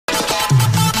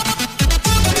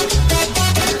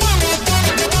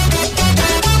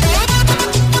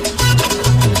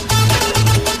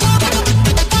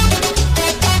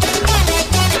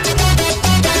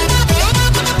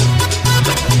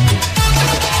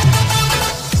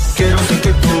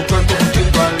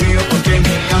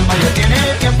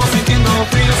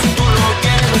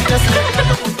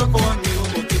acercando junto conmigo,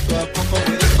 poquito a poco,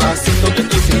 despacito, que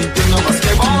estoy sintiendo más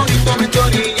que bonito. Me estoy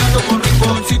orillando por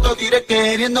rinconcito, diré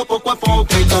queriendo poco a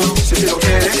poquito. Si lo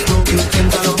quieres tú,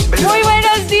 inténtalo. Muy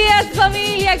buenos días,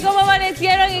 familia. ¿Cómo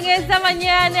amanecieron en esta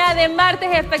mañana de martes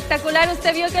espectacular?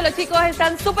 Usted vio que los chicos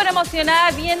están súper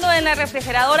emocionados viendo en la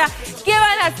refrigeradora qué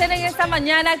van a hacer en esta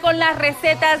mañana con las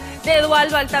recetas de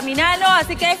Eduardo Altamirano.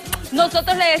 Así que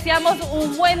nosotros le deseamos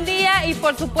un buen día y,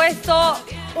 por supuesto,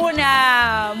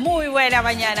 una muy buena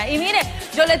mañana. Y mire,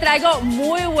 yo le traigo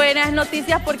muy buenas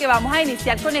noticias porque vamos a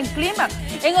iniciar con el clima.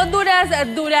 En Honduras,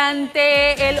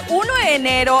 durante el 1 de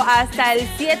enero hasta el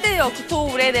 7 de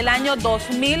octubre del año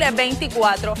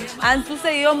 2024, han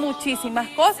sucedido muchísimas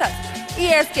cosas. Y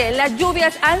es que las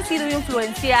lluvias han sido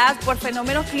influenciadas por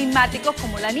fenómenos climáticos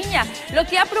como la Niña, lo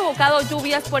que ha provocado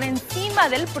lluvias por encima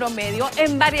del promedio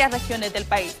en varias regiones del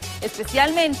país,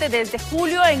 especialmente desde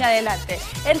julio en adelante.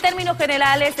 En términos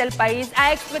generales, el país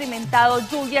ha experimentado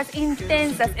lluvias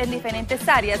intensas en diferentes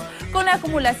áreas, con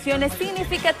acumulaciones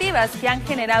significativas que han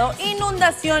generado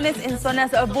inundaciones en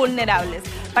zonas vulnerables,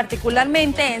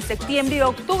 particularmente en septiembre y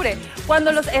octubre,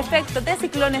 cuando los efectos de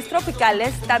ciclones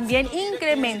tropicales también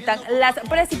incrementan las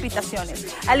precipitaciones.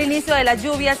 Al inicio de las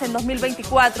lluvias en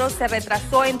 2024 se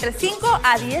retrasó entre 5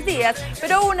 a 10 días,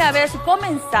 pero una vez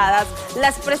comenzadas,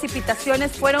 las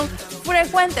precipitaciones fueron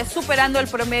frecuentes, superando el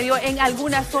promedio en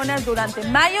algunas zonas durante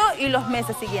mayo y los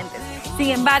meses siguientes. Sin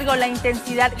embargo, la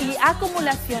intensidad y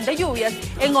acumulación de lluvias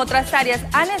en otras áreas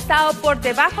han estado por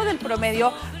debajo del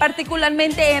promedio,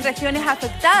 particularmente en regiones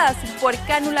afectadas por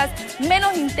cánulas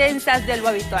menos intensas de lo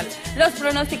habitual. Los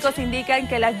pronósticos indican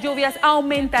que las lluvias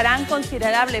aumentarán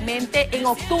considerablemente en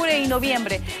octubre y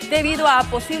noviembre debido a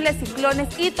posibles ciclones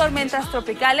y tormentas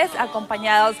tropicales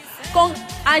acompañados con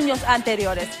años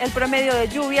anteriores. El promedio de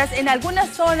lluvias en algunas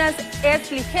zonas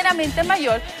es ligeramente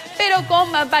mayor, pero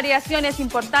con variaciones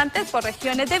importantes por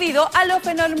regiones debido a los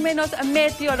fenómenos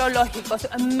meteorológicos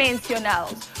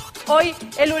mencionados. Hoy,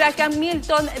 el huracán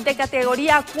Milton de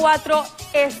categoría 4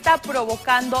 está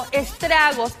provocando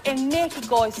estragos en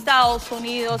México, Estados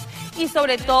Unidos y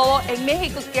sobre todo en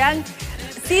México, que han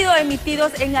sido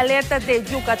emitidos en alertas de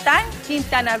Yucatán,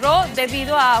 Quintana Roo,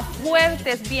 debido a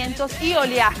fuertes vientos y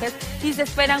oleajes, y se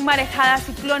esperan marejadas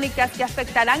ciclónicas que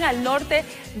afectarán al norte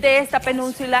de esta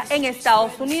península en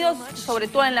Estados Unidos, sobre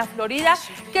todo en la Florida,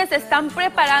 que se están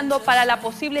preparando para la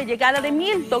posible llegada de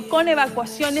Milton con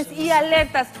evacuaciones y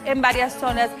alertas en varias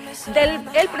zonas.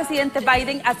 El presidente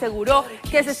Biden aseguró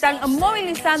que se están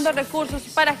movilizando recursos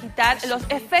para agitar los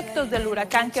efectos del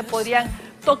huracán que podrían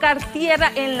tocar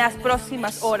tierra en las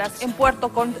próximas horas. En Puerto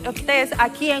Cortés,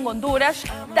 aquí en Honduras,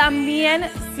 también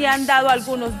se han dado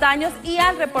algunos daños y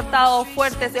han reportado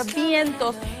fuertes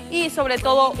vientos y sobre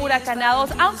todo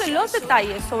huracanados, aunque los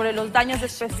detalles sobre los daños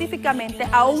específicamente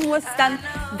aún no están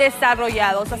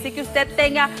desarrollados. Así que usted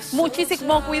tenga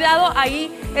muchísimo cuidado.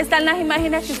 Ahí están las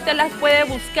imágenes que usted las puede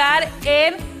buscar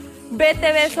en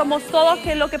BTV Somos Todos,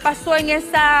 que es lo que pasó en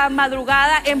esta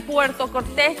madrugada en Puerto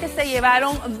Cortés, que se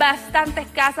llevaron bastantes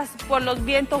casas por los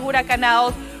vientos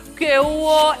huracanados que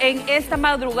hubo en esta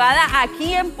madrugada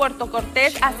aquí en Puerto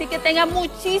Cortés. Así que tenga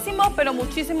muchísimo, pero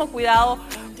muchísimo cuidado,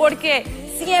 porque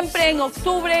siempre en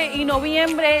octubre y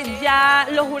noviembre ya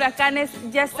los huracanes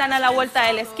ya están a la vuelta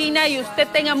de la esquina y usted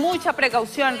tenga mucha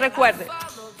precaución. Recuerde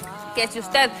que si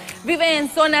usted vive en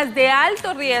zonas de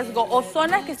alto riesgo o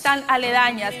zonas que están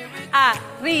aledañas a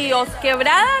ríos,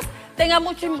 quebradas, tenga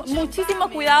muchísimo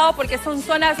cuidado, porque son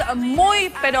zonas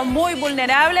muy, pero muy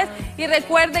vulnerables. Y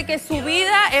recuerde que su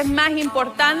vida es más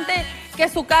importante que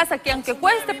su casa, que aunque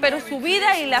cueste, pero su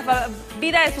vida y la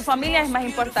vida de su familia es más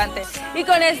importante. Y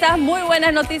con estas muy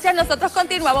buenas noticias, nosotros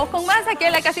continuamos con más aquí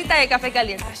en la casita de Café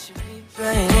Caliente.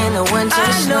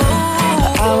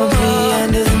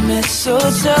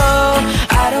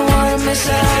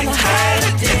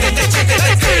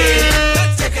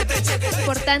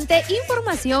 Importante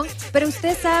información, pero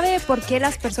 ¿usted sabe por qué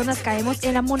las personas caemos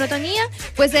en la monotonía?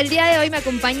 Pues el día de hoy me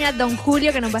acompaña don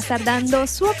Julio, que nos va a estar dando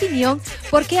su opinión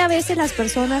por qué a veces las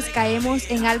personas caemos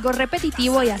en algo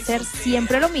repetitivo y hacer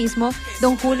siempre lo mismo.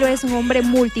 Don Julio es un hombre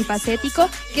multifacético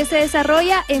que se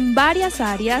desarrolla en varias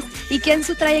áreas y que en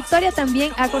su trayectoria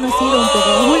también ha conocido un poco.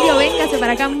 Don Julio, véngase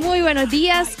para acá. Muy buenos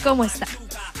días, ¿cómo está?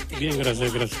 Bien,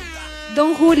 gracias.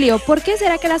 Don Julio, ¿por qué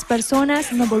será que las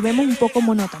personas nos volvemos un poco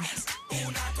monótonas?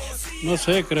 No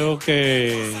sé, creo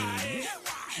que,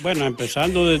 bueno,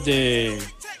 empezando desde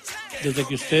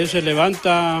que usted se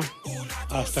levanta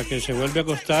hasta que se vuelve a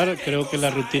acostar, creo que la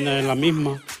rutina es la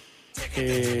misma.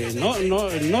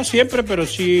 No siempre, pero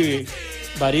sí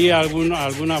varía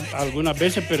algunas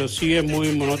veces, pero sí es muy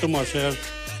monótono hacer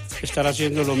estar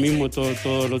haciendo lo mismo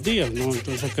todos los días, ¿no?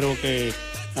 Entonces creo que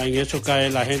en eso cae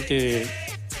la gente.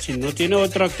 Si no tiene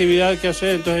otra actividad que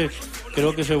hacer, entonces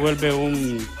creo que se vuelve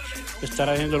estar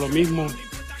haciendo lo mismo,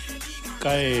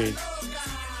 cae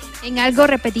en algo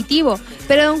repetitivo.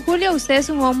 Pero don Julio, usted es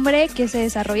un hombre que se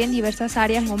desarrolla en diversas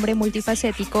áreas, un hombre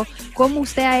multifacético. ¿Cómo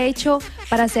usted ha hecho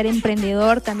para ser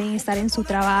emprendedor, también estar en su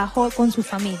trabajo, con su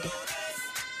familia?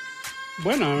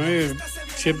 Bueno, a mí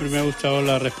siempre me ha gustado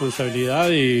la responsabilidad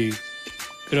y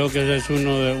creo que ese es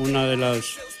uno de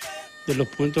los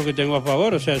puntos que tengo a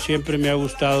favor. O sea, siempre me ha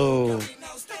gustado,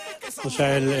 o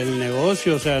sea, el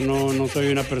negocio. O sea, no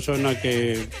soy una persona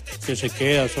que se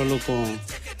queda solo con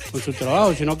su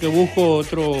trabajo, sino que busco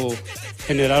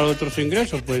generar otros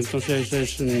ingresos. Pues entonces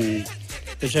ese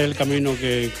es el camino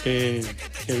que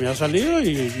me ha salido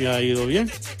y me ha ido bien.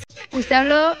 Usted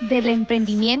habló del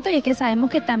emprendimiento y es que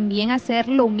sabemos que también hacer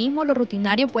lo mismo, lo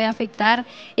rutinario, puede afectar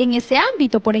en ese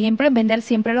ámbito, por ejemplo, en vender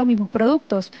siempre los mismos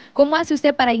productos. ¿Cómo hace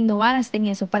usted para innovar hasta en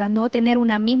eso, para no tener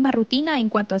una misma rutina en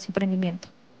cuanto a su emprendimiento?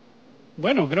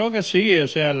 Bueno, creo que sí, o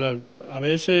sea, a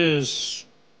veces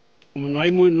como no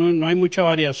hay mucha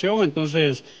variación,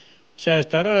 entonces, o sea,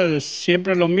 estar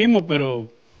siempre lo mismo, pero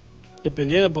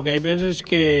dependiendo, porque hay veces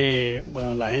que,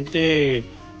 bueno, la gente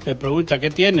le pregunta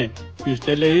qué tiene y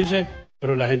usted le dice,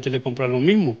 pero la gente le compra lo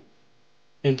mismo.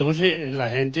 Entonces la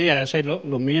gente hace lo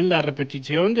mismo, la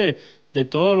repetición de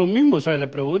todo lo mismo. O sea, le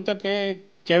pregunta qué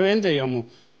vende, digamos,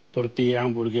 tortilla,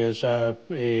 hamburguesa,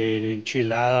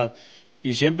 enchiladas,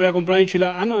 y siempre va a comprar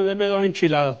enchiladas. Ah, no, deme 2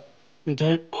 enchiladas.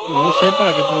 Entonces, no sé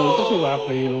para qué pregunta si va a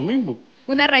pedir lo mismo.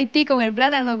 Una raití con el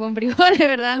plátano con frijoles,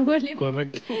 ¿verdad, don Julio?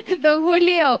 Correcto. Don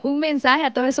Julio, un mensaje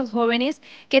a todos esos jóvenes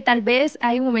que tal vez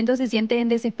hay un momento se sienten en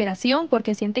desesperación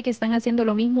porque sienten que están haciendo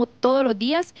lo mismo todos los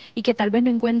días y que tal vez no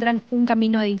encuentran un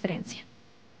camino de diferencia.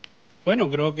 Bueno,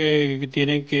 creo que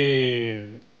tienen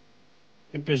que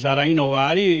empezar a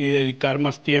innovar y dedicar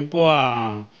más tiempo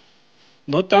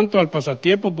no tanto al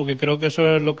pasatiempo, porque creo que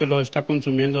eso es lo que los está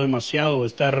consumiendo demasiado,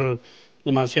 estar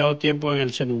demasiado tiempo en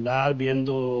el celular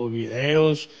viendo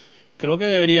videos. Creo que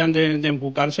deberían de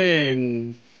enfocarse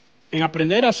en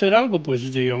aprender a hacer algo,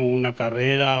 pues digamos una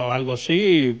carrera o algo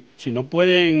así. Si no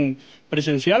pueden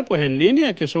presencial, pues en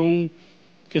línea, que son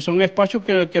espacios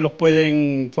que los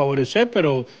pueden favorecer,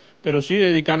 pero sí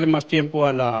dedicarle más tiempo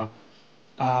a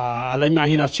la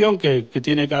imaginación que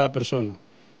tiene cada persona.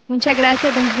 Muchas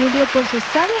gracias, don Julio, por sus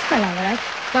sabias palabras.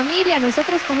 Familia,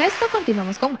 nosotros con esto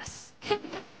continuamos con más.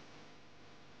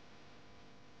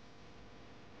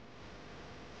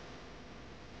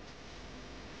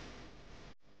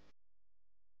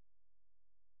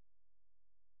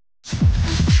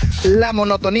 La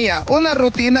monotonía, una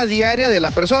rutina diaria de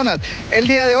las personas. El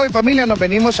día de hoy, familia, nos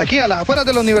venimos aquí a las afueras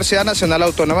de la Universidad Nacional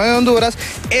Autónoma de Honduras,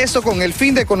 esto con el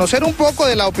fin de conocer un poco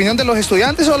de la opinión de los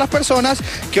estudiantes o las personas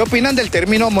que opinan del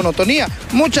término monotonía.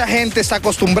 Mucha gente está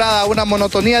acostumbrada a una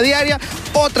monotonía diaria,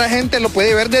 otra gente lo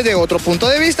puede ver desde otro punto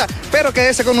de vista, pero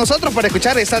quédese con nosotros para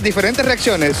escuchar estas diferentes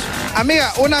reacciones.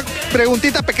 Amiga, una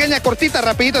preguntita pequeña, cortita,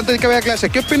 rapidito antes de que vaya a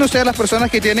clase. ¿Qué opina usted de las personas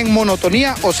que tienen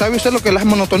monotonía o sabe usted lo que es la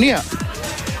monotonía?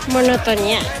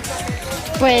 Monotonía.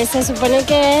 Pues se supone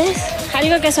que es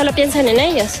algo que solo piensan en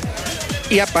ellos.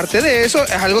 Y aparte de eso,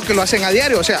 es algo que lo hacen a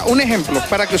diario. O sea, un ejemplo,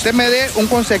 para que usted me dé un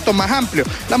concepto más amplio.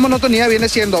 La monotonía viene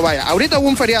siendo, vaya, ahorita hubo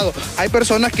un feriado. Hay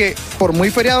personas que, por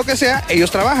muy feriado que sea, ellos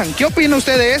trabajan. ¿Qué opina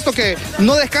usted de esto? Que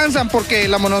no descansan porque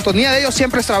la monotonía de ellos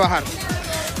siempre es trabajar.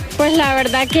 Pues la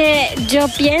verdad que yo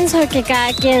pienso que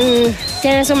cada quien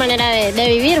tiene su manera de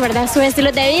vivir, ¿verdad? Sus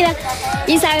estilos de vida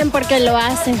y saben por qué lo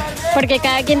hacen. Porque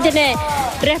cada quien tiene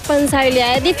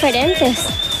responsabilidades diferentes.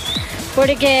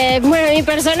 Porque, bueno, mi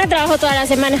persona trabajo toda la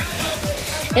semana.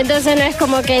 Entonces no es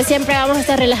como que siempre vamos a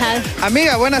estar relajados.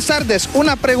 Amiga, buenas tardes.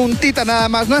 Una preguntita nada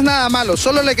más. No es nada malo.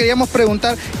 Solo le queríamos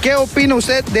preguntar qué opina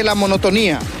usted de la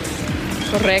monotonía.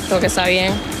 Correcto, que está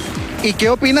bien. ¿Y qué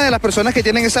opina de las personas que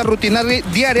tienen esa rutina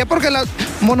diaria? Porque la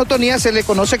monotonía se le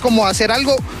conoce como hacer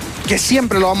algo que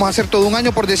siempre lo vamos a hacer todo un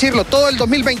año, por decirlo. Todo el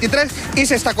 2023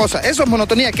 hice esta cosa. Eso es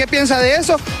monotonía. ¿Qué piensa de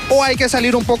eso? ¿O hay que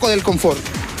salir un poco del confort?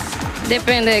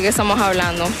 Depende de qué estamos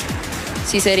hablando.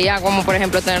 Si sería como, por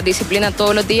ejemplo, tener disciplina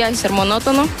todos los días y ser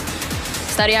monótono,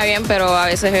 estaría bien, pero a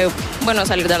veces es bueno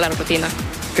salir de la rutina.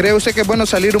 ¿Cree usted que es bueno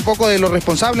salir un poco de lo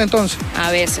responsable entonces?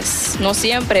 A veces, no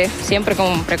siempre, siempre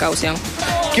con precaución.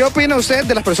 ¿Qué opina usted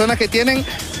de las personas que tienen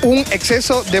un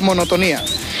exceso de monotonía?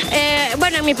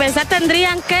 bueno, en mi pensar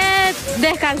tendrían que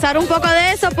descansar un poco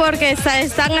de eso porque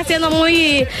están haciendo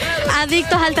muy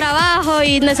adictos al trabajo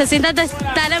y necesitan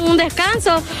estar en un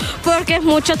descanso porque es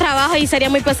mucho trabajo y sería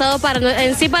muy pesado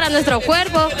en sí para nuestro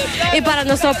cuerpo y para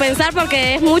nuestro pensar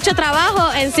porque es mucho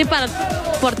trabajo en sí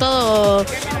por todos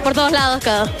lados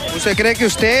cada. ¿Usted cree que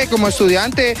usted como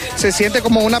estudiante se siente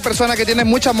como una persona que tiene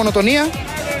mucha monotonía?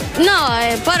 No,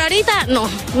 por ahorita no,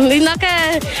 sino que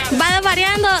va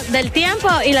variando del tiempo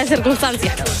y las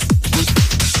circunstancias.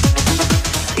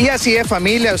 Y así es,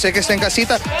 familia, usted que está en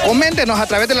casita, coméntenos a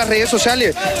través de las redes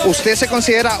sociales. ¿Usted se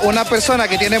considera una persona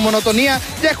que tiene monotonía?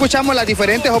 Ya escuchamos las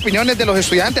diferentes opiniones de los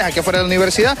estudiantes aquí afuera de la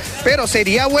universidad, pero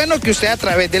sería bueno que usted a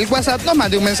través del WhatsApp nos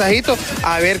mande un mensajito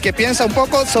a ver qué piensa un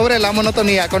poco sobre la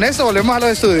monotonía. Con esto volvemos a los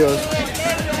estudios.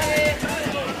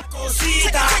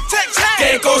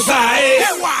 ¿Qué cosa es?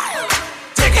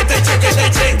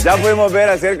 Ya pudimos ver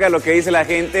acerca de lo que dice la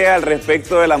gente al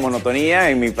respecto de la monotonía.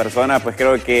 En mi persona, pues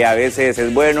creo que a veces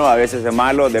es bueno, a veces es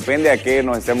malo, depende a qué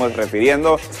nos estemos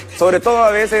refiriendo. Sobre todo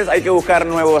a veces hay que buscar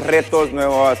nuevos retos,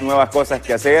 nuevas cosas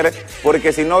que hacer,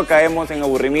 porque si no caemos en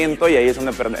aburrimiento y ahí es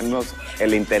donde perdemos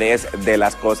el interés de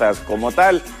las cosas como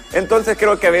tal. Entonces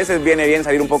creo que a veces viene bien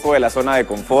salir un poco de la zona de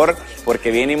confort,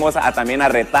 porque venimos también a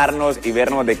retarnos y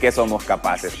vernos de qué somos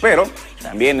capaces. Pero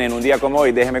también en un día como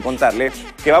hoy, déjeme contarle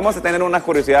que vamos a tener unas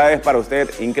curiosidades para usted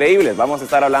increíbles. Vamos a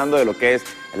estar hablando de lo que es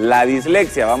la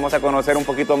dislexia. Vamos a conocer un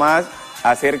poquito más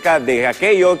acerca de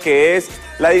aquello que es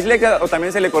la dislexia, o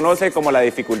también se le conoce como la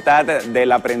dificultad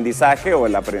del aprendizaje o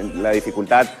la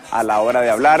dificultad a la hora de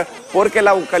hablar, porque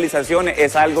la vocalización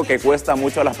es algo que cuesta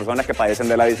mucho a las personas que padecen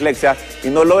de la dislexia y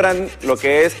no logran lo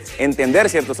que es entender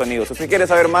ciertos sonidos. Si usted quiere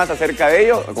saber más acerca de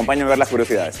ello, acompáñenme a ver las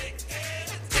curiosidades.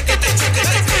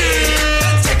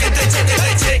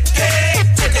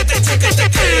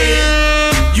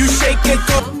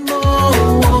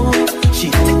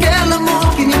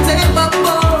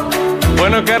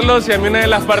 Bueno, Carlos, y a mí una de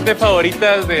las partes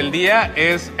favoritas del día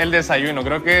es el desayuno.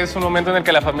 Creo que es un momento en el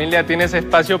que la familia tiene ese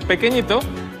espacio pequeñito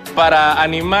para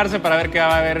animarse, para ver qué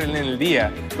va a haber en el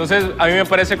día. Entonces, a mí me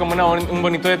parece como un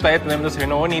bonito detalle tener un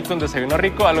desayuno bonito, un desayuno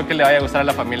rico, algo que le vaya a gustar a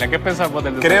la familia. ¿Qué pensás vos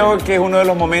del desayuno? Creo que es uno de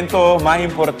los momentos más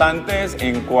importantes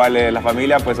en cuales la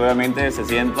familia, pues obviamente se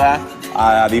sienta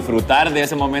a disfrutar de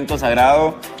ese momento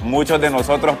sagrado. Muchos de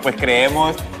nosotros, pues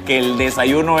creemos que el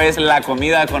desayuno es la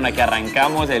comida con la que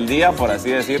arrancamos el día, por así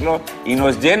decirlo, y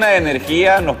nos llena de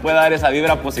energía, nos puede dar esa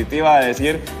vibra positiva de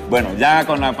decir, bueno, ya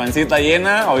con la pancita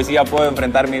llena, hoy sí ya puedo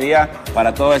enfrentar mi día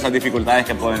para todas esas dificultades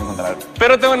que pueden encontrar.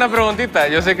 Pero tengo una preguntita,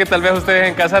 yo sé que tal vez ustedes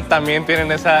en casa también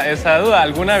tienen esa duda.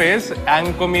 ¿Alguna vez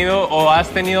han comido o has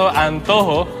tenido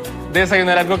antojo de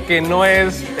desayunar algo que no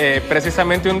es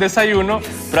precisamente un desayuno,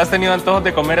 pero has tenido antojos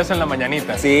de comer eso en la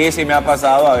mañanita? Sí, sí me ha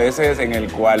pasado a veces en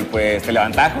el cual pues te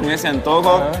levantás con ese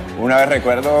antojo. Una vez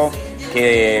recuerdo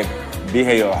que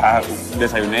dije yo,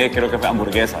 desayuné, creo que fue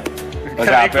hamburguesa. O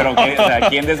sea, pero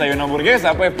 ¿quién desayuna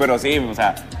hamburguesa? Pues, pero sí, o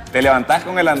sea, te levantás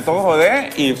con el antojo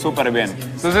y súper bien.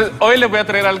 Entonces, hoy les voy a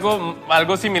traer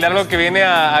algo similar a lo que viene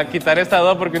a quitar esta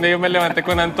duda, porque un día yo me levanté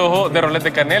con antojo de roles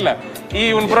de canela.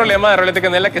 Y un problema de roles de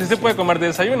canela que sí se puede comer de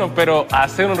desayuno, pero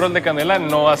hacer un rol de canela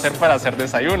no va a ser para hacer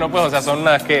desayuno, pues, o sea, son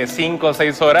unas, 5 o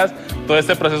 6 horas todo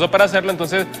este proceso para hacerlo.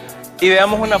 Entonces,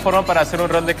 ideamos una forma para hacer un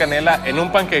rol de canela en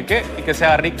un panqueque y que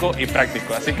sea rico y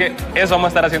práctico. Así que eso vamos a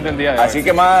estar haciendo el día de hoy. Así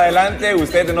que más adelante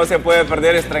usted no se puede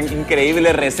perder esta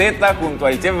increíble receta junto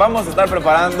al chef. Vamos a estar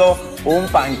preparando un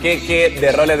panqueque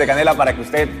de roles de canela para que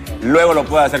usted luego lo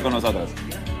pueda hacer con nosotros.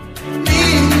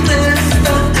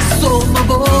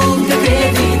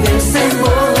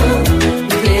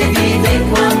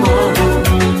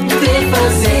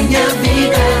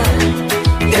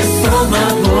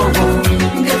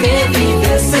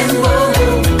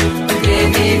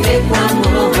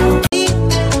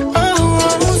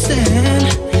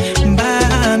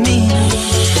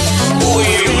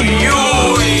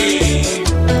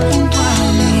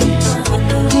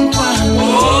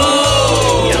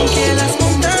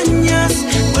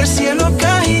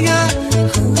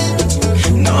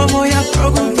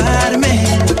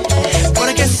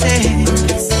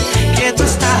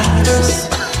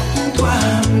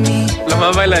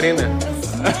 Bailarina.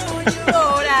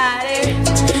 Lloraré.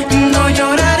 No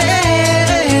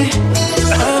lloraré.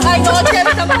 Ay, no, ya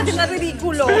estamos haciendo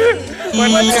ridículo.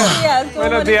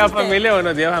 Buenos días, familia.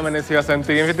 Buenos días, amanecí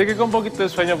bastante bien. Fíjate que con un poquito de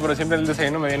sueño, pero siempre el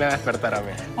desayuno me viene a despertar a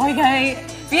mí. Oiga,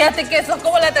 fíjate que sos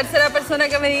como la tercera persona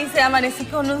que me dice amanecí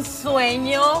con un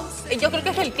sueño. Yo creo que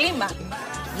es el clima.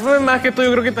 Más que todo,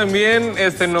 yo creo que también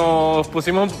nos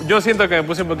pusimos, yo siento que me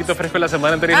puse un poquito fresco la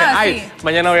semana anterior. Sí.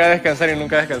 Mañana voy a descansar y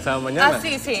nunca he descansado mañana.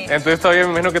 Sí. Entonces todavía me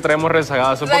imagino que traemos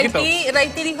rezagadas un poquito.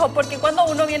 Raiti dijo, porque cuando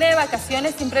uno viene de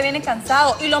vacaciones siempre viene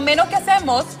cansado y lo menos que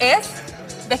hacemos es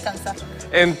descansar.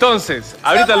 Entonces,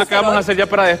 ahorita lo que vamos a hacer ya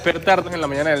para despertarnos en la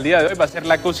mañana del día de hoy va a ser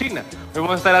la cocina. Hoy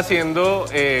vamos a estar haciendo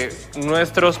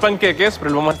nuestros panqueques,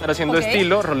 pero lo vamos a estar haciendo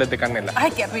estilo rolete de canela.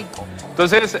 ¡Ay, qué rico!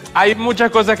 Entonces, hay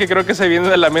muchas cosas que creo que se vienen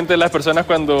de la mente de las personas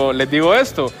cuando les digo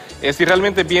esto. Si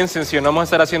realmente es bien sencillo, no vamos a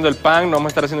estar haciendo el pan, no vamos a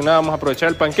estar haciendo nada, vamos a aprovechar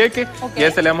el panqueque y a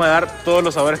este le vamos a dar todos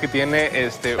los sabores que tiene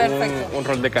un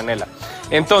rol de canela.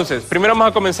 Entonces, primero vamos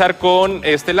a comenzar con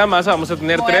la masa. Vamos a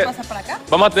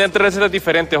tener tres recetas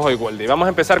diferentes hoy, Goldie. Vamos a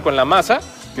empezar con la masa,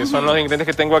 que son los ingredientes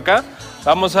que tengo acá.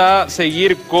 Vamos a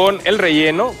seguir con el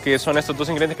relleno, que son estos dos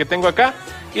ingredientes que tengo acá.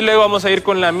 Y luego vamos a ir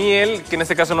con la miel, que en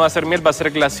este caso no va a ser miel, va a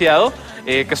ser glaseado,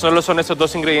 que solo son estos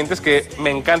dos ingredientes, que me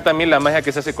encanta a mí la magia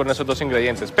que se hace con esos dos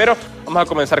ingredientes. Pero vamos a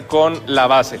comenzar con la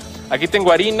base. Aquí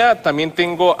tengo harina, también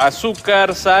tengo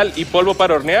azúcar, sal y polvo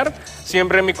para hornear.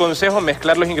 Siempre mi consejo,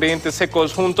 mezclar los ingredientes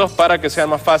secos juntos para que sea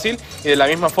más fácil. Y de la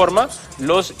misma forma,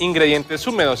 los ingredientes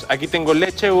húmedos. Aquí tengo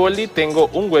leche Goldie, tengo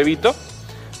un huevito,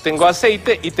 tengo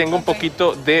aceite y tengo un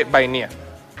poquito de vainilla.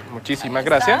 Muchísimas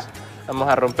gracias. Vamos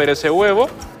a romper ese huevo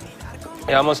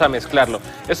y vamos a mezclarlo.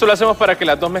 Esto lo hacemos para que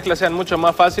las dos mezclas sean mucho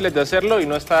más fáciles de hacerlo y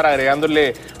no estar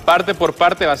agregándole parte por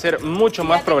parte, va a ser mucho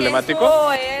más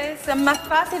problemático. Eso es más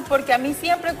fácil porque a mí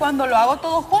siempre cuando lo hago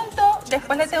todo junto,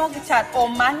 después le tengo que echar o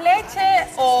más leche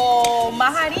o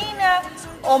más harina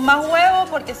o más huevo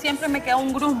porque siempre me queda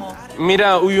un grumo.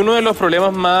 Mira, uno de los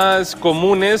problemas más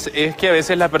comunes es que a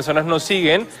veces las personas no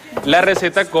siguen la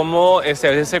receta como a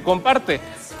veces se comparte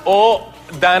o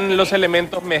dan los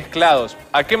elementos mezclados.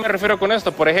 ¿A qué me refiero con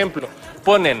esto? Por ejemplo,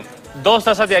 ponen 2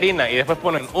 tazas de harina y después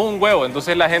ponen un huevo.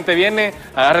 Entonces la gente viene,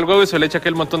 agarra el huevo y se le echa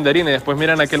aquel montón de harina y después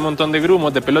miran aquel montón de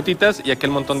grumos, de pelotitas y aquel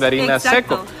montón de harina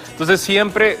seco. Entonces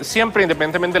siempre,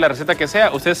 independientemente de la receta que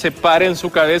sea, usted separe en su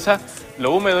cabeza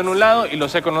lo húmedo en un lado y lo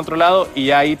seco en otro lado y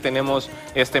ahí tenemos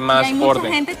más orden. Hay mucha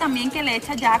gente también que le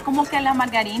echa ya como que la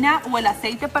margarina o el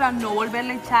aceite para no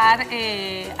volverle a echar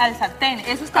al sartén.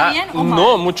 ¿Eso está bien o mal?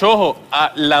 No, mucho ojo.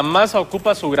 La masa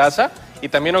ocupa su grasa y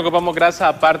también ocupamos grasa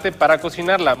aparte para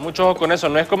cocinarla. Mucho ojo con eso.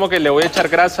 No es como que le voy a echar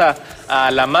grasa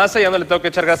a la masa y ya no le tengo que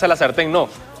echar grasa a la sartén. No.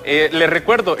 Les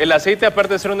recuerdo, el aceite,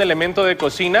 aparte de ser un elemento de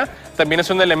cocina, también es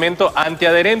un elemento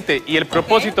antiadherente. Y el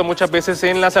propósito muchas veces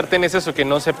en la sartén es eso, que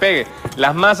no se pegue.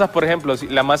 Las masas, por ejemplo,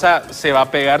 la masa se va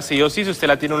a pegar sí o sí si usted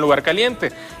la tiene en un lugar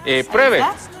caliente. Pruebe.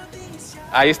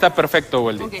 Ahí está perfecto,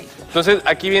 Goldie. Entonces,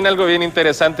 aquí viene algo bien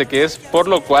interesante, que es por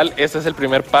lo cual este es el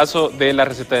primer paso de la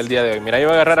receta del día de hoy. Mira, yo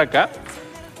voy a agarrar acá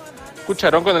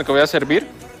cucharón con el que voy a servir.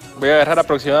 Voy a agarrar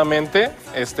aproximadamente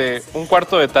un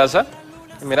cuarto de taza.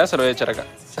 Y mira, se lo voy a echar acá.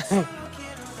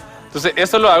 Entonces,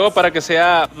 esto lo hago para que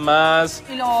sea más...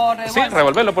 Y lo revuelvo. Sí,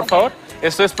 revuélvelo, por favor.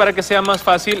 Esto es para que sea más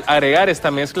fácil agregar esta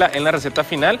mezcla en la receta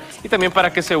final y también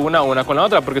para que se una con la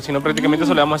otra, porque si no prácticamente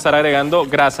solo vamos a estar agregando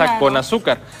grasa con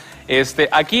azúcar.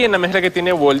 Aquí en la mezcla que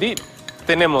tiene Goldie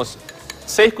tenemos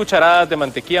 6 cucharadas de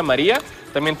mantequilla María,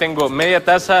 también tengo media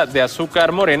taza de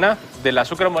azúcar morena, del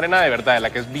azúcar morena de verdad, de la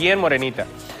que es bien morenita.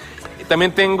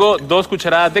 También tengo 2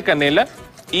 cucharadas de canela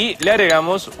y le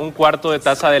agregamos un cuarto de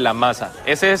taza de la masa.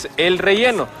 Ese es el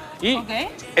relleno. Y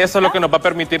eso es lo que nos va a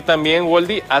permitir también,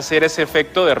 Goldie, hacer ese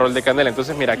efecto de rol de canela.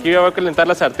 Entonces, mira, aquí voy a calentar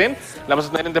la sartén, la vamos a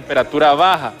tener en temperatura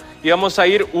baja y vamos a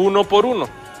ir uno por uno.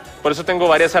 Por eso tengo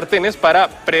varias sartenes para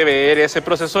prever ese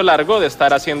proceso largo de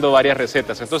estar haciendo varias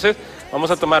recetas. Entonces,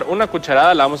 vamos a tomar una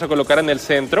cucharada, la vamos a colocar en el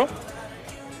centro.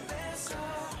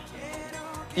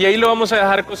 Y ahí lo vamos a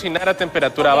dejar cocinar a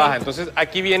temperatura baja. Entonces,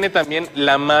 aquí viene también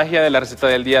la magia de la receta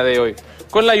del día de hoy.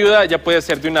 Con la ayuda ya puede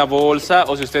ser de una bolsa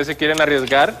o si ustedes se quieren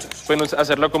arriesgar, pueden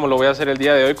hacerlo como lo voy a hacer el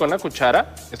día de hoy con la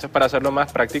cuchara. Esto es para hacerlo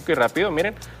más práctico y rápido.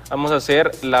 Miren, vamos a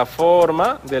hacer la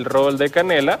forma del rol de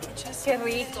canela. ¡Qué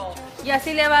rico! Y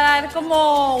así le va a dar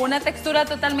como una textura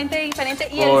totalmente diferente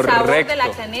y el sabor de la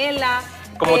canela.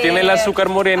 Como tiene el azúcar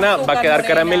morena, va a quedar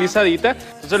caramelizadita.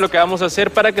 Entonces lo que vamos a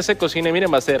hacer para que se cocine,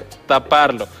 miren, va a ser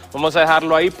taparlo. Vamos a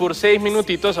dejarlo ahí por 6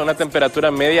 minutitos a una temperatura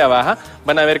media baja.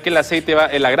 Van a ver que el aceite,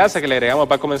 la grasa que le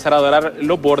agregamos va a comenzar a dorar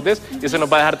los bordes. Y eso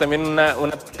nos va a dejar también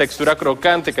una textura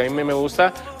crocante que a mí me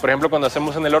gusta. Por ejemplo, cuando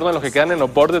hacemos en el horno, los que quedan en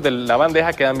los bordes de la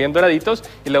bandeja quedan bien doraditos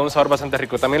y le da un sabor bastante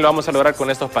rico. También lo vamos a lograr con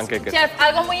estos panqueques. Chef,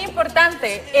 algo muy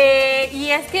importante,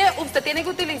 y es que usted tiene que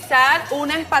utilizar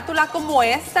una espátula como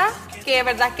esta, que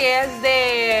verdad que es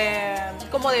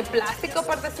como de plástico,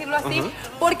 por decirlo así,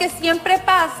 porque siempre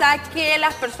pasa que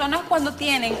las personas cuando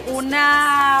tienen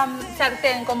una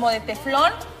sartén como de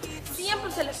teflón,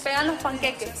 siempre se les pegan los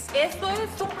panqueques. Esto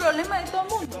es un problema de todo el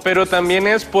mundo. Pero también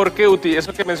es porque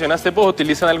eso que mencionaste, pues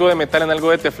utilizan algo de metal en algo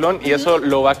de teflón y eso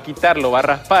lo va a quitar, lo va a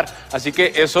raspar. Así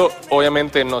que eso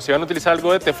obviamente no. Si van a utilizar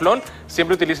algo de teflón,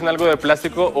 siempre utilicen algo de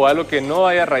plástico o algo que no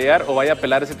vaya a rayar o vaya a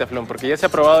pelar ese teflón, porque ya se ha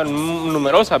probado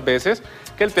numerosas veces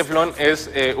que el teflón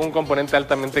es un componente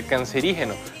altamente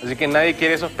cancerígeno. Así que nadie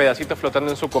quiere esos pedacitos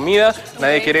flotando en su comida,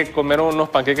 nadie quiere comer unos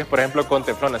panqueques, por ejemplo, con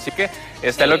teflón. Así que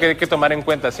está lo que hay que tomar en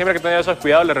cuenta. Siempre que tengan esos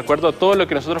cuidados, les recuerdo, todo lo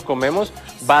que nosotros comemos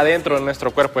va dentro de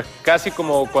nuestro cuerpo. Es casi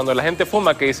como cuando la gente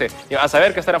fuma, que dice, a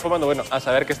saber qué estarán fumando, bueno, a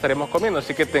saber qué estaremos comiendo.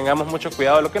 Así que tengamos mucho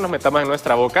cuidado de lo que nos metamos en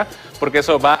nuestra boca, porque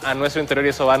eso va a nuestro interior y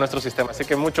eso va a nuestro sistema. Así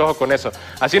que mucho ojo con eso.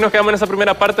 Así nos quedamos en esta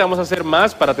primera parte, vamos a hacer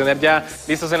más para tener ya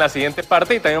listos en la siguiente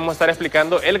parte y también vamos a estar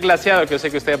explicando el glaseado, que yo sé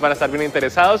que ustedes van a estar bien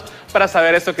interesados para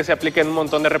saber esto que se aplica en un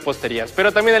montón de reposterías.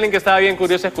 Pero también alguien que estaba bien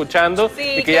curioso escuchando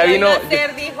y que ya vino,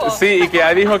 y que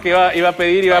ya dijo que iba a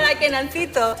pedir,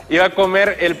 iba a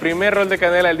comer el primer rol de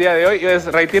canela el día de hoy, y es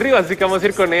Raiti Rivas, así que vamos a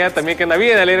ir con ella también, que anda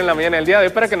bien a leer en la mañana del día de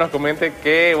hoy para que nos comente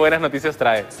qué buenas noticias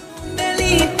trae.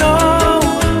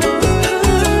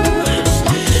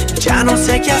 Ya no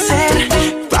sé qué hacer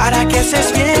para que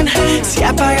estés bien. Si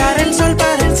apagar el sol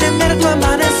para encender tu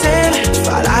amanecer,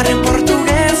 hablar en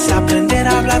portugués, aprender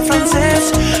a hablar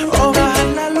francés o bajar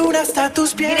la luna hasta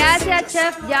tus pies. Gracias,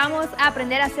 chef. Ya vamos a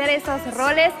aprender a hacer esos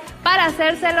roles para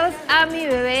hacérselos a mi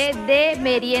bebé de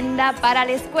merienda para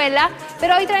la escuela.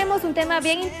 Pero hoy traemos un tema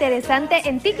bien interesante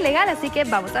en TIC Legal, así que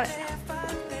vamos a ver.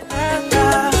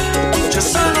 Yo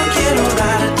solo quiero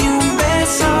darte un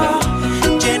beso,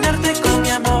 llenarte con mi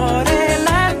amor el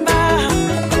alma,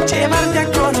 llevarte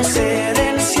a conocer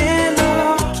el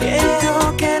cielo.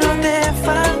 Quiero que no te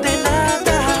falte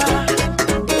nada.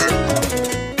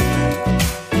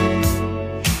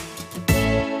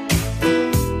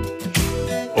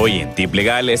 Hoy en Tip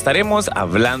Legal estaremos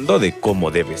hablando de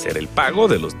cómo debe ser el pago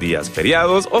de los días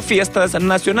feriados o fiestas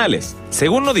nacionales.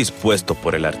 Según lo dispuesto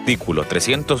por el artículo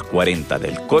 340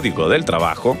 del Código del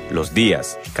Trabajo, los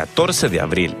días 14 de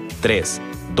abril, 3,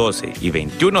 12 y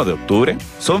 21 de octubre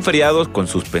son feriados con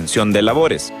suspensión de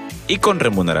labores y con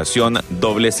remuneración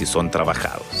doble si son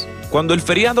trabajados. Cuando el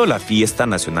feriado o la fiesta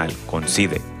nacional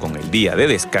coincide con el día de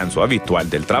descanso habitual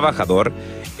del trabajador,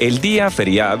 el día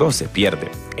feriado se pierde,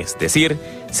 es decir,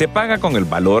 se paga con el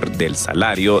valor del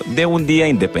salario de un día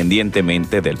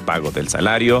independientemente del pago del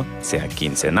salario, sea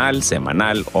quincenal,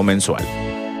 semanal o mensual.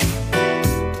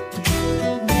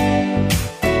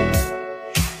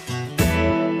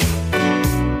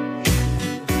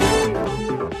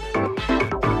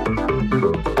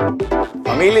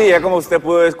 Familia, ya como usted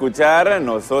pudo escuchar,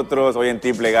 nosotros hoy en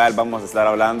Tip Legal vamos a estar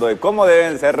hablando de cómo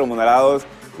deben ser remunerados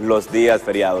los días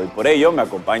feriados. Y por ello me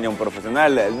acompaña un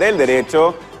profesional del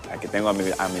derecho, que tengo a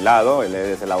mi lado, él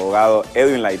es el abogado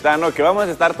Edwin Laitano, que vamos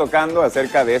a estar tocando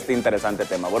acerca de este interesante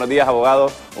tema. Buenos días, abogado,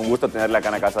 un gusto tenerle acá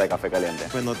en la casa de Café Caliente.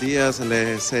 Buenos días,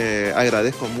 les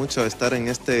agradezco mucho estar en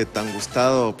este tan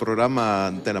gustado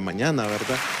programa de la mañana,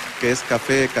 ¿verdad? Que es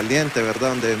Café Caliente, ¿verdad?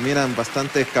 Donde miran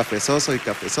bastante cafezosos y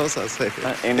cafezosas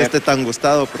tan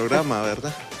gustado programa,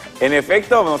 ¿verdad? En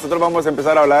efecto, nosotros vamos a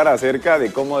empezar a hablar acerca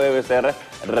de cómo deben ser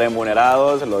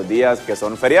remunerados los días que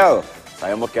son feriados.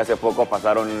 Sabemos que hace poco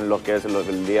pasaron lo que es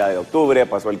el día de octubre,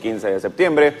 pasó el 15 de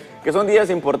septiembre, que son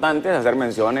días importantes hacer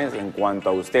menciones en cuanto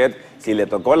a usted. Si le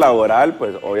tocó laboral,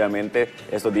 pues obviamente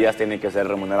estos días tienen que ser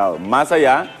remunerados. Más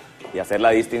allá y hacer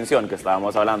la distinción que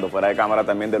estábamos hablando fuera de cámara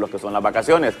también de lo que son las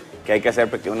vacaciones, que hay que hacer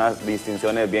unas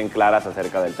distinciones bien claras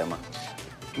acerca del tema.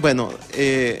 Bueno,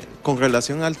 con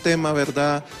relación al tema,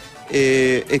 ¿verdad?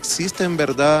 Existen,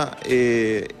 ¿verdad?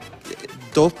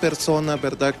 Dos personas,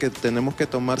 ¿verdad?, que tenemos que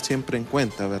tomar siempre en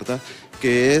cuenta, ¿verdad?,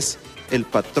 que es el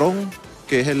patrón,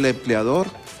 que es el empleador,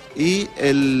 y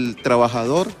el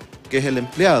trabajador, que es el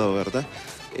empleado, ¿verdad?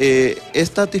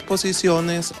 Estas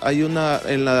disposiciones hay una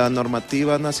en la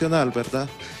normativa nacional, ¿verdad?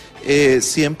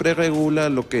 Siempre regula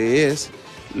lo que es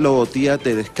los días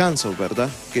de descanso, ¿verdad?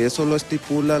 Que eso lo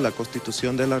estipula la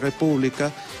Constitución de la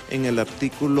República en el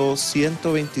artículo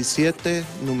 127,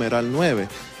 numeral 9,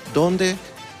 donde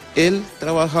el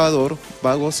trabajador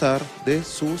va a gozar de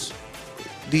sus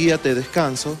días de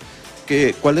descanso.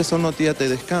 ¿Cuáles son los días de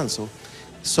descanso?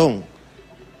 Son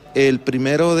el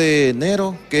 1 de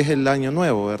enero, que es el año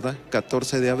nuevo, ¿verdad?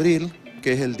 14 de abril,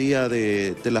 que es el día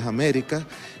de las Américas,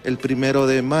 el 1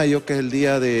 de mayo, que es el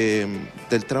día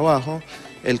del trabajo,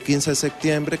 el 15 de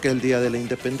septiembre, que es el día de la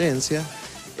independencia,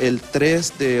 el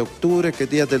 3 de octubre, que es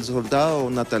día del soldado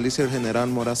natalicio del general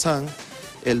Morazán,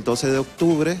 el 12 de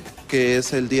octubre, que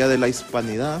es el día de la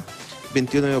hispanidad,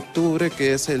 21 de octubre,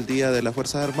 que es el Día de las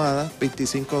Fuerzas Armadas,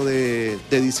 25 de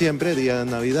diciembre, Día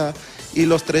de Navidad, y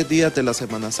los 3 días de la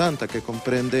Semana Santa, que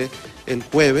comprende el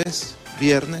jueves,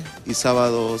 viernes y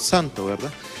sábado santo,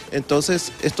 ¿verdad?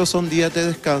 Entonces, estos son días de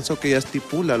descanso que ya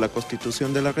estipula la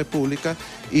Constitución de la República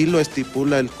y lo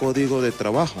estipula el Código de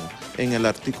Trabajo en el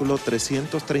artículo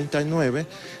 339,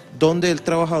 donde el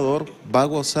trabajador va a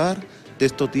gozar de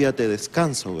estos días de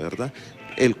descanso, ¿verdad?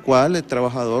 El cual el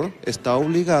trabajador está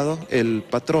obligado, el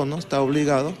patrono está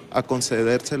obligado a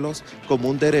concedérselos como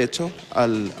un derecho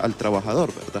al trabajador,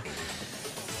 ¿verdad?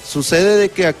 Sucede de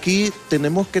que aquí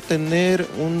tenemos que tener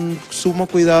un sumo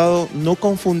cuidado, no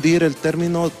confundir el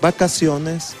término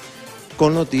vacaciones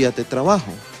con los días de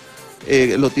trabajo,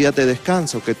 los días de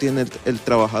descanso que tiene el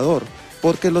trabajador,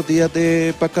 porque los días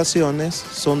de vacaciones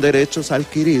son derechos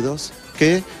adquiridos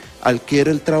que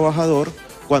adquiere el trabajador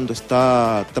cuando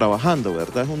está trabajando,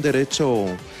 ¿verdad? Es un derecho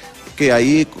que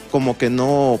ahí como que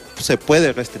no se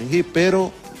puede restringir,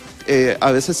 pero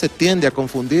a veces se tiende a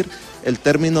confundir el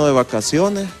término de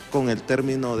vacaciones con el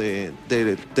término de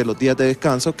los días de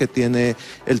descanso que tiene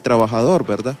el trabajador,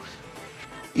 ¿verdad?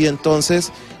 Y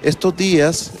entonces estos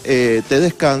días de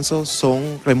descanso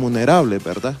son remunerables,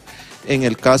 ¿verdad? En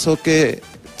el caso que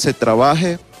se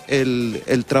trabaje,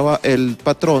 el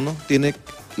patrono tiene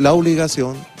la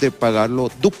obligación de pagarlo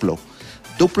duplo.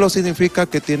 Duplo significa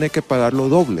que tiene que pagarlo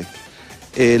doble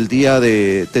el día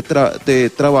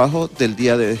de trabajo del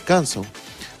día de descanso.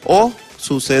 O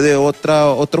sucede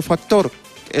otro factor,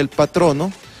 el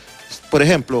patrono, por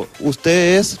ejemplo,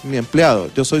 usted es mi empleado,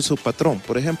 yo soy su patrón,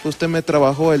 por ejemplo, usted me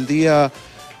trabajó el día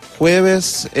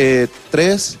jueves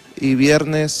 3 y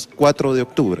viernes 4 de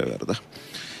octubre, ¿verdad?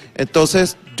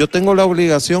 Entonces, yo tengo la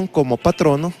obligación como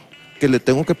patrono que le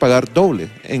tengo que pagar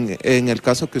doble en el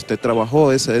caso que usted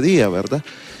trabajó ese día, ¿verdad?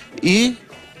 Y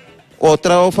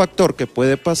otro factor que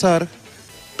puede pasar,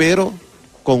 pero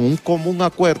con un común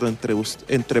acuerdo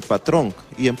entre patrón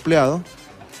y empleado,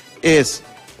 es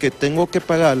que tengo que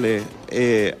pagarle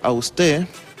a usted,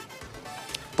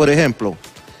 por ejemplo,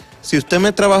 si usted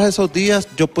me trabaja esos días,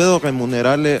 yo puedo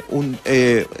remunerarle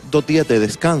 2 días de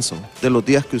descanso de los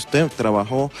días que usted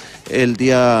trabajó el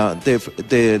día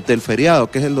del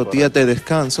feriado, que es los días de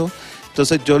descanso.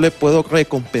 Entonces yo le puedo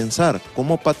recompensar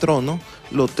como patrono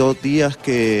los 2 días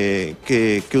que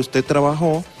usted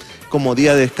trabajó como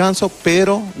día de descanso,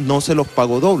 pero no se los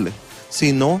pago doble,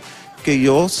 sino que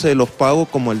yo se los pago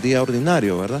como el día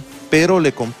ordinario, ¿verdad? Pero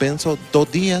le compenso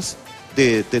 2 días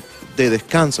de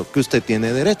descanso que usted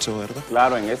tiene derecho, ¿verdad?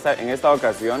 Claro, en esta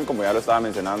ocasión, como ya lo estaba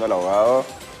mencionando el abogado,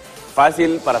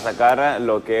 fácil para sacar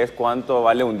lo que es cuánto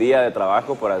vale un día de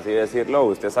trabajo, por así decirlo.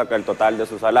 Usted saca el total de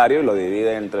su salario y lo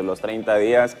divide entre los 30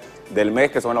 días del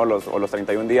mes, que son los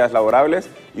 31 días laborables,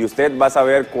 y usted va a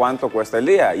saber cuánto cuesta el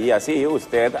día. Y así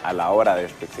usted, a la hora de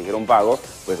exigir un pago,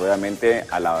 pues obviamente,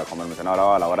 como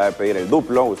mencionaba, a la hora de pedir el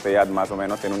duplo, usted ya más o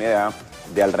menos tiene una idea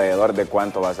de alrededor de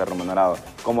cuánto va a ser remunerado.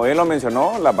 Como bien lo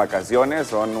mencionó, las vacaciones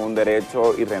son un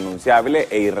derecho irrenunciable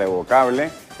e irrevocable,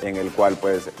 en el cual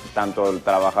pues tanto el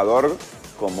trabajador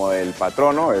como el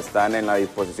patrono están en la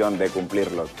disposición de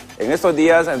cumplirlos. En estos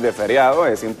días de feriado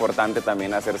es importante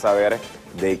también hacer saber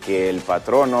de que el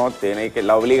patrono tiene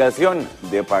la obligación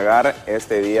de pagar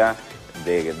este día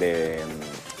del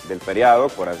feriado,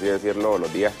 por así decirlo,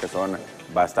 los días que son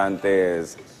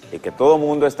bastantes, que todo el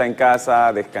mundo está en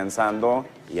casa descansando,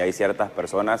 y hay ciertas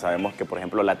personas, sabemos que por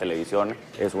ejemplo la televisión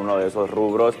es uno de esos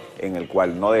rubros en el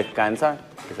cual no descansa,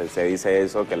 que se dice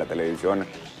eso, que la televisión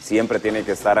siempre tiene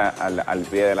que estar al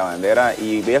pie de la bandera,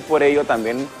 y es por ello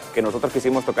también que nosotros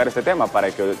quisimos tocar este tema,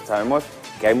 para que sabemos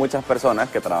que hay muchas personas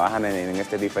que trabajan en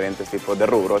estos diferentes tipos de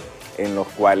rubros, en los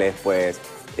cuales pues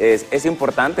es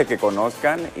importante que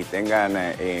conozcan y tengan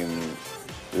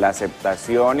la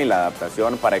aceptación y la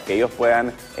adaptación para que ellos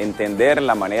puedan entender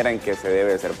la manera en que se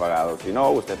debe ser pagado. Si no,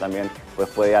 usted también pues,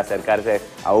 puede acercarse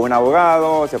a un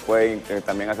abogado, se puede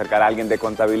también acercar a alguien de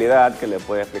contabilidad que le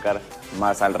puede explicar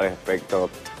más al respecto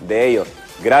de ello.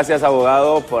 Gracias,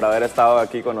 abogado, por haber estado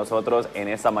aquí con nosotros en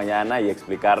esta mañana y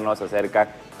explicarnos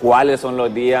acerca cuáles son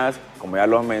los días, como ya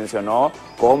los mencionó,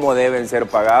 cómo deben ser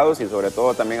pagados y sobre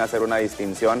todo también hacer una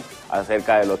distinción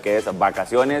acerca de lo que es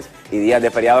vacaciones y días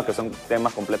de feriados, que son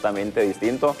temas completamente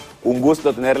distintos. Un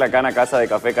gusto tenerla acá en la casa de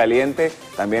Café Caliente.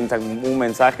 También un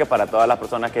mensaje para todas las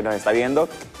personas que nos están viendo.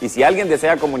 Y si alguien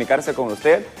desea comunicarse con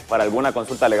usted para alguna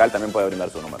consulta legal, también puede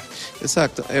brindar su número.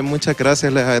 Exacto. Muchas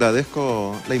gracias. Les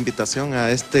agradezco la invitación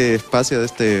a este espacio de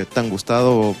este tan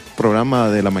gustado programa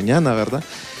de la mañana, ¿verdad?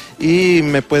 Y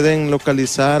me pueden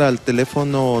localizar al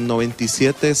teléfono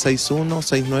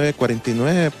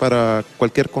 9761-6949 para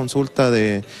cualquier consulta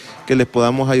que que les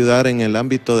podamos ayudar en el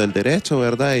ámbito del derecho,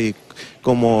 ¿verdad? Y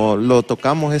como lo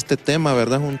tocamos este tema,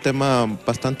 ¿verdad? Es un tema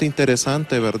bastante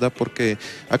interesante, ¿verdad? Porque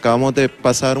acabamos de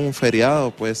pasar un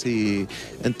feriado, pues, y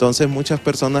entonces muchas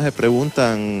personas se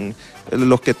preguntan,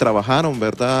 los que trabajaron,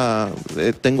 ¿verdad?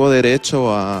 ¿Tengo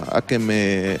derecho a que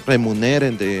me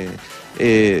remuneren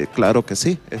claro que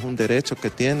sí, es un derecho que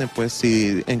tienen, pues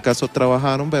si en caso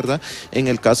trabajaron, ¿verdad? En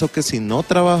el caso que si no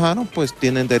trabajaron, pues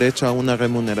tienen derecho a una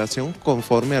remuneración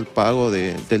conforme al pago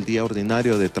del día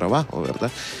ordinario de trabajo, ¿verdad?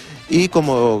 Y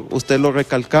como usted lo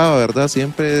recalcaba, ¿verdad?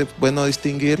 Siempre es bueno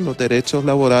distinguir los derechos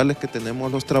laborales que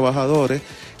tenemos los trabajadores,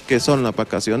 que son las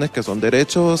vacaciones, que son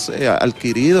derechos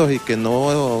adquiridos y que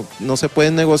no se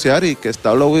pueden negociar y que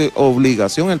está la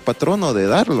obligación el patrono de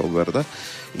darlo, ¿verdad?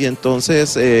 Y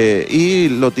entonces, y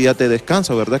los días de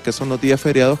descanso, ¿verdad? Que son los días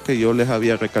feriados que yo les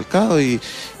había recalcado. Y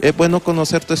es bueno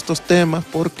conocer estos temas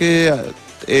porque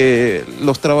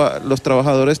los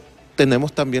trabajadores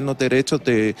tenemos también los derechos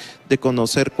de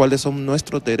conocer cuáles son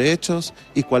nuestros derechos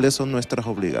y cuáles son nuestras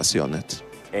obligaciones.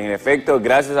 En efecto,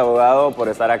 gracias abogado por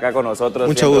estar acá con nosotros.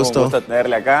 Mucho Siempre gusto. Un gusto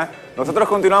tenerle acá. Nosotros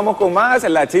continuamos con más.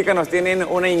 Las chicas nos tienen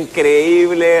una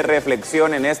increíble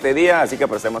reflexión en este día, así que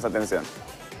prestemos atención.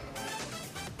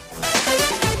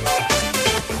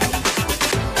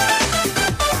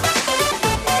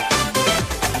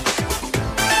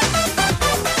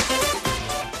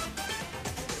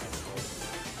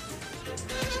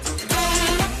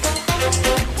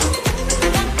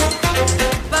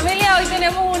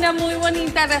 Muy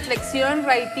bonita reflexión,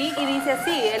 Raití, y dice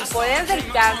así: el poder del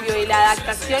cambio y la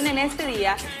adaptación en este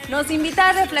día nos invita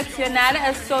a reflexionar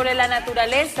sobre la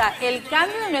naturaleza, el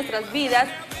cambio de nuestras vidas,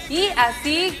 y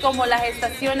así como las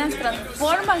estaciones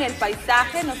transforman el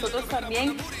paisaje, nosotros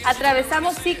también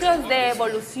atravesamos ciclos de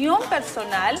evolución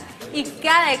personal y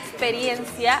cada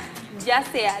experiencia, ya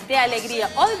sea de alegría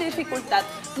o de dificultad,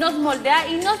 nos moldea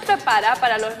y nos prepara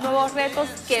para los nuevos retos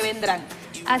que vendrán.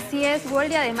 Así es,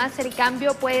 Gold, y además el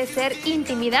cambio puede ser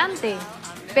intimidante,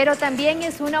 pero también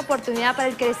es una oportunidad para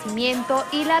el crecimiento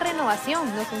y la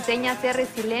renovación. Nos enseña a ser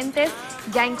resilientes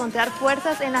y a encontrar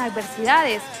fuerzas en las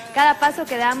adversidades. Cada paso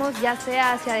que damos, ya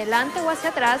sea hacia adelante o hacia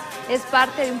atrás, es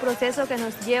parte de un proceso que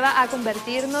nos lleva a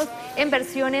convertirnos en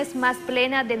versiones más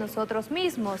plenas de nosotros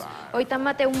mismos. Hoy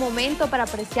tómate un momento para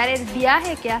apreciar el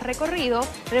viaje que has recorrido.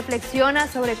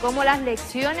 Reflexiona sobre cómo las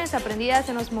lecciones aprendidas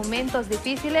en los momentos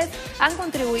difíciles han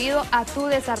contribuido a tu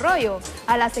desarrollo.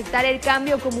 Al aceptar el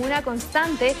cambio como una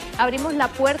constante, abrimos la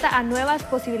puerta a nuevas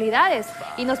posibilidades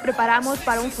y nos preparamos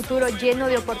para un futuro lleno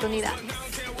de oportunidades.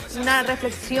 Una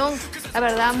reflexión, la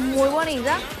verdad, muy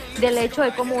bonita del hecho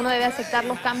de cómo uno debe aceptar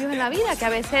los cambios en la vida, que a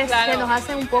veces se nos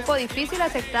hace un poco difícil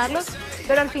aceptarlos,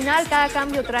 pero al final cada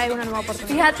cambio trae una nueva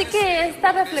oportunidad. Fíjate que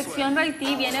esta reflexión,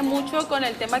 Raití, viene mucho con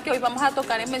el tema que hoy vamos a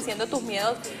tocar en Venciendo tus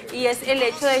Miedos, y es el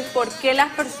hecho de por qué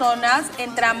las personas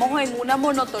entramos en una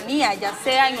monotonía, ya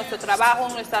sea en nuestro trabajo,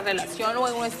 en nuestra relación o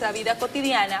en nuestra vida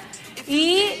cotidiana.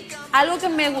 Y algo que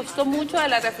me gustó mucho de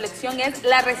la reflexión es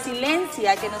la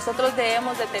resiliencia que nosotros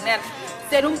debemos de tener.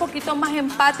 Ser un poquito más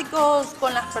empáticos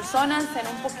con las personas, ser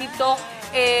un poquito,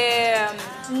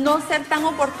 no ser tan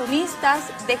oportunistas,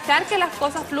 dejar que las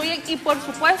cosas fluyan y por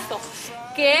supuesto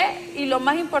que, y lo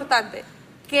más importante,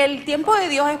 que el tiempo de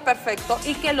Dios es perfecto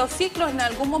y que los ciclos en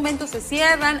algún momento se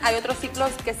cierran, hay otros ciclos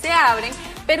que se abren,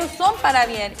 pero son para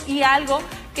bien. Y algo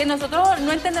que nosotros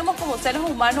no entendemos como seres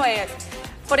humanos es,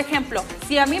 por ejemplo,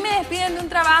 si a mí me despiden de un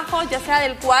trabajo, ya sea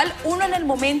del cual uno en el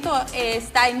momento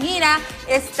está en ira,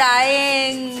 está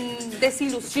en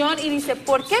desilusión y dice,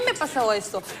 ¿por qué me pasó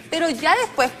esto? Pero ya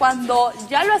después, cuando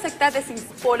ya lo aceptas, decís,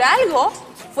 por algo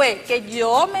fue que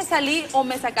yo me salí o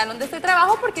me sacaron de este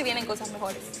trabajo porque vienen cosas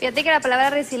mejores. Fíjate que la palabra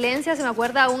resiliencia se me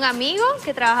acuerda a un amigo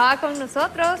que trabajaba con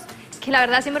nosotros, que la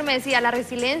verdad siempre me decía, la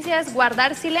resiliencia es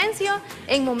guardar silencio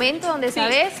en momentos donde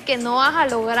sabes que no vas a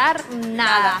lograr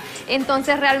nada.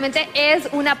 Entonces realmente es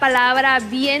una palabra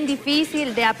bien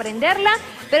difícil de aprenderla,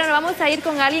 pero nos vamos a ir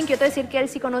con alguien que yo te voy a decir que él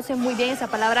sí conoce muy bien esa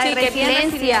palabra de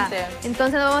resiliencia.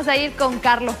 Entonces nos vamos a ir con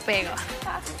Carlos Pego.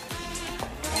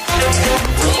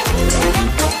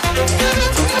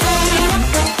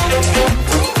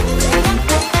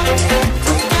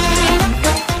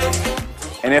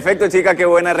 En efecto, chica, qué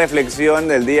buena reflexión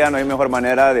del día. No hay mejor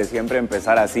manera de siempre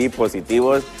empezar así,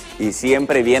 positivos y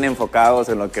siempre bien enfocados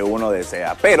en lo que uno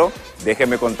desea. Pero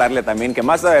déjeme contarle también que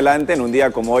más adelante, en un día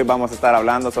como hoy, vamos a estar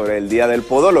hablando sobre el Día del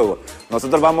Podólogo.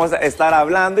 Nosotros vamos a estar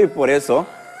hablando y por eso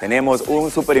tenemos un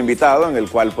súper invitado en el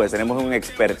cual pues tenemos un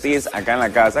expertise acá en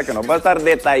la casa que nos va a estar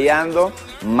detallando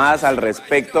más al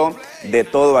respecto de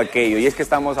todo aquello. Y es que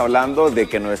estamos hablando de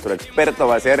que nuestro experto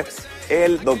va a ser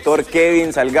el doctor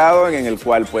Kevin Salgado, en el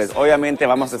cual pues obviamente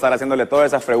vamos a estar haciéndole todas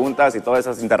esas preguntas y todas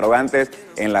esas interrogantes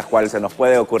en las cuales se nos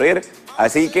puede ocurrir.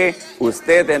 Así que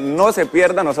usted no se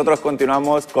pierda, nosotros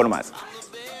continuamos con más.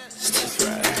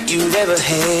 You've ever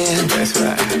had. That's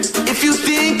right. If you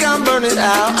think I'm burning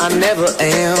out, I never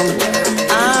am.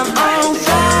 I'm on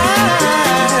fire.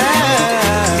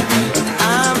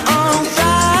 I'm on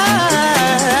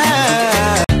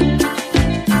fire.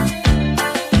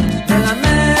 De la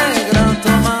negra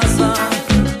Tomasa,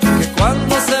 que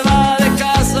cuando se va de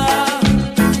casa,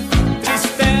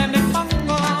 triste me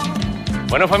pongo.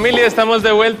 Bueno, familia, estamos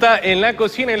de vuelta en la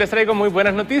cocina y les traigo muy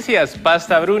buenas noticias.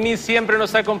 Pasta Bruni siempre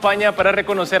nos acompaña para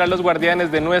reconocer a los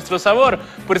guardianes de nuestro sabor.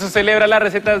 Por eso celebra las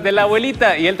recetas de la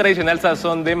abuelita y el tradicional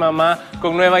sazón de mamá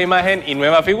con nueva imagen y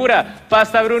nueva figura.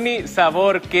 Pasta Bruni,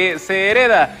 sabor que se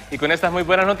hereda. Y con estas muy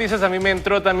buenas noticias a mí me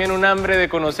entró también un hambre de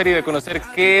conocer y de conocer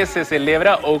qué se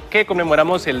celebra o qué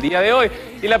conmemoramos el día de hoy.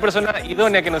 Y la persona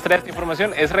idónea que nos trae esta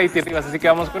información es Reiti Rivas, así que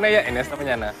vamos con ella en esta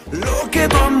mañana. Lo que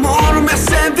tu amor me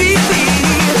hace vivir.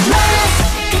 Más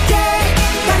que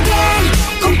quedar bien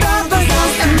con todos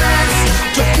los demás.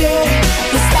 Yo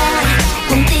quiero estar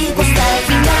contigo hasta el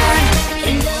final.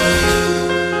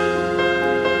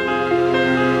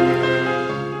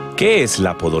 ¿Qué es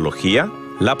la podología?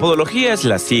 La podología es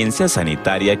la ciencia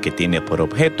sanitaria que tiene por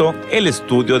objeto el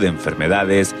estudio de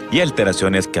enfermedades y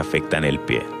alteraciones que afectan el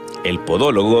pie. El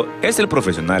podólogo es el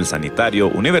profesional sanitario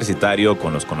universitario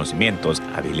con los conocimientos,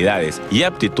 habilidades y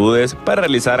aptitudes para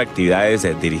realizar actividades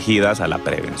dirigidas a la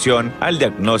prevención, al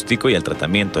diagnóstico y al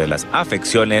tratamiento de las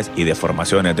afecciones y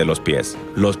deformaciones de los pies.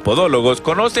 Los podólogos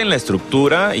conocen la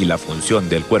estructura y la función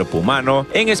del cuerpo humano,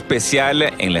 en especial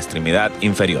en la extremidad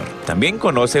inferior. También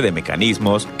conoce de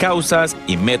mecanismos, causas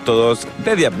y métodos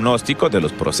de diagnóstico de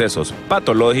los procesos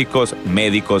patológicos,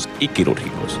 médicos y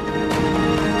quirúrgicos.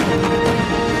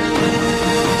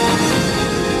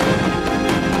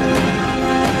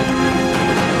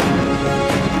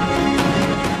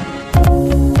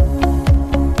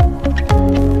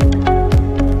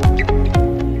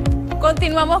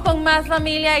 Continuamos con más,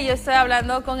 familia, y yo estoy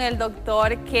hablando con el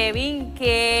doctor Kevin,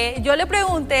 que yo le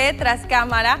pregunté tras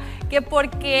cámara que por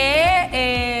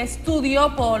qué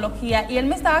estudió podología, y él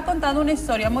me estaba contando una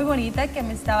historia muy bonita que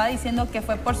me estaba diciendo que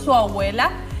fue por su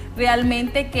abuela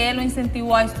realmente que lo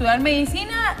incentivó a estudiar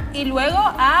medicina y luego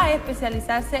a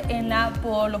especializarse en la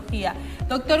podología.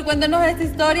 Doctor, cuéntanos esta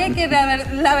historia que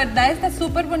la verdad está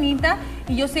súper bonita,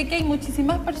 y yo sé que hay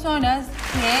muchísimas personas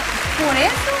que por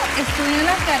eso estudian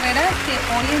las carreras que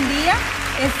hoy en día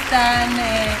están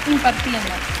impartiendo.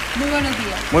 Muy buenos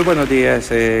días. Muy buenos días,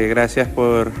 gracias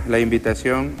por la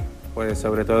invitación, pues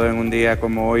sobre todo en un día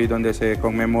como hoy donde se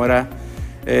conmemora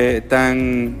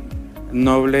tan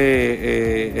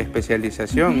noble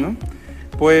especialización, ¿no?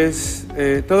 Pues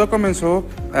todo comenzó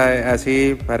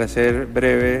así, para ser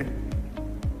breve.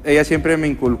 Ella siempre me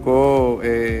inculcó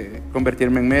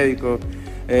convertirme en médico,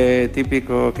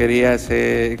 típico, quería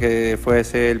que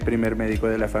fuese el primer médico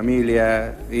de la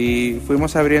familia, y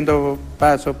fuimos abriendo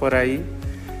paso por ahí.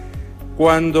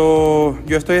 Cuando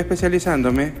yo estoy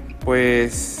especializándome,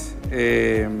 pues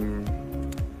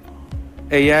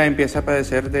ella empieza a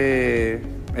padecer de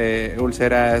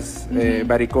úlceras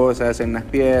varicosas en las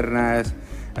piernas,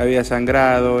 había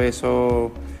sangrado,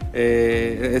 eso,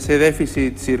 ese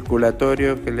déficit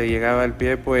circulatorio que le llegaba al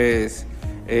pie, pues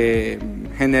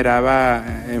generaba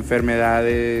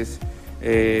enfermedades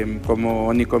como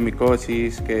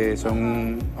onicomicosis, que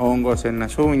son hongos en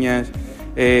las uñas.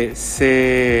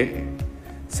 Se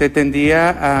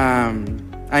tendía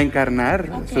a encarnar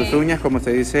sus uñas, como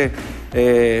se dice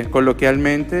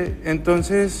coloquialmente.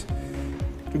 Entonces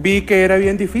vi que era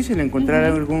bien difícil encontrar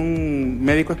algún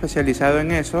médico especializado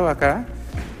en eso acá,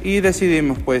 y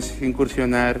decidimos pues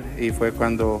incursionar, y fue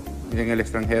cuando en el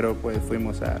extranjero pues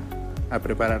fuimos a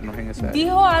prepararnos en esa área.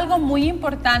 Dijo algo muy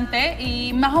importante,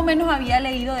 y más o menos había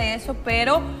leído de eso,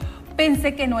 pero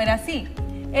pensé que no era así.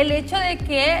 El hecho de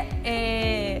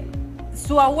que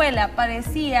su abuela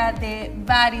padecía de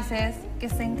varices, que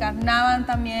se encarnaban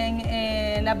también,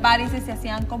 las varices se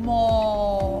hacían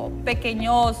como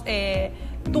pequeños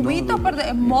tubitos,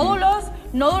 nódulos,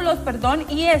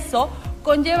 y eso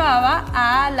conllevaba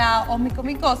a la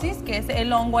onicomicosis, que es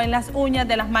el hongo en las uñas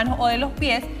de las manos o de los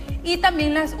pies, y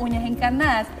también las uñas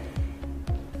encarnadas.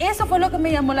 Eso fue lo que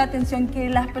me llamó la atención, que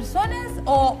las personas,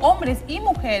 o hombres y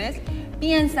mujeres,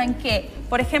 piensan que,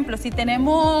 por ejemplo, si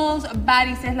tenemos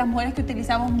varices, las mujeres que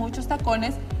utilizamos muchos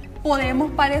tacones,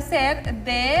 podemos padecer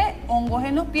de hongos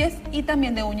en los pies y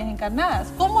también de uñas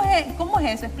encarnadas. ¿Cómo es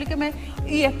eso? Explíqueme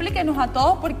y explíquenos a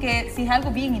todos porque sí es algo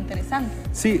bien interesante.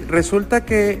 Sí, resulta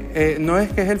que no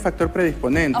es que es el factor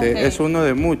predisponente, Okay. es uno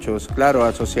de muchos, claro,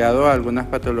 asociado a algunas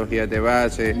patologías de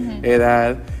base,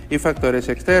 edad y factores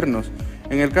externos.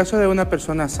 En el caso de una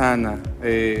persona sana,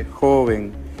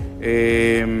 joven,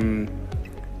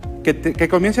 que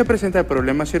comience a presentar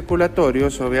problemas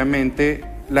circulatorios, obviamente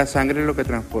la sangre lo que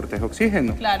transporta es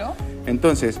oxígeno. Claro.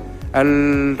 Entonces,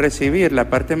 al recibir la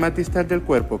parte más distal del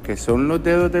cuerpo, que son los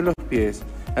dedos de los pies,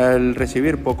 al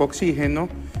recibir poco oxígeno,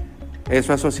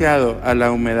 eso asociado a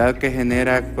la humedad que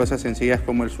genera cosas sencillas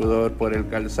como el sudor por el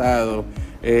calzado,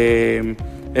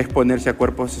 exponerse a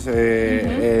cuerpos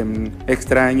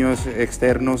extraños,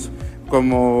 externos,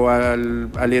 como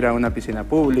al ir a una piscina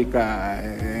pública,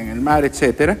 en el mar,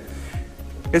 etcétera.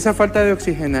 Esa falta de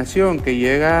oxigenación que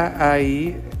llega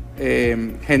ahí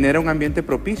genera un ambiente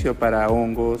propicio para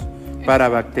hongos, para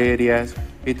bacterias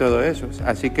y todo eso.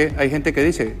 Así que hay gente que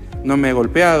dice, no me he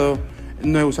golpeado,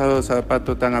 no he usado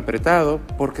zapato tan apretado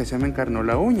porque se me encarnó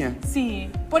la uña. Sí,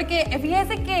 porque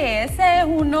fíjese que ese es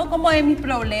uno como de mis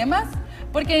problemas.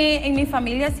 Porque en mi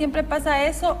familia siempre pasa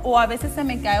eso, o a veces se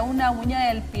me cae una uña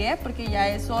del pie, porque ya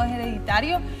eso es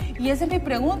hereditario. Y esa es mi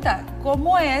pregunta,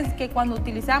 ¿cómo es que cuando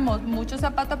utilizamos muchos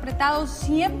zapatos apretados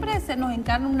siempre se nos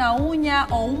encarna una uña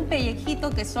o un pellejito,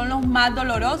 que son los más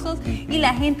dolorosos, y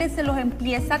la gente se los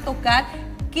empieza a tocar?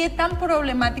 ¿Qué tan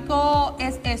problemático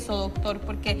es eso, doctor?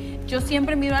 Porque yo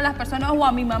siempre miro a las personas, o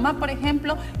a mi mamá, por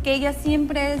ejemplo, que ella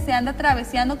siempre se anda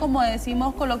traveseando, como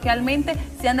decimos coloquialmente,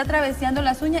 se anda traveseando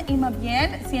las uñas, y más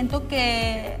bien siento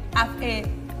que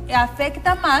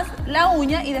afecta más la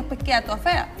uña y después queda toda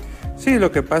fea. Sí,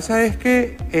 lo que pasa es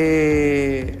que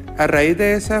a raíz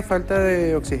de esa falta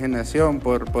de oxigenación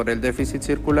por el déficit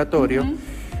circulatorio,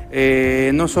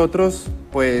 nosotros,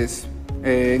 pues,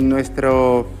 en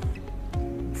nuestro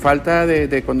falta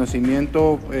de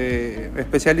conocimiento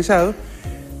especializado,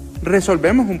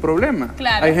 resolvemos un problema.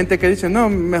 Claro. Hay gente que dice, no,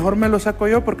 mejor me lo saco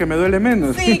yo porque me duele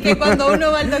menos. Sí, que cuando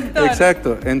uno va al doctor.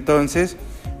 Exacto. Entonces,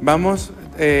 vamos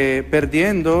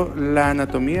perdiendo la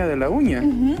anatomía de la uña.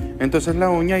 Entonces,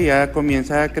 la uña ya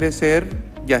comienza a crecer,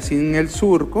 ya sin el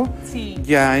surco, sí.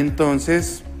 Ya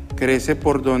entonces crece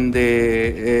por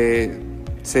donde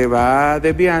se va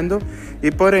desviando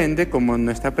y por ende, como no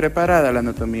está preparada la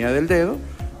anatomía del dedo,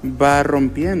 va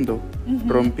rompiendo,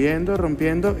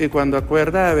 rompiendo, y cuando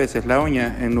acuerda, a veces la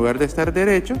uña, en lugar de estar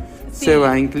derecho, sí, se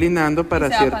va inclinando para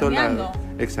cierto pandeando. lado.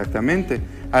 Exactamente.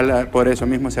 Por eso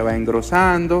mismo se va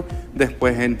engrosando,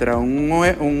 después entra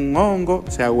un hongo,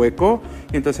 se ahuecó,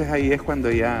 y entonces ahí es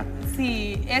cuando ya...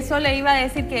 Sí, eso le iba a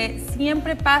decir que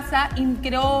siempre pasa, y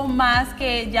creo más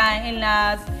que ya en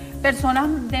las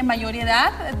personas de mayor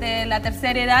edad, de la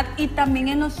tercera edad, y también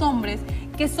en los hombres,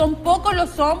 que son pocos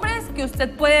los hombres que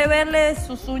usted puede verle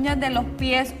sus uñas de los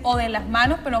pies o de las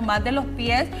manos, pero más de los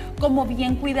pies, como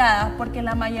bien cuidadas, porque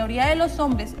la mayoría de los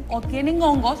hombres o tienen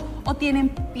hongos o tienen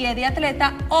pie de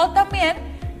atleta o también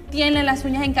tienen las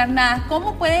uñas encarnadas.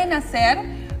 ¿Cómo pueden hacer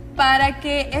para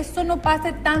que esto no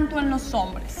pase tanto en los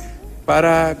hombres?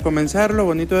 Para comenzar, lo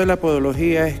bonito de la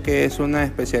podología es que es una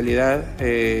especialidad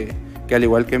que, al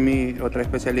igual que mi otra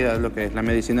especialidad, lo que es la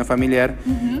medicina familiar,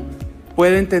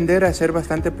 pueden tender a ser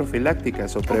bastante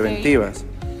profilácticas o preventivas.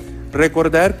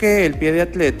 Recordar que el pie de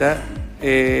atleta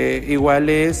igual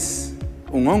es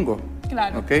un hongo.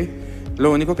 Claro. ¿Okay?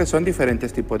 Lo único que son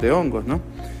diferentes tipos de hongos, ¿no?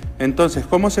 Entonces,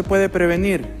 ¿cómo se puede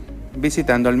prevenir?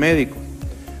 Visitando al médico.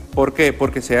 ¿Por qué?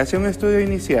 Porque se hace un estudio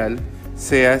inicial,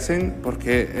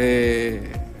 porque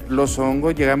los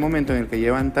hongos llega un momento en el que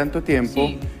llevan tanto tiempo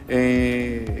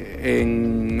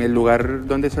en el lugar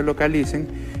donde se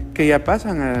localicen, que ya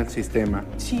pasan al sistema.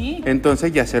 Sí.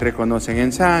 Entonces ya se reconocen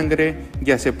en sangre,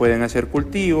 ya se pueden hacer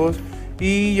cultivos,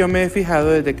 y yo me he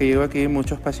fijado desde que llego aquí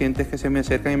muchos pacientes que se me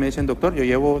acercan y me dicen, doctor, yo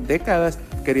llevo décadas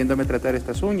queriéndome tratar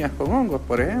estas uñas con hongos,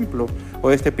 por ejemplo, o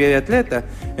este pie de atleta.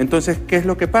 Entonces, ¿qué es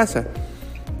lo que pasa?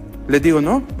 Les digo,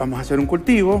 no, vamos a hacer un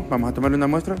cultivo, vamos a tomarle una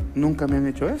muestra. Nunca me han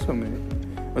hecho eso.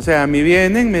 O sea, a mí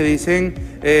vienen, me dicen,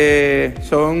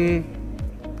 son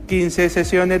 15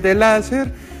 sesiones de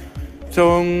láser,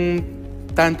 son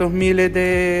tantos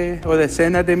miles o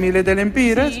decenas de miles de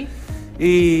lempiras, sí,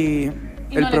 y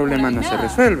el problema no se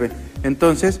resuelve.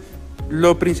 Entonces,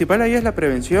 lo principal ahí es la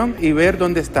prevención y ver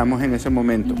dónde estamos en ese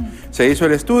momento. Se hizo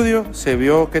el estudio, se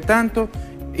vio qué tanto,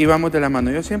 y vamos de la mano.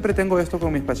 Yo siempre tengo esto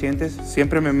con mis pacientes,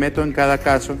 siempre me meto en cada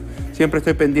caso, siempre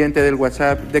estoy pendiente del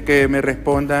WhatsApp, de que me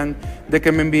respondan, de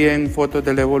que me envíen fotos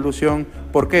de la evolución.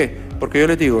 ¿Por qué? Porque yo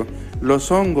les digo,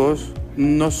 los hongos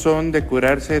no son de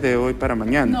curarse de hoy para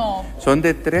mañana. No. Son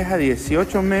de 3 a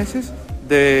 18 meses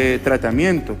de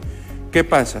tratamiento. ¿Qué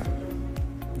pasa?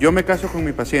 Yo me caso con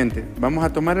mi paciente, vamos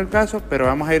a tomar el caso, pero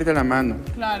vamos a ir de la mano.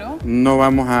 Claro. No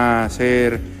vamos a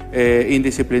ser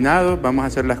indisciplinados, vamos a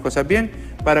hacer las cosas bien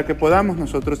para que podamos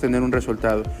nosotros tener un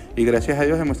resultado. Y gracias a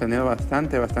Dios hemos tenido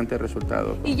bastante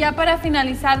resultado. Y ya para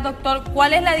finalizar, doctor,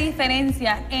 ¿cuál es la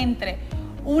diferencia entre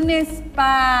un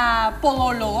spa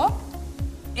podólogo,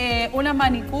 una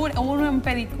manicura, una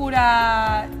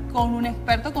pedicura con un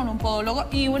experto, con un podólogo,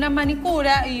 y una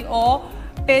manicura o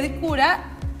pedicura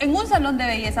en un salón de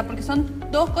belleza? Porque son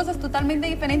dos cosas totalmente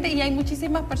diferentes y hay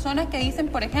muchísimas personas que dicen,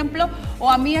 por ejemplo, o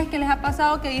amigas que les ha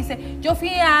pasado que dicen, yo fui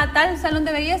a tal salón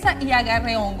de belleza y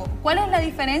agarré hongo. ¿Cuál es la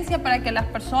diferencia para que las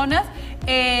personas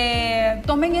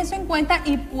tomen eso en cuenta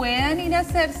y puedan ir a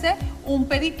hacerse un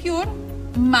pedicure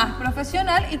más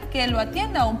profesional y que lo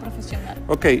atienda un profesional?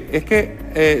 Ok, es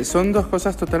que son dos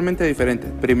cosas totalmente diferentes.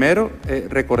 Primero,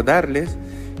 recordarles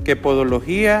que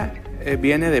podología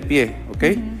viene de pie, ¿ok?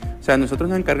 O sea, nosotros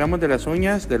nos encargamos de las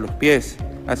uñas de los pies,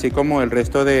 así como el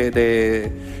resto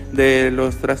de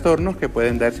los trastornos que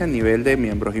pueden darse a nivel de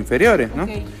miembros inferiores, ¿no?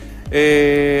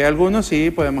 Okay. Algunos sí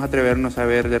podemos atrevernos a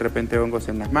ver de repente hongos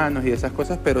en las manos y esas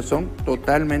cosas, pero son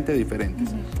totalmente diferentes,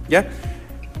 ¿ya?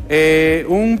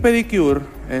 Un pedicure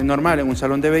normal en un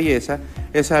salón de belleza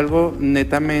es algo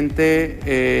netamente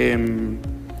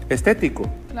estético.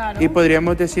 Claro. Y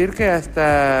podríamos decir que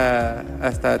hasta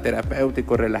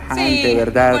terapéutico, relajante, sí,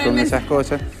 ¿verdad? Con esas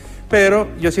cosas. Pero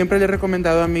yo siempre le he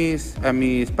recomendado a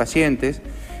mis pacientes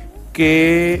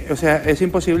que, o sea, es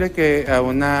imposible que a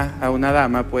una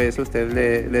dama, pues, usted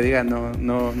le diga,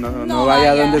 no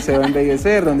vaya donde se va a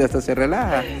embellecer, donde hasta se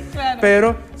relaja. Claro.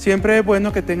 Pero siempre es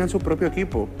bueno que tengan su propio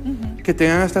equipo, que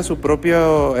tengan hasta su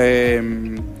propio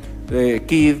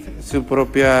kit, su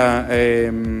propia...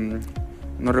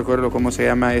 no recuerdo cómo se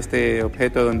llama este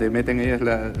objeto donde meten ellas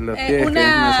los pies, que es un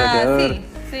masajeador.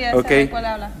 Sí, ya sé de cuál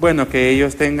habla. Bueno, que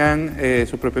ellos tengan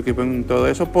su propio equipo en todo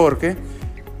eso, porque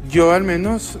yo al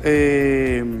menos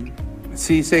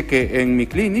sí sé que en mi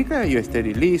clínica yo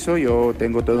esterilizo, yo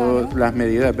tengo todas las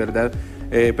medidas, ¿verdad?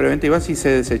 Preventivas, y se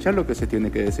desecha lo que se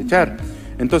tiene que desechar.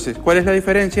 Entonces, ¿cuál es la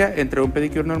diferencia entre un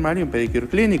pedicure normal y un pedicure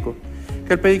clínico?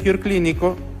 Que el pedicure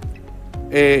clínico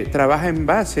trabaja en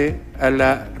base a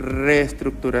la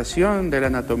reestructuración de la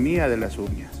anatomía de las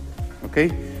uñas, ¿ok?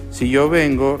 Si yo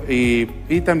vengo y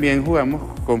también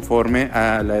jugamos conforme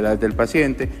a la edad del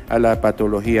paciente, a la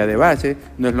patología de base,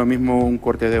 no es lo mismo un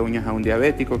corte de uñas a un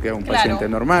diabético que a un paciente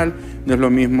normal, no es lo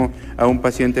mismo a un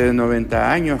paciente de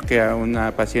 90 años que a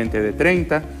una paciente de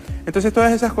 30. Entonces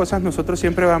todas esas cosas nosotros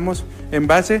siempre vamos en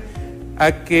base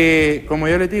a que, como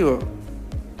yo les digo,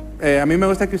 a mí me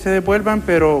gusta que ustedes vuelvan,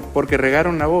 pero porque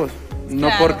regaron la voz, no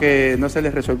porque no se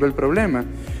les resolvió el problema.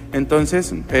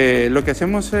 Entonces, lo que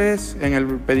hacemos es, en el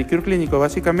pedicure clínico,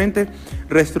 básicamente,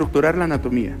 reestructurar la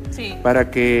anatomía para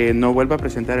que no vuelva a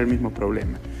presentar el mismo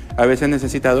problema. A veces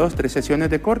necesita 2, 3 sesiones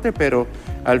de corte, pero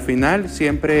al final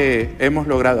siempre hemos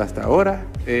logrado hasta ahora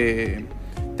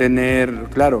tener,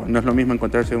 claro, no es lo mismo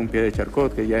encontrarse un pie de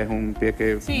charcot, que ya es un pie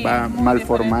que va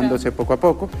malformándose poco a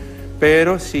poco,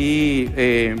 pero sí,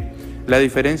 la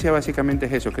diferencia básicamente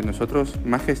es eso, que nosotros,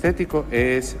 más que estético,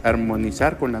 es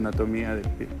armonizar con la anatomía del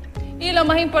pie. Y lo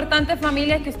más importante,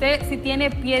 familia, es que usted, si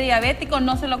tiene pie diabético,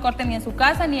 no se lo corte ni en su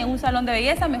casa ni en un salón de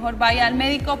belleza, mejor vaya al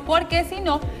médico, porque si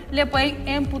no, le pueden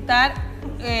amputar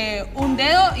un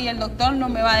dedo y el doctor no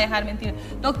me va a dejar mentir.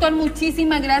 Doctor,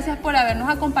 muchísimas gracias por habernos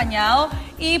acompañado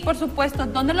y, por supuesto,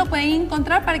 ¿dónde lo pueden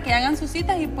encontrar para que hagan sus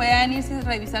citas y puedan irse a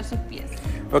revisar sus pies?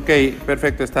 Ok,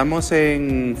 perfecto. Estamos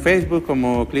en Facebook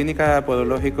como Clínica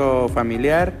Podológico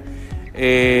Familiar.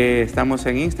 Estamos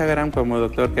en Instagram como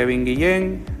Dr. Kevin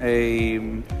Guillén.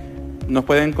 Y nos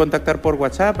pueden contactar por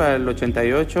WhatsApp al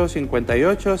 88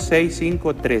 58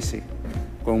 65 13.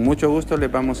 Con mucho gusto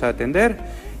les vamos a atender.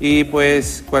 Y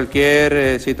pues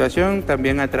cualquier situación,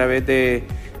 también a través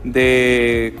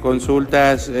de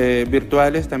consultas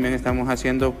virtuales, también estamos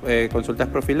haciendo consultas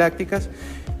profilácticas.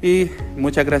 Y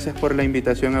muchas gracias por la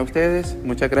invitación a ustedes,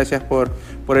 muchas gracias por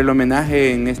el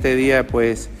homenaje en este día,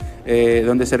 pues,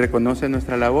 donde se reconoce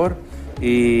nuestra labor,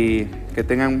 y que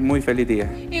tengan muy feliz día.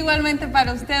 Igualmente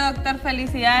para usted, doctor,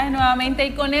 felicidades nuevamente.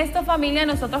 Y con esto, familia,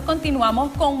 nosotros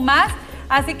continuamos con más,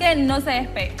 así que no se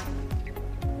despegue.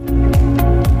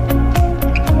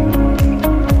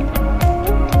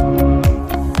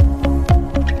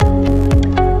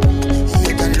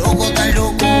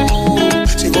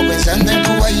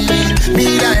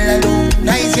 Mira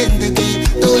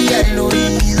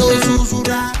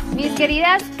Mis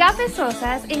queridas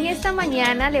cafezosas, en esta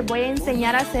mañana les voy a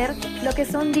enseñar a hacer lo que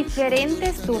son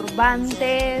diferentes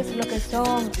turbantes, lo que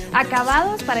son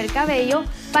acabados para el cabello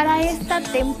para esta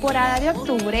temporada de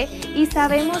octubre, y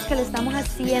sabemos que lo estamos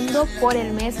haciendo por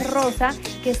el mes rosa,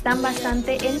 que están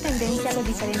bastante en tendencia los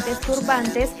diferentes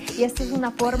turbantes, y esto es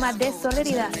una forma de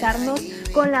solidarizarnos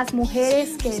con las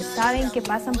mujeres que saben que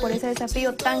pasan por ese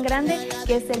desafío tan grande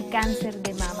que es el cáncer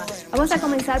de mama. Vamos a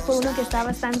comenzar por uno que está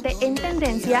bastante en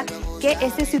tendencia, que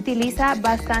este se utiliza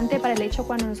bastante para el hecho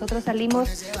cuando nosotros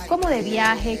salimos como de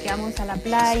viaje, que vamos a la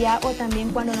playa, o también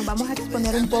cuando nos vamos a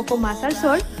exponer un poco más al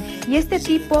sol. Y este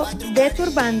tipo de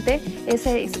turbante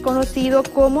es conocido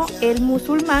como el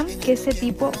musulmán, que este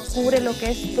tipo cubre lo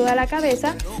que es toda la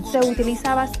cabeza. Se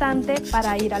utiliza bastante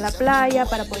para ir a la playa,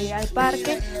 para poder ir al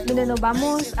parque, donde nos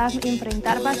vamos a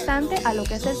enfrentar bastante a lo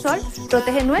que es el sol.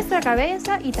 Protege nuestra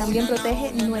cabeza y también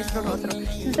protege nuestro rostro.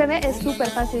 Si usted ve, es súper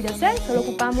fácil de hacer. Solo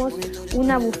ocupamos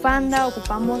una bufanda,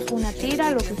 ocupamos una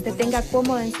tira, lo que usted tenga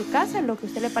cómodo en su casa, lo que a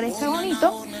usted le parezca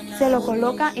bonito. Se lo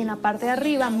coloca en la parte de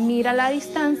arriba, mira la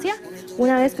distancia.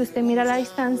 Una vez que usted mira la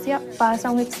distancia, pasa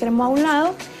un extremo a un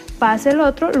lado, pasa el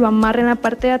otro, lo amarra en la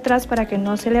parte de atrás para que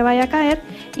no se le vaya a caer,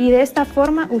 y de esta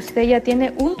forma usted ya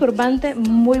tiene un turbante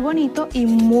muy bonito y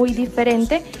muy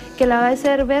diferente que la va a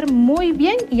hacer ver muy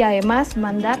bien y además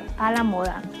mandar a la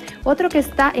moda. Otro que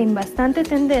está en bastante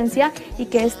tendencia, y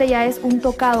que este ya es un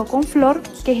tocado con flor,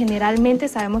 que generalmente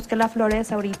sabemos que las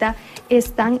flores ahorita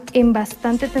están en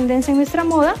bastante tendencia en nuestra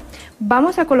moda.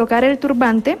 Vamos a colocar el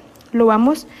turbante, lo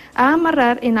vamos a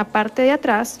amarrar en la parte de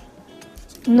atrás.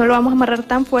 No lo vamos a amarrar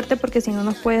tan fuerte porque si no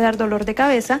nos puede dar dolor de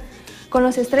cabeza. Con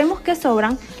los extremos que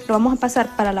sobran lo vamos a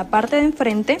pasar para la parte de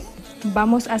enfrente.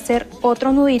 Vamos a hacer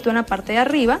otro nudito en la parte de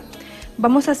arriba.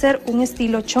 Vamos a hacer un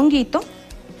estilo chonguito.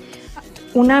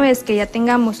 Una vez que ya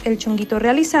tengamos el chonguito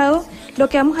realizado, lo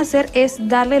que vamos a hacer es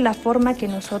darle la forma que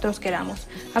nosotros queramos.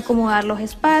 Acomodar los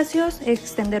espacios,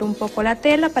 extender un poco la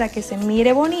tela para que se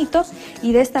mire bonito,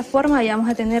 y de esta forma ya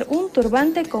vamos a tener un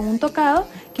turbante con un tocado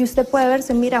que usted puede ver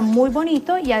se mira muy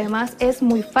bonito, y además es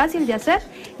muy fácil de hacer.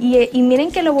 Y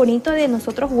miren que lo bonito de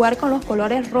nosotros jugar con los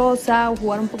colores rosa o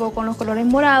jugar un poco con los colores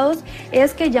morados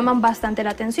es que llaman bastante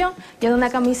la atención. Lleva una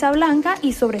camisa blanca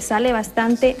y sobresale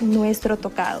bastante nuestro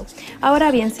tocado.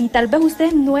 Ahora bien, si tal vez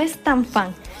usted no es tan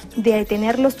fan de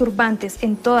tener los turbantes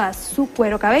en toda su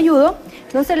cuero cabelludo,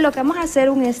 entonces lo que vamos a hacer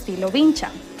es un estilo vincha.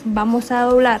 Vamos a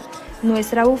doblar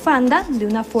nuestra bufanda de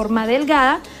una forma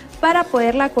delgada para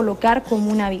poderla colocar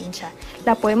como una vincha.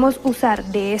 La podemos usar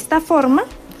de esta forma,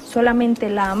 solamente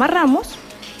la amarramos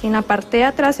en la parte de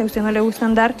atrás. Si a usted no le gusta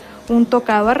andar un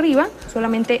tocado arriba,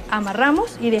 solamente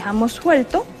amarramos y dejamos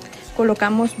suelto,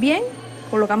 colocamos bien,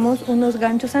 colocamos unos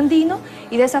ganchos andinos,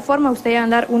 y de esa forma usted va a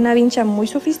andar una vincha muy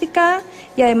sofisticada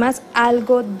y además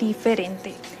algo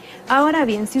diferente. Ahora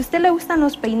bien, si a usted le gustan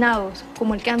los peinados,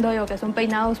 como el que ando yo, que son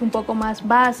peinados un poco más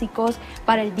básicos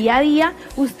para el día a día,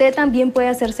 usted también puede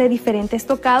hacerse diferentes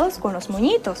tocados con los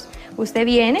moñitos. Usted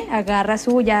viene, agarra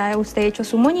ya usted hecho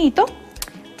su moñito,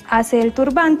 hace el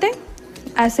turbante,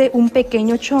 hace un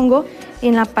pequeño chongo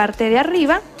en la parte de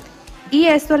arriba, y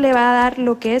esto le va a dar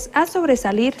lo que es a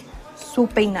sobresalir su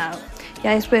peinado.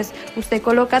 Ya después usted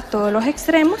coloca todos los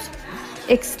extremos,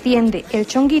 extiende el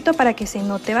chonguito para que se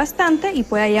note bastante y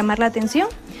pueda llamar la atención,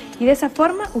 y de esa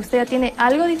forma usted ya tiene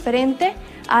algo diferente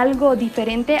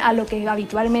a lo que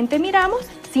habitualmente miramos,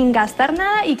 sin gastar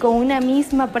nada, y con una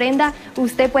misma prenda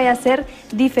usted puede hacer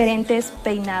diferentes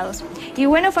peinados. Y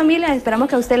bueno, familia, esperamos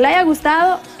que a usted le haya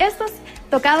gustado estos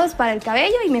tocados para el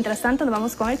cabello, y mientras tanto nos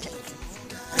vamos con el chat.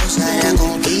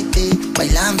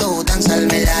 Bailando, danza,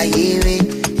 me la llevé,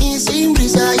 y sin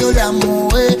prisa yo la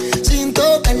mueve, sin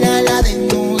tocarla la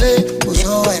desnude.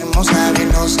 Puso hermosa,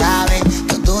 bien lo sabe,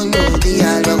 todos los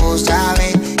días luego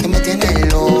sabe que me tiene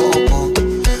loco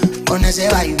con ese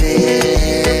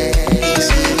baile.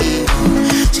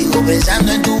 Y sigo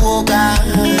pensando en tu boca,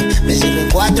 me cierro en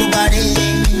cuatro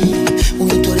paredes,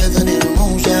 una historia tan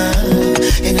hermosa,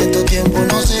 en estos tiempos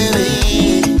no se ve,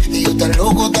 y yo tan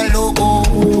loco,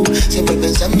 siempre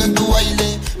pensando en tu baile.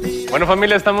 Bueno,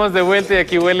 familia, estamos de vuelta y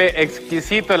aquí huele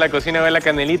exquisito, la cocina huele a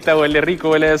canelita, huele rico,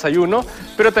 huele a desayuno,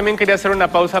 pero también quería hacer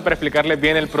una pausa para explicarles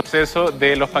bien el proceso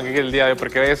de los panqueques del día de hoy,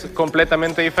 porque es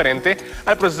completamente diferente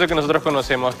al proceso que nosotros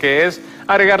conocemos, que es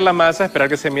agregar la masa, esperar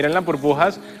que se miren las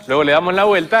burbujas, luego le damos la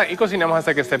vuelta y cocinamos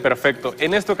hasta que esté perfecto.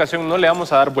 En esta ocasión no le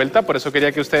vamos a dar vuelta, por eso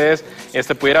quería que ustedes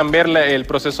pudieran ver el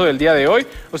proceso del día de hoy.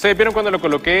 Ustedes vieron cuando lo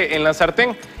coloqué en la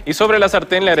sartén, y sobre la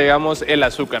sartén le agregamos el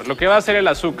azúcar. Lo que va a hacer el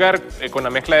azúcar con la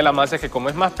mezcla de la más es que como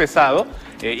es más pesado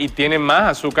y tiene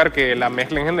más azúcar que la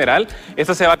mezcla en general,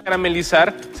 esta se va a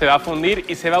caramelizar, se va a fundir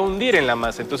y se va a hundir en la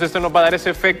masa. Entonces esto nos va a dar ese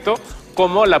efecto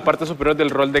como la parte superior del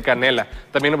rol de canela.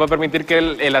 También nos va a permitir que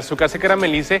el azúcar se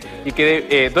caramelice y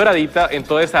quede doradita en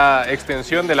toda esa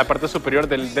extensión de la parte superior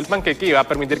del panqueque y va a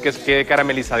permitir que quede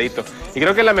caramelizadito. Y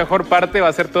creo que la mejor parte va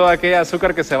a ser toda aquella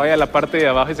azúcar que se vaya a la parte de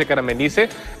abajo y se caramelice.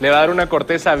 Le va a dar una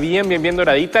corteza bien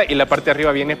doradita y la parte de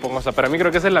arriba bien esponjosa. Para mí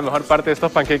creo que esa es la mejor parte de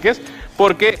estos panqueques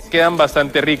porque quedan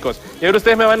bastante ricos. Y ahora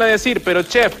ustedes me van a decir, pero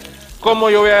chef, ¿cómo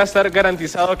yo voy a estar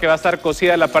garantizado que va a estar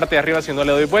cocida la parte de arriba si no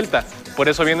le doy vuelta? Por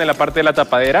eso viene la parte de la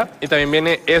tapadera y también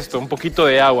viene esto, un poquito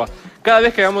de agua. Cada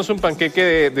vez que hagamos un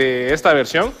panqueque de esta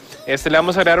versión, le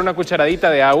vamos a agregar una cucharadita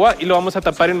de agua y lo vamos a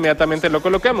tapar inmediatamente lo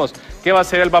coloquemos. ¿Qué va a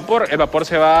hacer el vapor? El vapor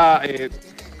se va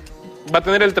a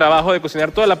tener el trabajo de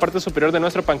cocinar toda la parte superior de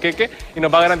nuestro panqueque y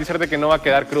nos va a garantizar de que no va a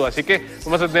quedar crudo. Así que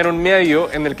vamos a tener un medio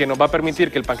en el que nos va a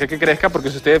permitir que el panqueque crezca, porque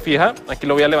si usted fija, aquí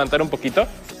lo voy a levantar un poquito.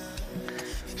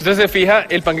 Si usted se fija,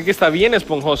 el panqueque está bien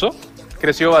esponjoso,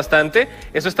 creció bastante.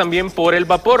 Eso es también por el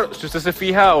vapor. Si usted se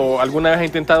fija o alguna vez ha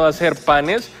intentado hacer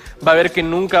panes, va a ver que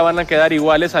nunca van a quedar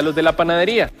iguales a los de la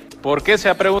panadería. ¿Por qué? Se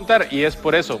va a preguntar, y es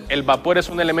por eso. El vapor es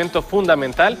un elemento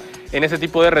fundamental en ese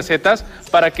tipo de recetas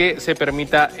para que se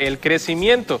permita el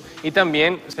crecimiento y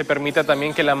también se permita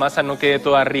también que la masa no quede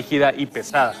toda rígida y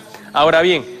pesada. Ahora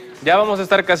bien, ya vamos a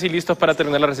estar casi listos para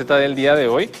terminar la receta del día de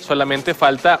hoy. Solamente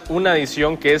falta una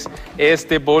adición, que es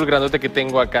este bowl grandote que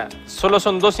tengo acá. Solo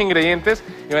son 2 ingredientes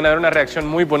y van a ver una reacción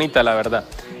muy bonita, la verdad.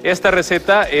 Esta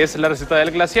receta es la receta del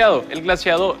glaseado. El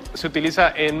glaseado se utiliza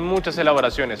en muchas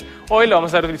elaboraciones. Hoy lo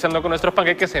vamos a estar utilizando con nuestros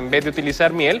panqueques en vez de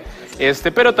utilizar miel.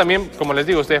 Pero también, como les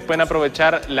digo, ustedes pueden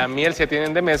aprovechar la miel si ya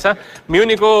tienen de mesa. Mi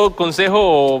único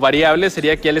consejo o variable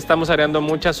sería que ya le estamos agregando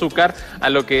mucho azúcar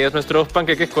a lo que es nuestros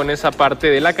panqueques con esa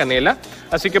parte de la canela.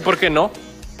 Así que, ¿por qué no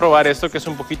probar esto, que es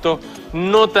un poquito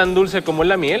no tan dulce como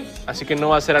la miel? Así que no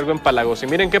va a ser algo empalagoso. Y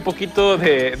miren qué poquito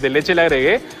de leche le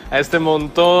agregué a este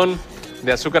montón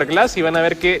de azúcar glass y van a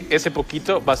ver que ese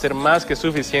poquito va a ser más que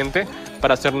suficiente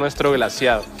para hacer nuestro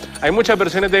glaseado. Hay muchas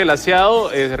versiones de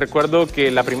glaseado. Recuerdo que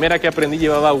la primera que aprendí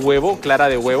llevaba huevo, clara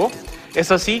de huevo.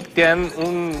 Esas sí te dan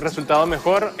un resultado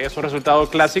mejor, es un resultado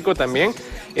clásico también,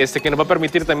 que nos va a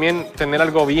permitir también tener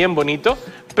algo bien bonito,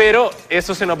 pero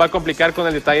eso se nos va a complicar con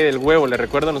el detalle del huevo. Les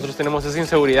recuerdo, nosotros tenemos esa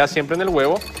inseguridad siempre en el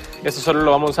huevo. Esto solo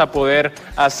lo vamos a poder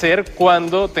hacer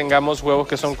cuando tengamos huevos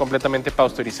que son completamente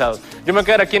pasteurizados. Yo me voy a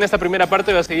quedar aquí en esta primera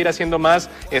parte, voy a seguir haciendo más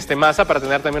masa para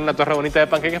tener también una torre bonita de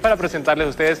panqueques para presentarles a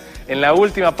ustedes en la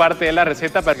última parte de la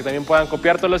receta, para que también puedan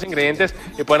copiar todos los ingredientes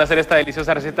y puedan hacer esta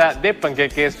deliciosa receta de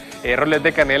panqueques, roles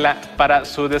de canela para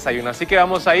su desayuno. Así que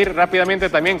vamos a ir rápidamente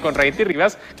también con Raiti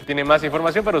Rivas, que tiene más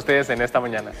información para ustedes en esta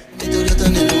mañana.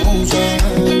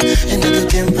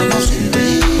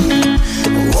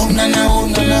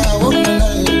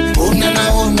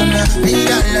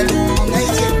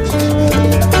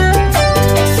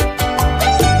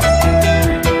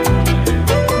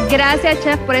 Gracias,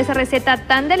 chef, por esa receta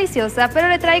tan deliciosa, pero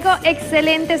le traigo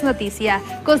excelentes noticias.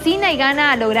 Cocina y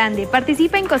gana a lo grande.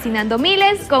 Participa en Cocinando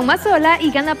Miles con Mazola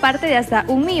y gana parte de hasta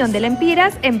 1 millón de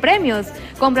lempiras en premios.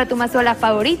 Compra tu Mazola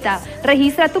favorita.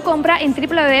 Registra tu compra en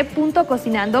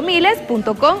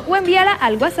www.cocinandomiles.com o envíala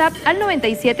al WhatsApp al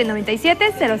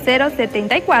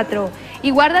 9797-0074. Y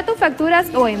guarda tus facturas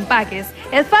o empaques.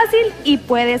 Es fácil y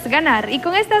puedes ganar. Y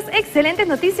con estas excelentes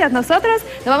noticias nosotros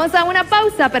nos vamos a una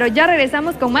pausa, pero ya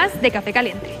regresamos con más de Café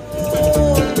Caliente.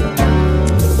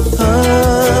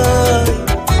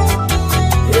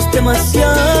 Es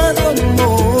demasiado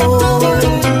amor,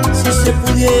 si se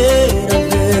pudiera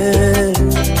ver,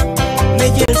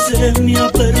 belleza me ha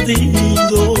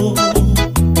perdido.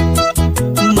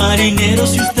 Marinero,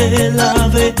 si usted la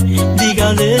ve,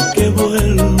 dígale que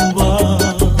vuelva.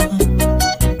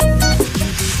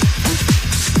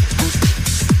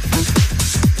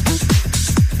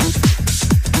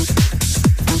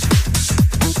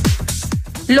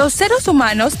 Los seres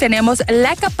humanos tenemos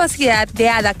la capacidad de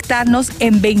adaptarnos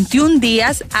en 21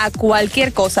 días a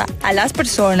cualquier cosa, a las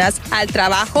personas, al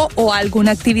trabajo o a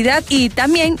alguna actividad. Y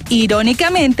también,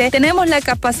 irónicamente, tenemos la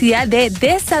capacidad de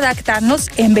desadaptarnos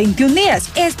en 21 días.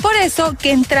 Es por eso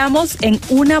que entramos en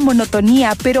una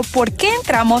monotonía. ¿Pero por qué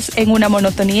entramos en una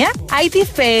monotonía? Hay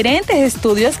diferentes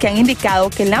estudios que han indicado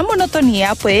que la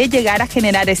monotonía puede llegar a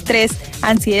generar estrés,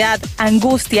 ansiedad,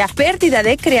 angustia, pérdida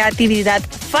de creatividad,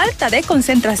 falta de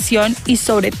concentración concentración y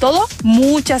sobre todo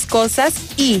muchas cosas,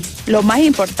 y lo más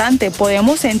importante,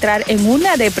 podemos entrar en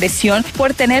una depresión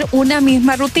por tener una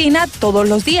misma rutina todos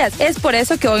los días. Es por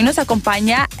eso que hoy nos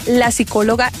acompaña la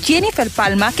psicóloga Jennifer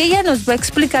Palma, que ella nos va a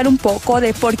explicar un poco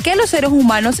de por qué los seres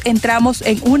humanos entramos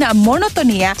en una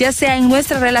monotonía, ya sea en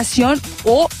nuestra relación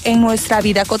o en nuestra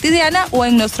vida cotidiana o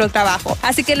en nuestro trabajo.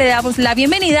 Así que le damos la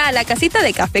bienvenida a la casita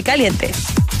de Café Caliente.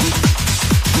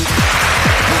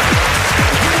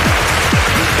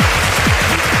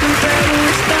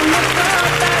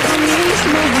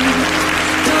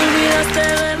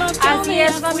 Así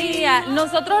es, familia.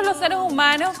 Nosotros los seres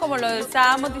humanos, como lo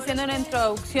estábamos diciendo en la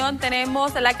introducción,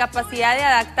 tenemos la capacidad de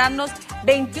adaptarnos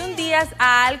 21 días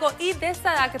a algo y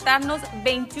desadaptarnos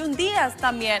 21 días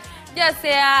también, ya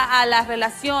sea a las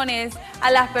relaciones,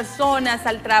 a las personas,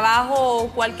 al trabajo o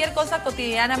cualquier cosa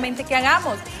cotidianamente que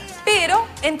hagamos. Pero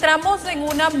entramos en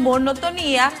una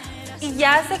monotonía y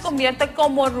ya se convierte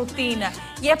como rutina.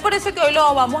 Y es por eso que hoy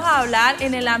lo vamos a hablar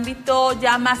en el ámbito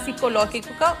ya más psicológico,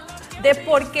 de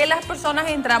por qué las personas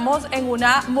entramos en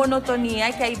una monotonía,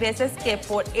 y que hay veces que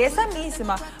por esa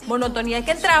misma monotonía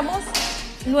que entramos,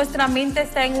 nuestra mente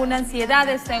está en una ansiedad,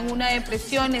 está en una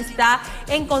depresión, está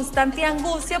en constante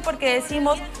angustia porque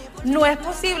decimos, no es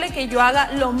posible que yo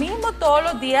haga lo mismo todos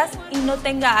los días y no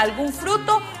tenga algún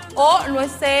fruto o no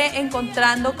esté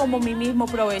encontrando como mi mismo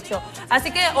provecho.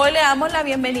 Así que hoy le damos la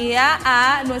bienvenida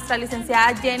a nuestra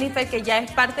licenciada Jennifer, que ya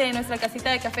es parte de nuestra casita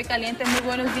de Café Caliente. Muy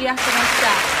buenos días, ¿cómo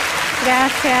está?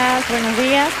 Gracias, buenos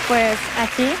días. Pues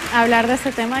aquí hablar de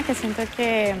este tema que siento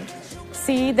que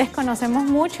sí desconocemos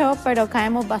mucho, pero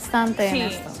caemos bastante en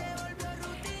esto.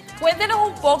 Cuéntenos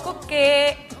un poco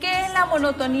qué es la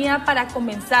monotonía para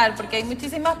comenzar, porque hay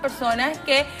muchísimas personas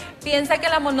que piensan que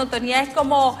la monotonía es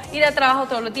como ir a trabajo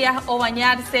todos los días o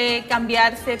bañarse,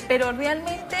 cambiarse, pero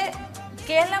realmente,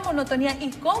 ¿qué es la monotonía y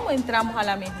cómo entramos a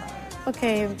la misma?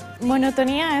 Ok,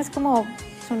 monotonía es como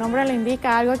su nombre lo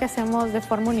indica, algo que hacemos de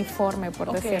forma uniforme,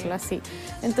 por decirlo así.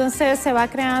 Entonces se va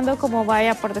creando como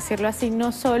vaya, por decirlo así,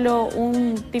 no solo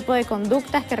un tipo de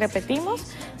conductas que repetimos,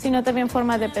 sino también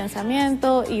formas de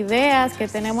pensamiento, ideas que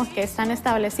tenemos que están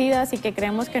establecidas y que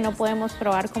creemos que no podemos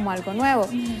probar como algo nuevo.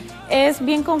 Es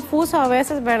bien confuso a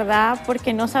veces, ¿verdad?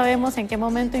 Porque no sabemos en qué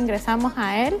momento ingresamos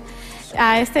a él,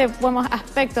 a este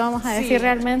aspecto, vamos a decir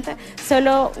realmente.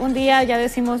 Solo un día ya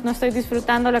decimos, no estoy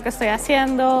disfrutando lo que estoy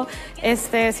haciendo,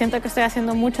 siento que estoy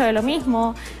haciendo mucho de lo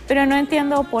mismo, pero no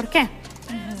entiendo por qué.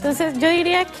 Entonces yo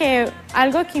diría que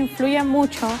algo que influye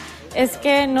mucho es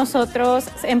que nosotros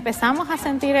empezamos a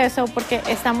sentir eso porque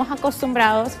estamos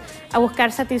acostumbrados a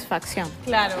buscar satisfacción.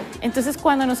 Claro. Entonces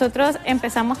cuando nosotros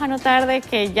empezamos a notar de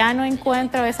que ya no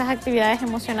encuentro esas actividades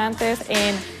emocionantes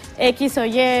en X o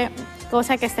Y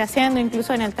cosa que esté haciendo,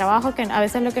 incluso en el trabajo, que a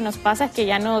veces lo que nos pasa es que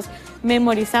ya nos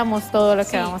memorizamos todo lo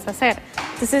que vamos a hacer.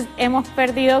 Entonces hemos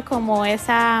perdido como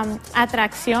esa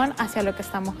atracción hacia lo que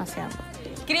estamos haciendo.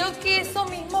 Creo que eso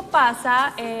mismo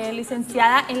pasa,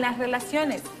 licenciada, en las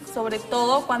relaciones, sobre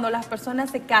todo cuando las personas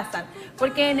se casan,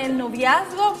 porque en el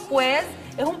noviazgo pues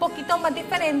es un poquito más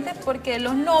diferente, porque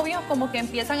los novios como que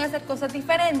empiezan a hacer cosas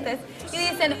diferentes y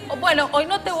dicen, bueno, hoy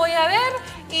no te voy a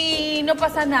ver y no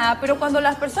pasa nada, pero cuando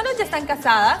las personas ya están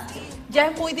casadas ya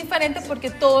es muy diferente porque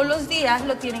todos los días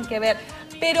lo tienen que ver.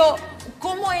 Pero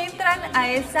 ¿cómo entran a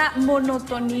esa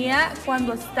monotonía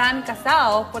cuando están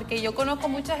casados? Porque yo conozco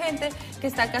mucha gente que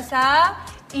está casada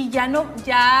y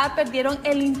ya perdieron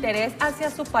el interés hacia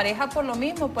su pareja por lo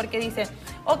mismo, porque dicen,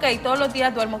 ok, todos los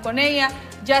días duermo con ella,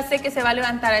 ya sé que se va a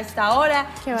levantar a esta hora,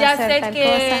 ya sé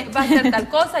que va a hacer tal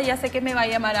cosa, ya sé que me va a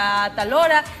llamar a tal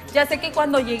hora, ya sé que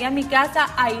cuando llegue a mi casa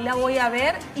ahí la voy a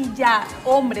ver, y ya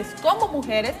hombres como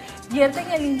mujeres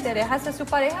pierden el interés hacia su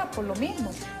pareja por lo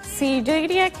mismo. Sí, yo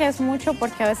diría que es mucho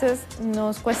porque a veces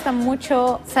nos cuesta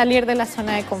mucho salir de la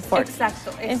zona de confort.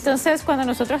 Exacto. Entonces, cuando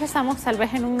nosotros estamos tal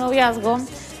vez en un noviazgo,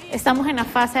 estamos en la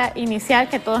fase inicial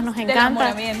que todos nos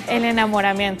encanta, el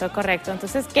enamoramiento, correcto.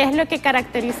 Entonces, ¿qué es lo que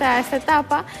caracteriza a esta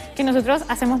etapa? Que nosotros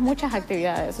hacemos muchas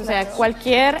actividades, o sea,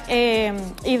 cualquier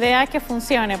idea que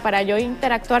funcione para yo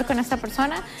interactuar con esta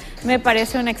persona me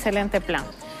parece un excelente plan.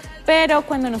 Pero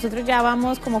cuando nosotros ya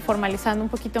vamos como formalizando un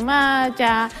poquito más,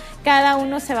 ya cada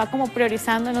uno se va como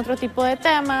priorizando en otro tipo de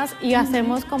temas y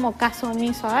hacemos como caso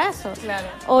omiso a eso. Claro.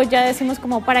 O ya decimos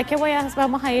como, ¿para qué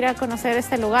vamos a ir a conocer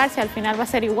este lugar si al final va a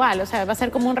ser igual? O sea, va a ser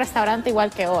como un restaurante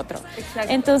igual que otro.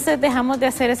 Exacto. Entonces dejamos de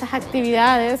hacer esas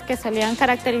actividades que solían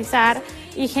caracterizar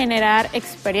y generar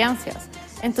experiencias.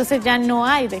 Entonces ya no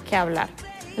hay de qué hablar.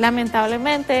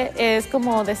 Lamentablemente es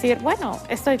como decir, bueno,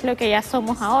 esto es lo que ya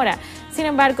somos ahora. Sin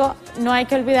embargo, no hay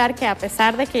que olvidar que a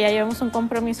pesar de que ya llevamos un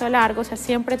compromiso largo, o sea,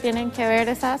 siempre tienen que ver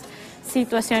esas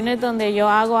situaciones donde yo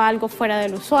hago algo fuera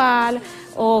del usual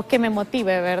o que me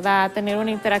motive, ¿verdad?, a tener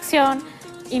una interacción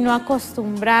y no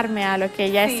acostumbrarme a lo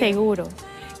que ya es seguro.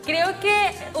 Creo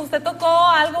que usted tocó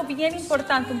algo bien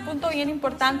importante, un punto bien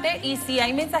importante, y si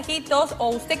hay mensajitos o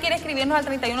usted quiere escribirnos al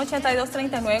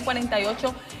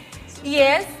 3182-3948, y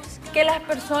es que las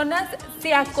personas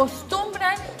se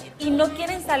acostumbran y no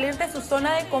quieren salir de su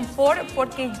zona de confort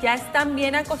porque ya están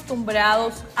bien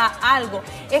acostumbrados a algo.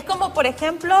 Es como, por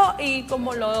ejemplo, y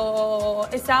como lo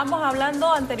estábamos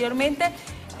hablando anteriormente,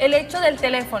 el hecho del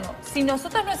teléfono. Si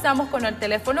nosotros no estamos con el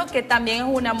teléfono, que también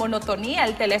es una monotonía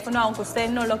el teléfono, aunque usted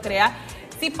no lo crea.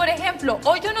 Si, por ejemplo,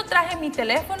 hoy yo no traje mi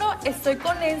teléfono, estoy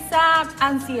con esa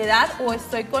ansiedad o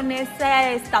estoy con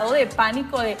ese estado de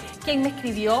pánico de quién me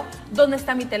escribió, dónde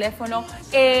está mi teléfono,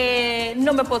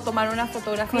 no me puedo tomar una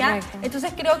fotografía. Correcto.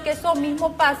 Entonces creo que eso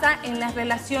mismo pasa en las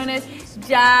relaciones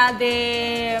ya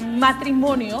de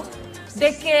matrimonio,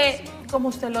 de que, como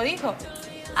usted lo dijo,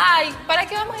 ay, ¿para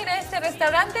qué vamos a ir a este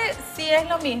restaurante si es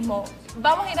lo mismo?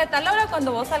 Vamos a ir a tal hora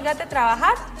cuando vos salgas de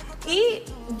trabajar y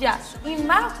ya. Y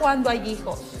más cuando hay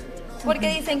hijos. Porque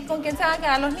dicen, ¿con quién se van a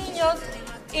quedar los niños?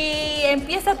 Y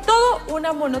empieza todo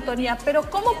una monotonía. Pero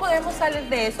 ¿cómo podemos salir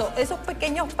de eso? Esos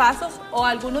pequeños pasos o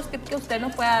algunos tips que usted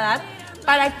nos pueda dar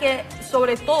para que,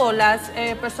 sobre todo, las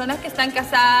personas que están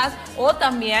casadas o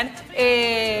también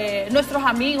nuestros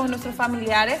amigos, nuestros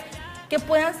familiares, que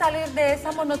puedan salir de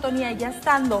esa monotonía ya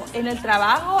estando en el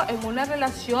trabajo, en una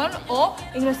relación o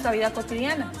en nuestra vida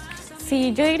cotidiana.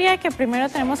 Sí, yo diría que primero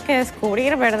tenemos que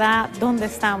descubrir, ¿verdad?, dónde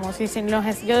estamos. Y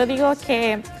yo digo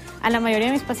que a la mayoría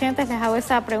de mis pacientes les hago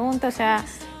esa pregunta, o sea,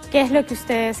 ¿qué es lo que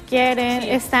ustedes quieren?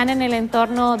 ¿Están en el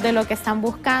entorno de lo que están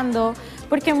buscando?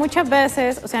 Porque muchas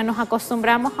veces, o sea, nos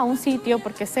acostumbramos a un sitio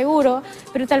porque es seguro,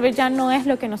 pero tal vez ya no es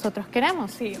lo que nosotros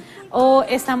queremos. Sí. O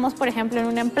estamos, por ejemplo, en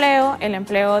un empleo, el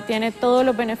empleo tiene todos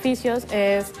los beneficios,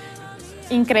 es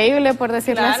increíble, por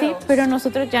decirlo así, pero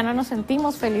nosotros ya no nos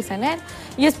sentimos felices en él.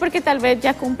 Y es porque tal vez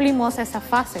ya cumplimos esa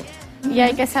fase. Y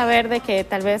hay que saber de que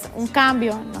tal vez un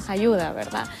cambio nos ayuda,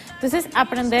 ¿verdad? Entonces,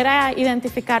 aprender a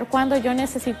identificar cuando yo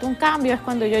necesito un cambio es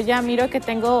cuando yo ya miro que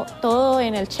tengo todo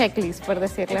en el checklist, por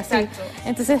decirlo así.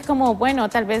 Entonces, como, bueno,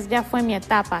 tal vez ya fue mi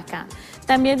etapa acá.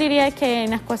 También diría que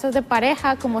en las cosas de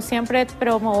pareja, como siempre,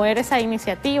 promover esa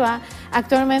iniciativa.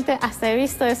 Actualmente hasta he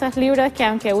visto esos libros que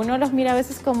aunque uno los mira a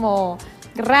veces como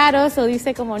raros o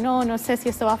dice como no sé si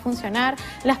esto va a funcionar,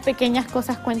 las pequeñas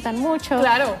cosas cuentan mucho.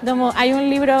 Claro. Como hay un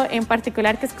libro en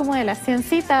particular que es como de las 100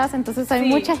 citas, entonces hay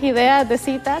muchas ideas de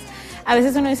citas. A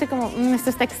veces uno dice como, esto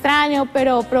está extraño,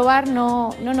 pero probar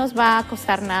no nos va a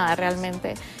costar nada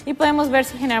realmente. Y podemos ver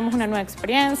si generamos una nueva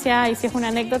experiencia y si es una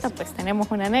anécdota, pues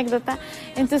tenemos una anécdota.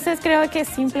 Entonces creo que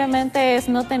simplemente es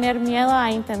no tener miedo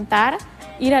a intentar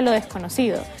ir a lo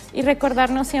desconocido y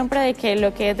recordarnos siempre de que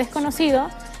lo que es desconocido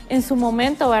en su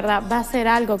momento, ¿verdad?, va a ser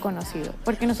algo conocido,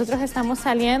 porque nosotros estamos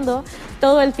saliendo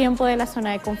todo el tiempo de la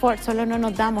zona de confort, solo no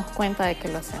nos damos cuenta de que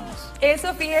lo hacemos.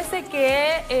 Eso, fíjese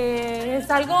que es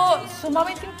algo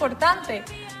sumamente importante,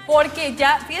 porque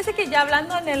ya, fíjese que ya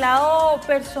hablando en el lado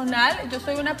personal, yo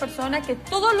soy una persona que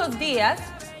todos los días,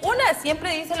 una,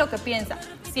 siempre dice lo que piensa,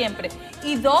 siempre,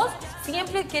 y dos,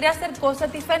 siempre quiere hacer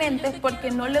cosas diferentes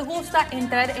porque no le gusta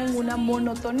entrar en una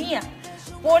monotonía.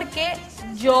 Porque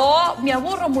yo me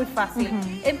aburro muy fácil.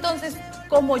 Entonces,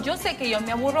 como yo sé que yo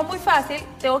me aburro muy fácil,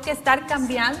 tengo que estar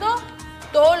cambiando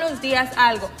todos los días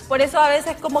algo. Por eso a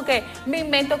veces como que me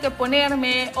invento que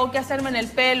ponerme o que hacerme en el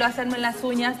pelo, hacerme en las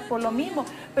uñas, por lo mismo.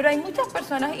 Pero hay muchas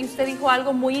personas, y usted dijo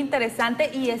algo muy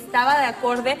interesante y estaba de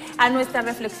acorde a nuestra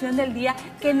reflexión del día,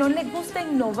 que no les gusta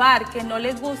innovar, que no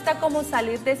les gusta como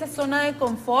salir de esa zona de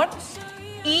confort.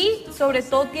 Y sobre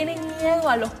todo tienen miedo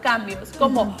a los cambios,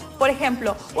 como por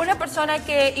ejemplo, una persona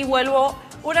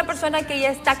que ya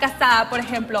está casada, por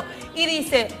ejemplo, y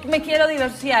dice, me quiero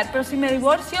divorciar, pero si me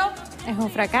divorcio, es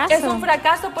un fracaso. Es un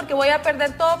fracaso porque voy a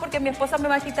perder todo, porque mi esposa me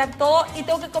va a quitar todo y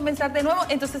tengo que comenzar de nuevo,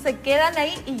 entonces se quedan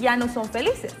ahí y ya no son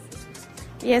felices.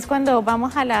 Y es cuando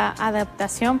vamos a la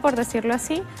adaptación, por decirlo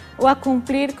así, o a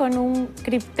cumplir con un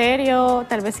criterio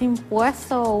tal vez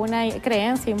impuesto o una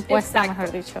creencia impuesta,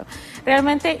 mejor dicho.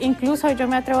 Realmente, incluso yo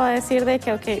me atrevo a decir de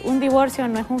que un divorcio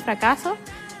no es un fracaso,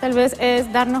 tal vez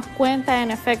es darnos cuenta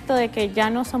en efecto de que ya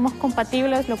no somos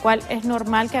compatibles, lo cual es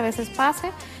normal que a veces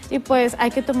pase, y pues hay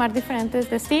que tomar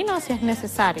diferentes destinos si es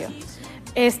necesario.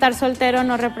 Estar soltero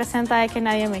no representa de que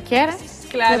nadie me quiera.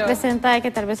 Claro. Representa de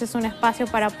que tal vez es un espacio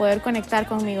para poder conectar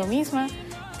conmigo misma.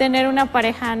 Tener una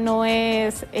pareja no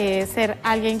es ser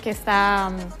alguien que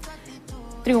está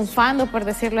triunfando, por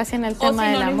decirlo así, en el tema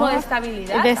del amor. De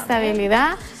estabilidad. De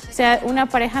estabilidad. O sea, una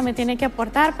pareja me tiene que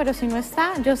aportar, pero si no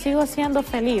está, yo sigo siendo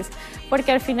feliz.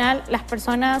 Porque al final las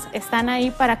personas están ahí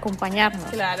para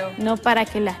acompañarnos, claro, no para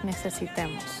que las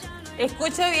necesitemos.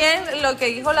 Escuche bien lo que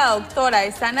dijo la doctora,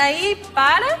 están ahí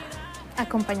para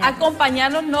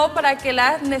acompañarnos, no para que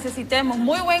las necesitemos.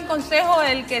 Muy buen consejo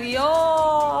el que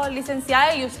dio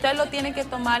licenciada y usted lo tiene que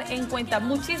tomar en cuenta.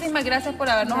 Muchísimas gracias por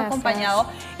habernos acompañado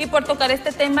y por tocar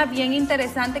este tema bien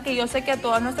interesante que yo sé que a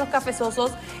todos nuestros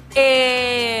cafezosos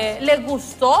les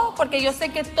gustó, porque yo sé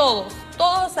que todos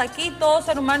aquí, todo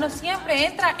ser humano siempre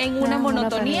entra en una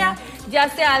monotonía, ya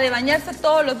sea de bañarse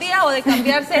todos los días o de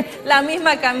cambiarse la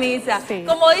misma camisa. Sí.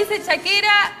 Como dice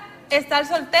Shakira, estar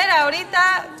soltera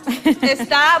ahorita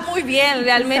está muy bien,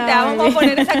 realmente. Vamos a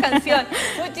poner esa canción.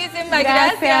 Muchísimas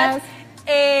gracias.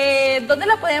 ¿Dónde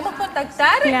la podemos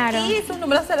contactar? Claro. Y sus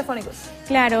números telefónicos.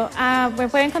 Claro, me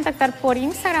pueden contactar por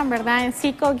Instagram, ¿verdad? En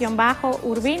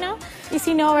psico-urbino. Y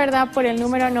si no, ¿verdad? Por el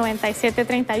número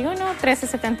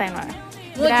 9731-1379.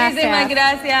 Muchísimas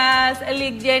gracias,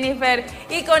 Lick Jennifer.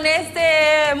 Y con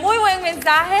este muy buen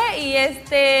mensaje y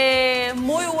este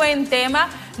muy buen tema,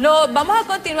 vamos a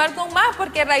continuar con más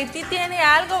porque Raití tiene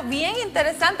algo bien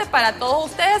interesante para todos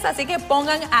ustedes, así que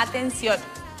pongan atención.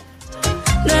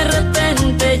 De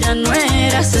repente ya no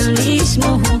eras el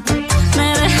mismo,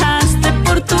 me dejaste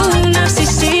por tu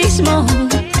narcisismo.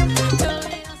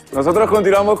 Nosotros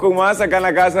continuamos con más acá en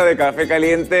la casa de Café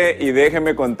Caliente y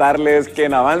déjenme contarles que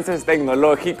en Avances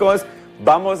Tecnológicos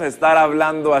vamos a estar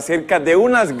hablando acerca de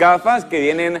unas gafas que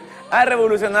vienen a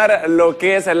revolucionar lo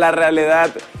que es la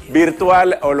realidad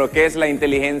virtual o lo que es la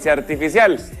inteligencia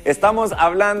artificial. Estamos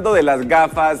hablando de las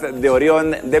gafas de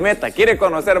Orión de Meta. ¿Quiere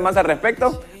conocer más al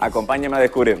respecto? Acompáñame a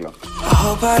descubrirlo.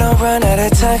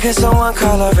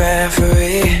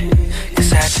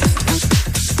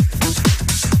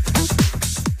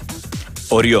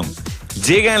 Orión.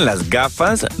 Llegan las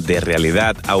gafas de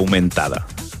realidad aumentada.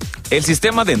 El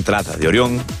sistema de entrada de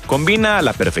Orión combina a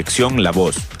la perfección la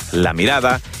voz, la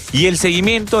mirada y el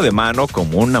seguimiento de mano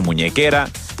como una muñequera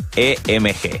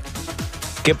EMG,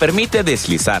 que permite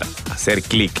deslizar, hacer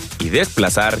clic y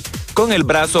desplazar con el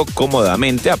brazo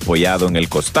cómodamente apoyado en el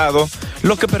costado,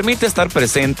 lo que permite estar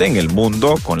presente en el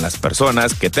mundo con las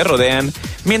personas que te rodean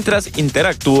mientras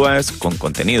interactúas con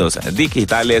contenidos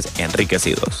digitales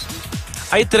enriquecidos.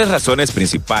 Hay 3 razones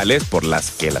principales por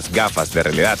las que las gafas de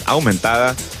realidad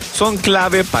aumentada son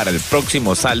clave para el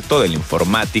próximo salto de la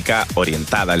informática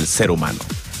orientada al ser humano.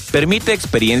 Permite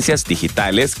experiencias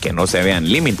digitales que no se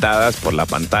vean limitadas por la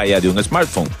pantalla de un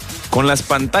smartphone. Con las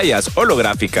pantallas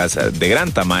holográficas de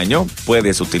gran tamaño,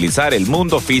 puedes utilizar el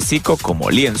mundo físico como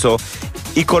lienzo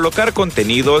y colocar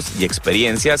contenidos y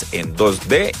experiencias en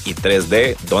 2D y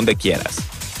 3D donde quieras.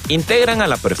 Integran a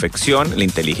la perfección la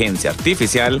inteligencia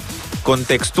artificial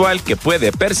contextual que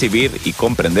puede percibir y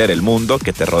comprender el mundo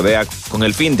que te rodea con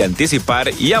el fin de anticipar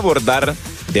y abordar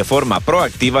de forma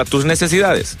proactiva tus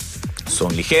necesidades.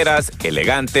 Son ligeras,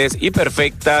 elegantes y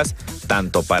perfectas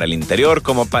tanto para el interior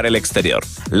como para el exterior.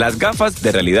 Las gafas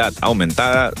de realidad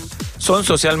aumentada son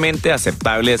socialmente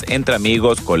aceptables entre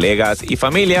amigos, colegas y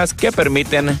familias que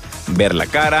permiten ver la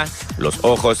cara, los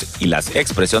ojos y las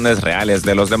expresiones reales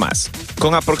de los demás.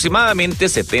 Con aproximadamente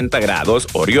 70 grados,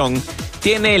 Orión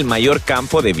tiene el mayor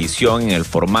campo de visión en el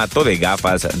formato de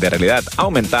gafas de realidad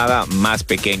aumentada más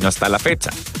pequeño hasta la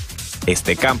fecha.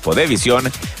 Este campo de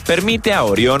visión permite a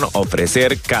Orión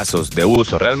ofrecer casos de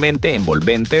uso realmente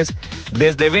envolventes,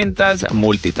 desde ventas,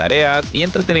 multitareas y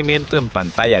entretenimiento en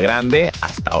pantalla grande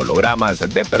hasta hologramas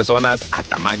de personas a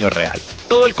tamaño real.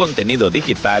 Todo el contenido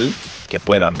digital que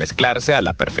pueda mezclarse a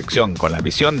la perfección con la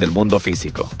visión del mundo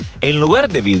físico. En lugar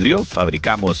de vidrio,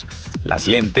 fabricamos las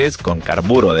lentes con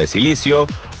carburo de silicio,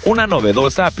 una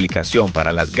novedosa aplicación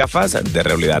para las gafas de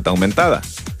realidad aumentada.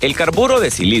 El carburo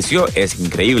de silicio es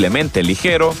increíblemente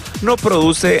ligero, no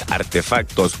produce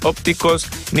artefactos ópticos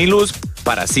ni luz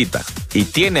parasita y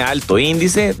tiene alto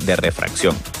índice de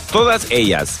refracción. Todas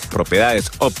ellas propiedades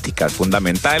ópticas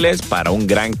fundamentales para un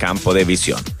gran campo de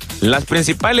visión. Las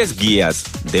principales guías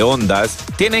de ondas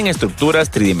tienen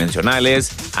estructuras tridimensionales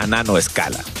a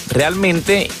nanoescala,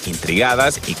 realmente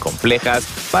intrigadas y complejas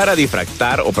para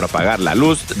difractar o propagar la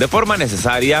luz de forma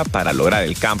necesaria para lograr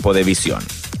el campo de visión.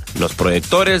 Los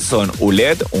proyectores son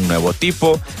ULED, un nuevo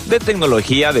tipo de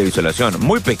tecnología de visualización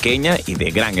muy pequeña y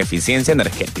de gran eficiencia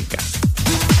energética.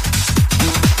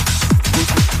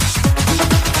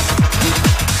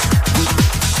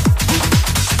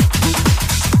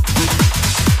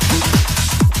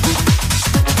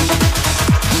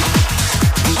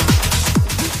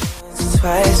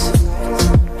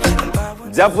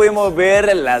 Ya pudimos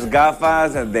ver las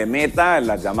gafas de Meta,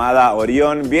 la llamada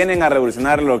Orión, vienen a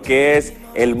revolucionar lo que es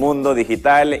el mundo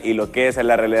digital y lo que es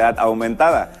la realidad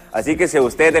aumentada. Así que si a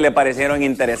ustedes le parecieron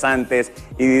interesantes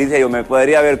y dice yo me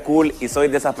podría ver cool y soy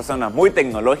de esas personas muy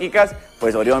tecnológicas,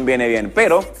 pues Orión viene bien.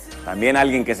 Pero también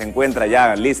alguien que se encuentra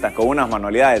ya lista con unas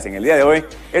manualidades en el día de hoy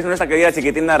es nuestra querida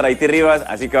chiquitina Raiti Rivas,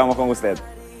 así que vamos con usted.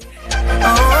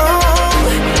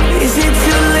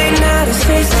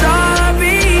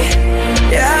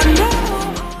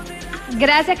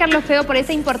 Gracias, Carlos Feo, por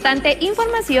esa importante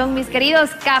información. Mis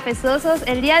queridos cafezosos,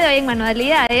 el día de hoy en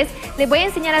Manualidades les voy a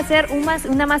enseñar a hacer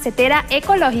una macetera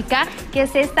ecológica, que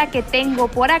es esta que tengo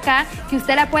por acá, que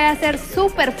usted la puede hacer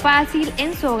súper fácil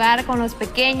en su hogar con los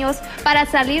pequeños para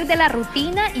salir de la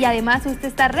rutina, y además usted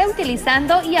está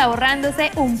reutilizando y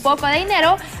ahorrándose un poco de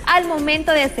dinero al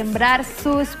momento de sembrar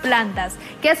sus plantas.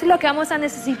 ¿Qué es lo que vamos a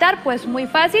necesitar? Pues muy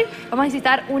fácil, vamos a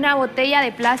necesitar una botella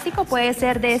de plástico, puede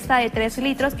ser de esta de 3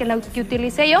 litros, que es la que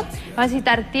utilicé yo. Vamos a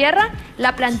necesitar tierra,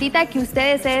 la plantita que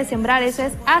usted desee sembrar, eso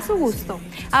es a su gusto.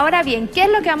 Ahora bien, ¿qué es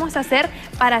lo que vamos a hacer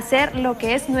para hacer lo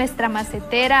que es nuestra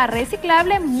macetera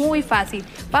reciclable? Muy fácil.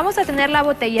 Vamos a tener la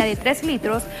botella de 3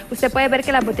 litros. Usted puede ver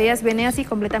que las botellas vienen así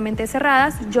completamente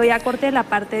cerradas. Yo ya corté la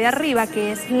parte de arriba,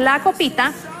 que es la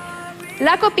copita.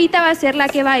 La copita va a ser la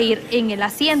que va a ir en el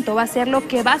asiento, va a ser lo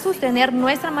que va a sostener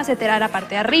nuestra macetera a la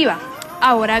parte de arriba.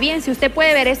 Ahora bien, si usted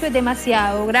puede ver, esto es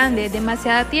demasiado grande, es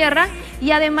demasiada tierra, y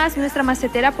además nuestra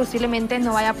macetera posiblemente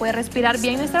no vaya a poder respirar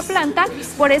bien nuestra planta,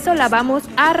 por eso la vamos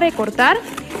a recortar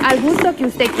al gusto que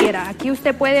usted quiera. Aquí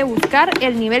usted puede buscar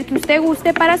el nivel que usted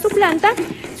guste para su planta.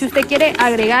 Si usted quiere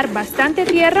agregar bastante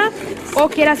tierra o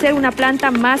quiere hacer una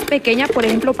planta más pequeña, por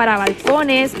ejemplo para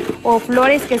balcones, o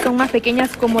flores que son más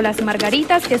pequeñas como las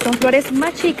margaritas, que son flores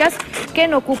más chicas que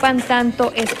no ocupan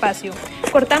tanto espacio.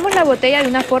 Cortamos la botella de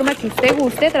una forma que usted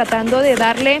guste, tratando de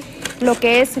darle lo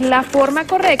que es la forma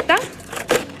correcta.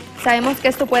 Sabemos que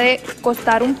esto puede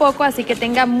costar un poco, así que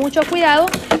tenga mucho cuidado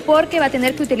porque va a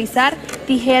tener que utilizar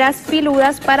tijeras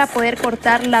filudas para poder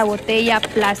cortar la botella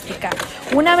plástica.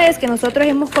 Una vez que nosotros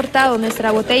hemos cortado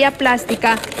nuestra botella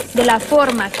plástica de la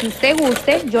forma que usted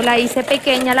guste, yo la hice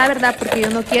pequeña, la verdad, porque yo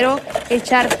no quiero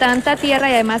echar tanta tierra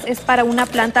y además es para una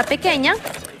planta pequeña.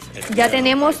 Ya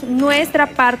tenemos nuestra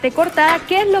parte cortada.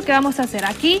 ¿Qué es lo que vamos a hacer?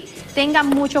 Aquí tenga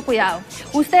mucho cuidado.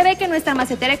 Usted ve que nuestra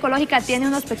macetera ecológica tiene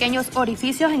unos pequeños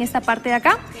orificios en esta parte de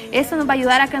acá. Esto nos va a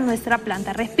ayudar a que nuestra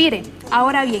planta respire.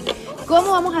 Ahora bien,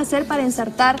 ¿cómo vamos a hacer para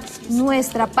ensartar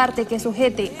nuestra parte que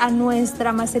sujete a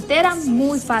nuestra macetera?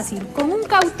 Muy fácil. Con un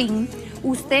cautín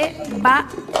usted va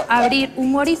a abrir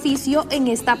un orificio en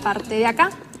esta parte de acá.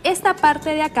 Esta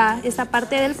parte de acá, esta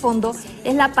parte del fondo,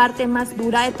 es la parte más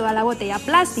dura de toda la botella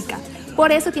plástica.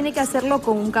 Por eso tiene que hacerlo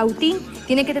con un cautín.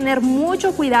 Tiene que tener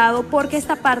mucho cuidado porque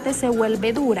esta parte se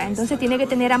vuelve dura. Entonces tiene que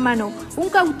tener a mano un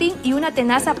cautín y una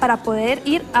tenaza para poder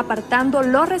ir apartando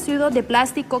los residuos de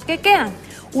plástico que quedan.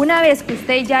 Una vez que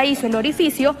usted ya hizo el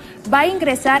orificio, va a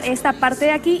ingresar esta parte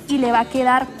de aquí y le va a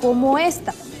quedar como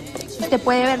esta. Usted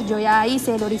puede ver, yo ya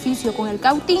hice el orificio con el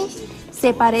cautín,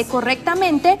 separé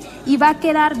correctamente y va a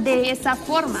quedar de esa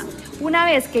forma. Una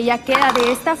vez que ya queda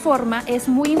de esta forma, es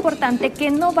muy importante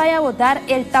que no vaya a botar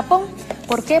el tapón.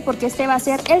 ¿Por qué? Porque este va a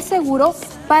ser el seguro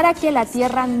para que la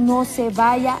tierra no se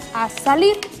vaya a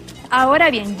salir.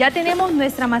 Ahora bien, ya tenemos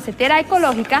nuestra macetera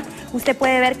ecológica. Usted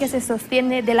puede ver que se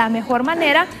sostiene de la mejor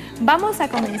manera. Vamos a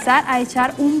comenzar a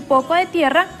echar un poco de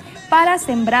tierra para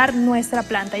sembrar nuestra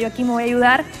planta. Yo aquí me voy a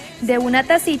ayudar de una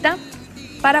tacita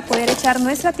para poder echar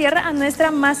nuestra tierra a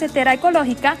nuestra macetera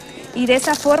ecológica, y de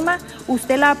esa forma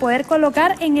usted la va a poder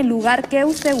colocar en el lugar que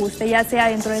usted guste, ya sea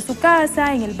dentro de su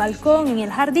casa, en el balcón, en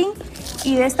el jardín,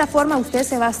 y de esta forma usted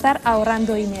se va a estar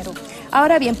ahorrando dinero.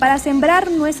 Ahora bien, para sembrar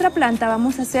nuestra planta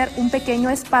vamos a hacer un pequeño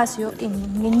espacio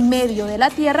en medio de la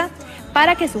tierra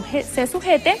para que se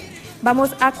sujete.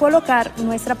 Vamos a colocar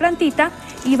nuestra plantita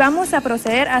y vamos a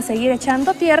proceder a seguir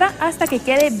echando tierra hasta que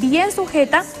quede bien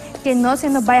sujeta, que no se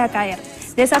nos vaya a caer.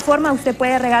 De esa forma usted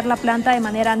puede regar la planta de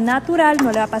manera natural,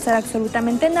 no le va a pasar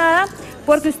absolutamente nada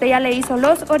porque usted ya le hizo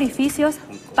los orificios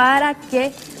para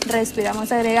que respire.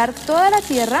 Vamos a agregar toda la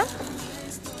tierra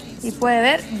y puede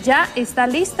ver, ya está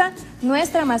lista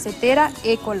nuestra macetera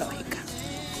ecológica.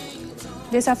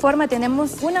 De esa forma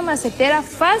tenemos una macetera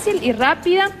fácil y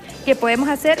rápida que podemos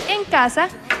hacer en casa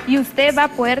y usted va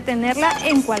a poder tenerla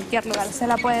en cualquier lugar. ¿Se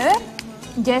la puede ver?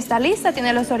 Ya está lista,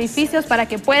 tiene los orificios para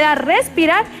que pueda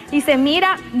respirar y se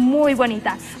mira muy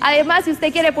bonita. Además, si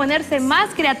usted quiere ponerse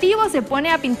más creativo, se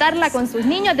pone a pintarla con sus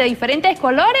niños de diferentes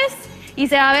colores y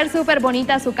se va a ver súper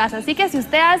bonita su casa. Así que si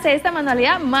usted hace esta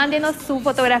manualidad, mándenos su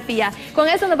fotografía. Con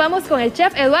eso nos vamos con el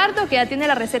chef Eduardo, que ya tiene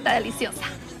la receta deliciosa.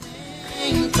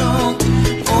 otro,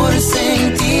 por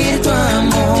sentir tu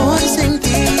amor,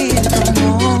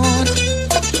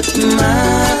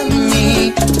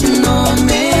 mami, no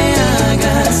me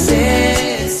hagas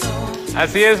eso.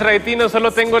 Así es, Raiti, no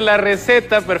solo tengo la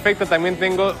receta perfecta, también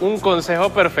tengo un consejo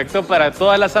perfecto para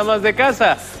todas las amas de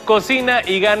casa. Cocina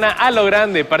y gana a lo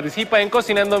grande. Participa en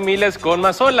Cocinando Miles con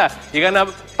Mazola y gana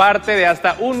parte de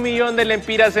hasta 1 millón de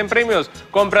lempiras en premios.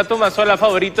 Compra tu Mazola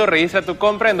favorito, registra tu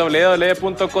compra en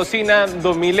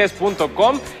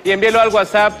www.cocinadomiles.com y envíalo al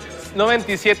WhatsApp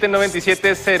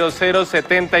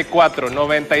 97970074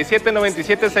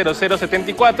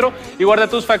 97970074 y guarda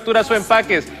tus facturas o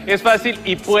empaques. Es fácil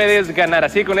y puedes ganar.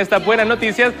 Así, con estas buenas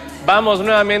noticias, vamos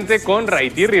nuevamente con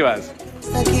Raiti Rivas.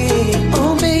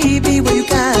 Oh baby, why you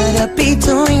gotta be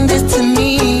doing this to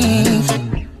me?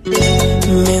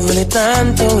 Me duele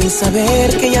tanto el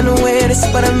saber que ya no eres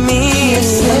para mí.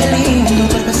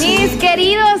 Mis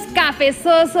queridos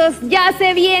cafezosos, ya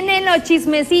se vienen los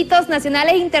chismecitos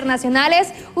nacionales e internacionales.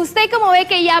 Usted como ve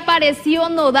que ya apareció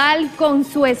Nodal con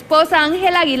su esposa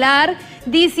Ángela Aguilar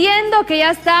diciendo que ya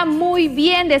está muy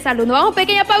bien de salud. Nos vamos a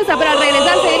pequeña pausa, pero al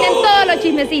regresar se vienen todos los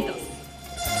chismecitos.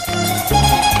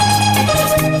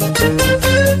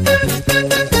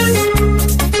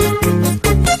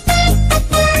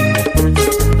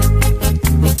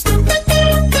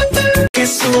 Que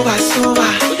suba, suba,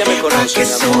 que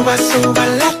suba, suba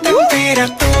la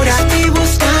temperatura. Estoy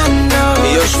buscando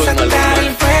sacar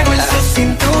el fuego en su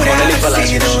cintura.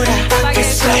 Que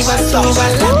suba, suba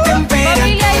la temperatura.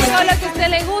 Familia, llegó lo que a usted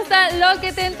le gusta, lo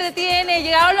que te entretiene.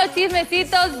 Llegaron los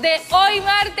chismecitos de hoy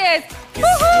martes.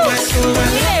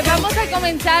 Mire, vamos a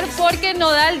comenzar porque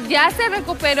Nodal ya se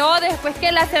recuperó después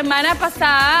que la semana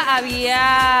pasada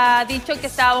había dicho que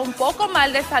estaba un poco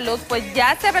mal de salud, pues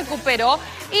ya se recuperó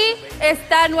y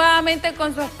está nuevamente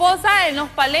con su esposa en los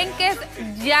palenques,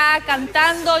 ya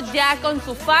cantando, ya con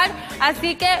su fan.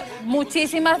 Así que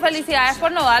muchísimas felicidades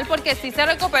por Nodal porque sí se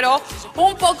recuperó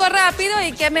un poco rápido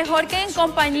y qué mejor que en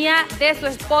compañía de su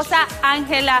esposa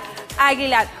Ángela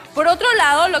Aguilar. Por otro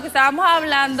lado, lo que estábamos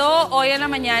hablando hoy en la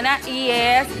mañana y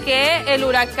es que el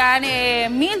huracán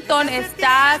Milton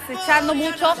está acechando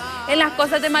mucho en las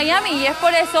costas de Miami y es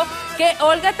por eso que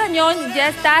Olga Tañón ya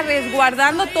está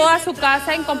resguardando toda su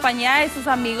casa en compañía de sus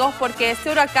amigos porque este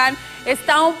huracán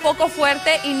está un poco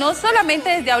fuerte y no solamente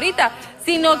desde ahorita,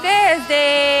 sino que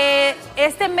desde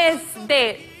este mes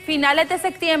de finales de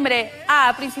septiembre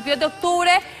a principios de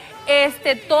octubre,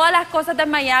 todas las cosas de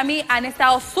Miami han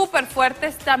estado súper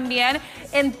fuertes también.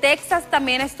 En Texas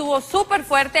también estuvo súper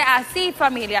fuerte. Así,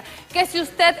 familia, que si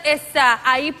usted está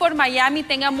ahí por Miami,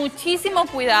 tenga muchísimo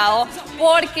cuidado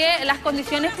porque las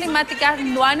condiciones climáticas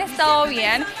no han estado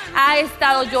bien. Ha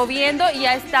estado lloviendo y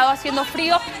ha estado haciendo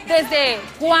frío. ¿Desde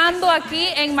cuándo aquí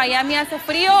en Miami hace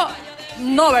frío?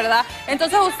 No, ¿verdad?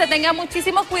 Entonces usted tenga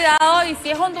muchísimo cuidado y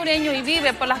si es hondureño y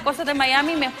vive por las costas de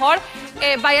Miami, mejor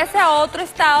váyase a otro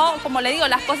estado. Como le digo,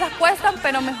 las cosas cuestan,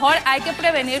 pero mejor hay que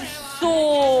prevenir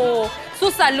su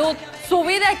salud, su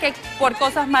vida, que por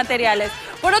cosas materiales.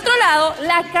 Por otro lado,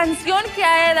 la canción que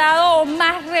ha dado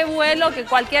más revuelo que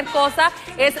cualquier cosa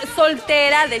es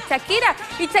Soltera de Shakira.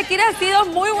 Y Shakira ha sido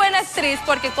muy buena actriz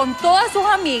porque con todas sus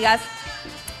amigas,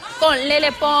 con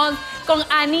Lele Pons, con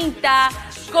Anita,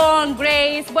 con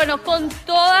Grace, bueno, con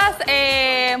todas,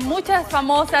 muchas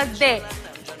famosas de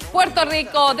Puerto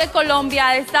Rico, de Colombia,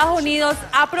 de Estados Unidos,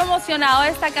 ha promocionado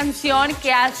esta canción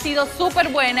que ha sido súper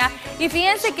buena. Y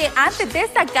fíjense que antes de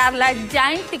sacarla,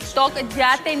 ya en TikTok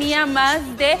ya tenía más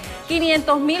de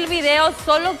 500,000 videos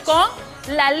solo con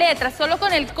la letra, solo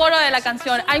con el coro de la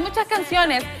canción. Hay muchas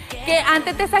canciones que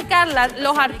antes de sacarlas,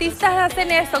 los artistas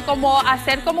hacen esto, como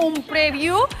hacer como un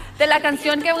preview de la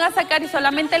canción que van a sacar y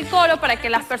solamente el coro para que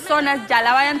las personas ya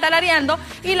la vayan tarareando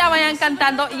y la vayan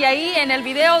cantando. Y ahí en el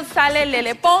video sale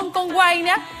Lele Pons con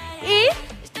Guayna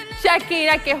y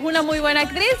Shakira, que es una muy buena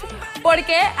actriz,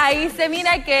 porque ahí se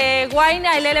mira que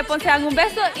Guayna y Lele Pons se dan un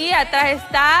beso y atrás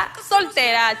está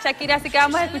Soltera Shakira, así que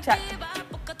vamos a escuchar.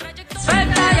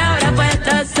 Suelta y ahora puedes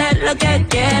hacer lo que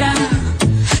quieras,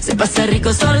 se pasa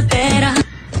rico soltera.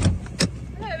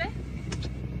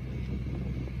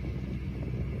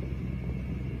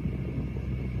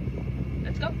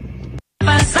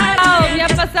 Me ha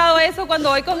pasado eso cuando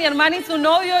voy con mi hermana y su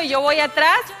novio y yo voy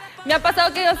atrás. Me ha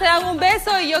pasado que ellos se dan un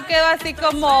beso y yo quedo así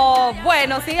como,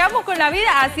 bueno, sigamos con la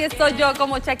vida. Así estoy yo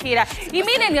como Shakira. Y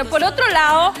miren, por otro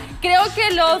lado, creo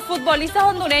que los futbolistas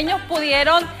hondureños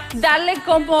pudieron darle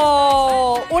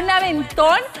como un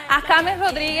aventón a James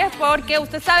Rodríguez, porque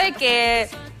usted sabe que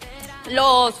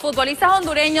los futbolistas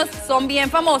hondureños son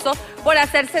bien famosos por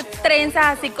hacerse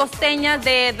trenzas así costeñas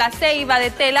de la ceiba,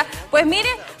 de tela. Pues mire,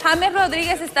 James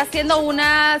Rodríguez está haciendo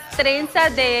unas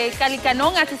trenzas de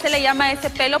calicanón, así se le llama ese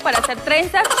pelo para hacer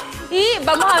trenzas. Y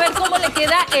vamos a ver cómo le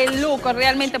queda el look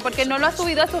realmente, porque no lo ha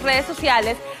subido a sus redes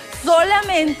sociales.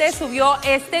 Solamente subió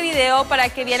este video para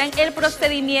que vieran el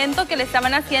procedimiento que le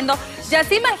estaban haciendo. Ya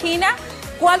se imagina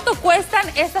cuánto cuestan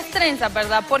estas trenzas,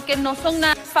 ¿verdad? Porque no son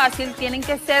nada fácil, tienen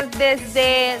que ser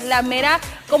desde la mera,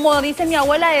 como dice mi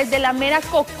abuela, desde la mera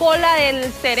cocola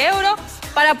del cerebro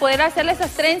para poder hacerle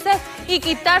esas trenzas y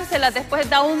quitárselas. Después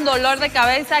da un dolor de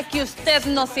cabeza que usted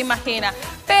no se imagina.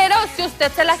 Pero si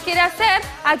usted se las quiere hacer,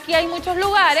 aquí hay muchos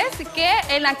lugares que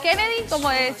en la Kennedy, como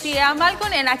decía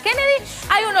Malcolm, en la Kennedy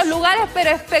hay unos lugares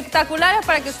pero espectaculares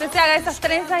para que usted se haga esas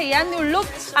trenzas y ande un look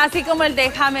así como el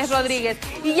de James Rodríguez.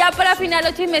 Y ya para final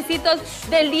los chismecitos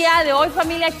del día de hoy,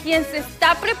 familia, quien se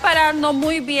está preparando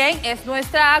muy bien es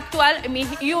nuestra actual Miss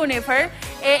Universe,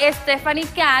 Stephanie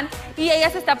Kahn, y ella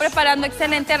se está preparando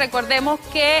excelente. Recordemos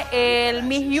que el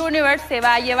Miss Universe se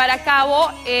va a llevar a cabo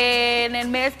en el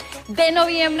mes de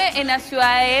noviembre en la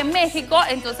Ciudad de México.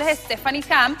 Entonces Stephanie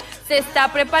Kahn se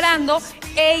está preparando.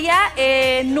 Ella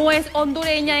no es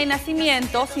hondureña de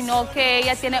nacimiento, sino que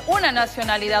ella tiene una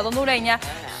nacionalidad hondureña.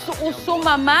 Su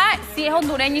mamá sí es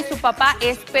hondureña y su papá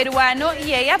es peruano,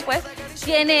 y ella pues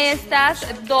tiene estas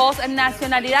dos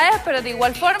nacionalidades, pero de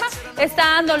igual forma está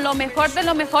dando lo mejor de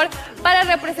lo mejor para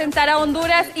representar a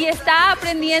Honduras, y está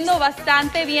aprendiendo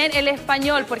bastante bien el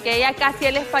español, porque ella casi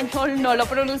el español no lo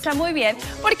pronuncia muy bien,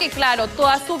 porque claro,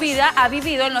 toda su vida ha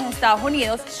vivido en los Estados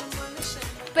Unidos.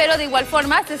 Pero de igual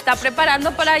forma se está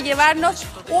preparando para llevarnos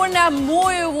una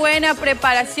muy buena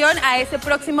preparación a ese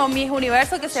próximo Miss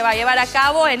Universo que se va a llevar a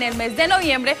cabo en el mes de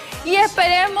noviembre, y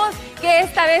esperemos que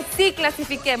esta vez sí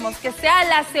clasifiquemos, que sea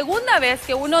la segunda vez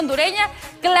que una hondureña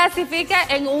clasifica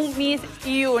en un Miss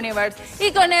Universe.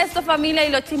 Y con esto, familia,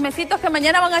 y los chismecitos que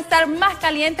mañana van a estar más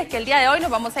calientes que el día de hoy, nos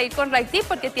vamos a ir con Raiti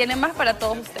porque tienen más para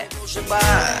todos ustedes. Te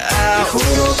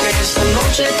juro que esta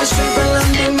noche te estoy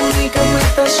bailando y Mónica me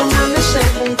está sonando ese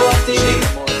punto a ti.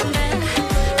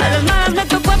 Además me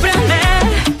tocó aprender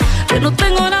que no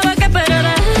tengo nada que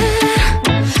perder,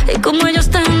 y como ellos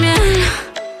también,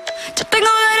 yo tengo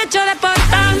derecho de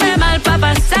portarme mal para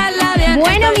pasarla bien.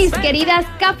 Bueno, mis queridas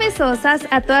cafezosas,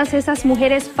 a todas esas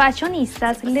mujeres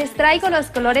fashionistas, les traigo los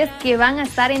colores que van a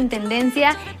estar en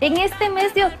tendencia en este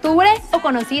mes de octubre, o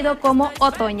conocido como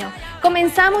otoño.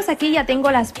 Comenzamos aquí, ya tengo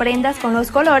las prendas con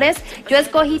los colores. Yo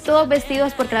escogí todos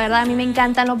vestidos porque la verdad a mí me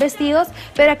encantan los vestidos,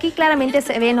 pero aquí claramente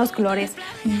se ven los colores.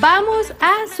 Vamos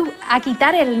a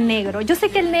quitar el negro. Yo sé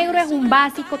que el negro es un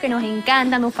básico que nos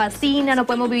encanta, nos fascina, no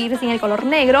podemos vivir sin el color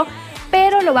negro,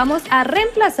 pero lo vamos a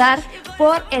reemplazar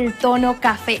por el tono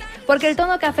café, porque el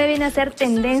tono café viene a ser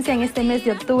tendencia en este mes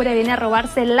de octubre, viene a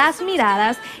robarse las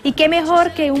miradas, y qué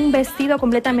mejor que un vestido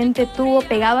completamente tubo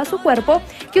pegado a su cuerpo,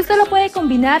 que usted lo puede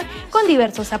combinar con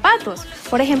diversos zapatos.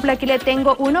 Por ejemplo, aquí le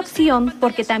tengo una opción,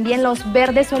 porque también los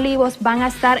verdes olivos van a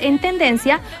estar en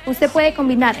tendencia. Usted puede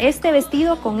combinar este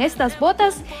vestido con estas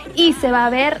botas y se va a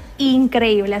ver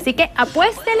increíble, así que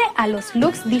apuéstele a los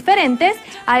looks diferentes.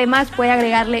 Además puede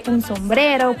agregarle un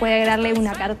sombrero, puede agregarle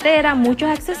una cartera, muchos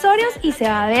accesorios, y se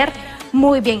va a ver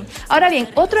muy bien. Ahora bien,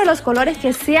 otro de los colores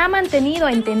que se ha mantenido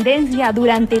en tendencia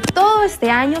durante todo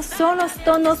este año son los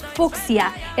tonos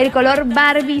fucsia. El color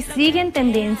Barbie sigue en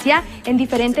tendencia en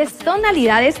diferentes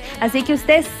tonalidades, así que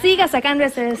usted siga sacando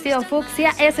ese vestido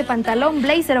fucsia, ese pantalón,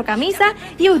 blazer o camisa,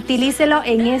 y utilícelo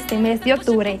en este mes de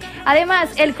octubre. Además,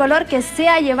 el color que se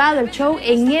ha llevado el show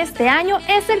en este año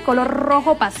es el color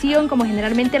rojo pasión, como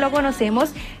generalmente lo conocemos.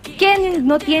 ¿Quién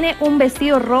no tiene un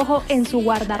vestido rojo en su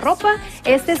guardarropa?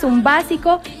 Este es un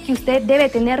básico que usted debe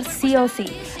tener sí o sí.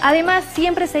 Además,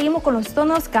 siempre seguimos con los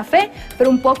tonos café, pero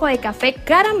un poco de café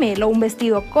caramelo, un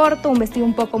vestido corto, un vestido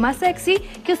un poco más sexy,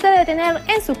 que usted debe tener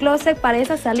en su closet para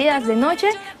esas salidas de noche,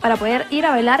 para poder ir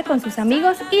a bailar con sus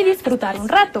amigos y disfrutar un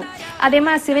rato.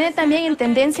 Además, se viene también en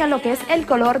tendencia lo que es el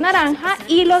color naranja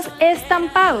y los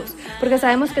estampados, porque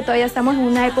sabemos que todavía estamos en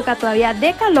una época todavía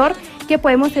de calor, que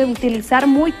podemos utilizar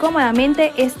muy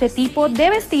cómodamente este tipo de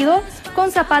vestido con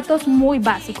zapatos muy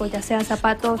básicos, ya sean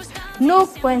zapatos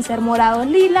nude, pueden ser morados,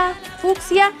 lila,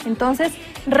 fucsia. Entonces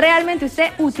realmente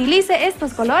usted utilice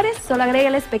estos colores, solo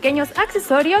agrégueles pequeños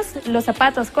accesorios, los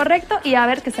zapatos correctos, y a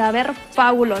ver que se va a ver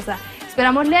fabulosa.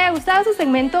 Esperamos le haya gustado su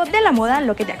segmento de la moda,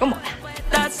 lo que te acomoda.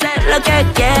 Hacer lo que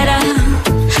quiera,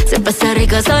 se pasa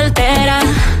rica soltera.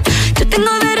 Yo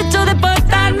tengo derecho de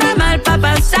portarme mal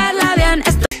para pasarla bien.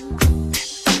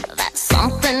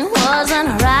 Something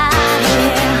wasn't right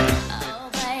here. Oh,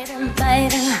 baby,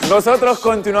 baby. Nosotros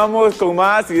continuamos con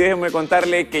más y déjenme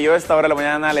contarle que yo a esta hora de la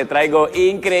mañana le traigo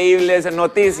increíbles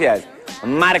noticias.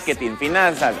 Marketing,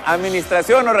 finanzas,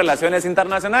 administración o relaciones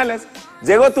internacionales.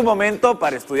 Llegó tu momento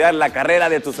para estudiar la carrera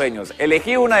de tus sueños.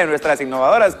 Elegí una de nuestras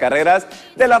innovadoras carreras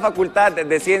de la Facultad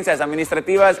de Ciencias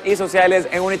Administrativas y Sociales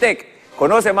en Unitec.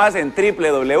 Conoce más en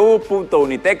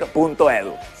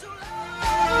www.unitec.edu.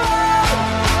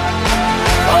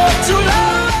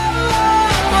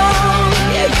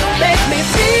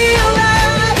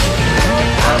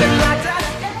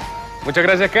 Muchas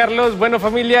gracias, Carlos. Bueno,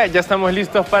 familia, ya estamos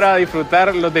listos para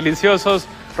disfrutar los deliciosos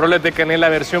roles de canela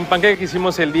versión panqueque que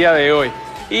hicimos el día de hoy.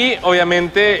 Y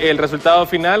obviamente el resultado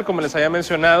final, como les había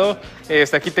mencionado,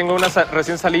 aquí tengo una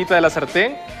recién salida de la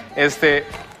sartén.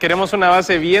 Queremos una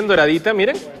base bien doradita,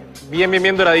 miren,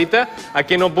 bien doradita.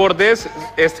 Aquí en los bordes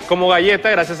es como galleta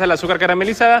gracias al azúcar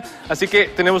caramelizada, así que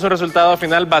tenemos un resultado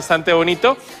final bastante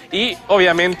bonito. Y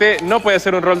obviamente no puede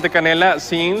ser un rol de canela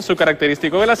sin su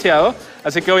característico glaseado,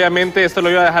 así que obviamente esto lo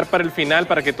iba a dejar para el final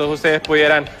para que todos ustedes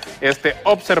pudieran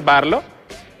observarlo.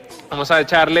 Vamos a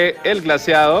echarle el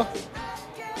glaseado.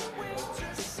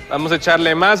 Vamos a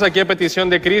echarle más aquí a petición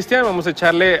de Cristian, vamos a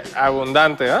echarle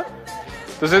abundante, ¿ah?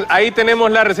 Entonces ahí tenemos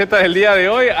la receta del día de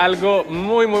hoy, algo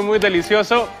muy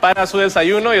delicioso para su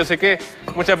desayuno. Yo sé que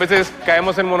muchas veces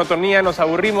caemos en monotonía, nos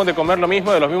aburrimos de comer lo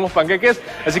mismo, de los mismos panqueques,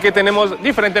 así que tenemos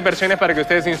diferentes versiones para que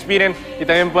ustedes se inspiren y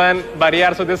también puedan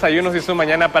variar sus desayunos y su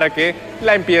mañana para que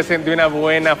la empiecen de una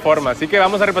buena forma. Así que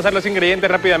vamos a repasar los ingredientes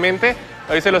rápidamente.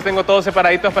 Hoy se los tengo todos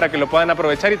separaditos para que lo puedan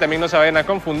aprovechar y también no se vayan a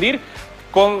confundir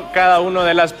con cada una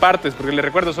de las partes, porque les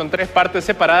recuerdo, son 3 partes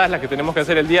separadas las que tenemos que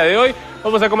hacer el día de hoy.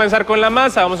 Vamos a comenzar con la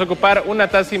masa. Vamos a ocupar 1,5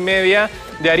 tazas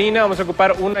de harina, vamos a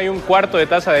ocupar 1 1/4 de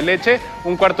taza de leche,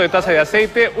 1/4 de taza de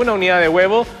aceite, 1 unidad de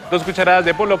huevo, 2 cucharadas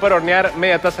de polvo para hornear,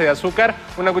 media taza de azúcar,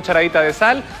 1 cucharadita de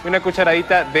sal y 1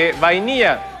 cucharadita de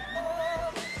vainilla.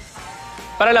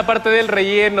 Para la parte del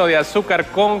relleno de azúcar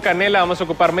con canela vamos a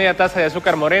ocupar media taza de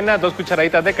azúcar morena, 2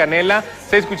 cucharaditas de canela,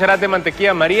 6 cucharadas de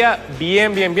mantequilla María,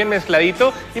 bien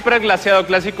mezcladito. Y para el glaseado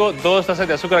clásico, 2 tazas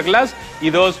de azúcar glass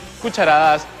y 2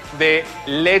 cucharadas de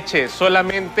leche.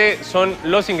 Solamente son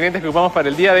los ingredientes que ocupamos para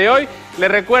el día de hoy. Les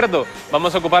recuerdo,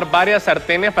 vamos a ocupar varias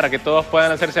sartenes para que todos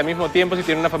puedan hacerse al mismo tiempo si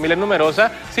tienen una familia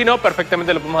numerosa. Si no,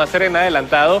 perfectamente lo podemos hacer en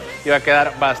adelantado y va a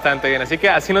quedar bastante bien. Así que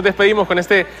así nos despedimos con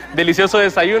este delicioso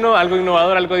desayuno, algo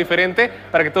innovador, algo diferente,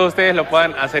 para que todos ustedes lo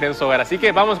puedan hacer en su hogar. Así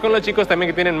que vamos con los chicos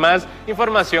también que tienen más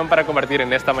información para compartir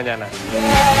en esta mañana.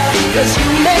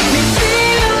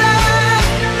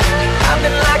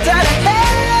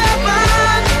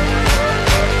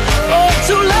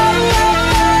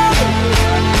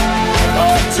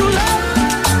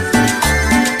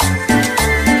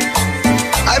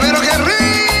 ¡Ay, pero qué rico!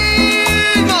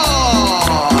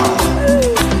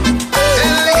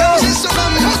 Elegamos esto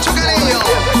con mucho cariño.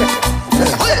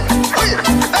 Oye,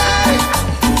 ¡ay!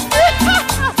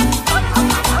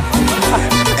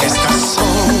 Estas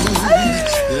son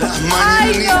las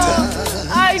mañanitas.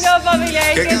 Ay, no,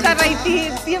 familia, es que esta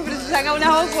Raití siempre se saca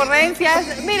unas ocurrencias.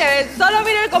 Mire, solo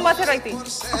miren cómo hace Raití.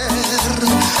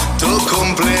 Tu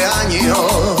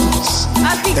cumpleaños.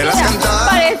 Así que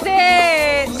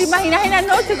parece, ¿te imaginas en la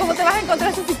noche cómo te vas a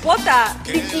encontrar esa cipota?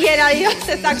 Si quiera Dios,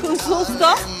 te saca un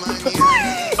susto.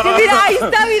 Y mira, ahí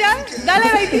está, mira. Dale,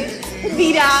 Raití.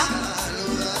 Mira.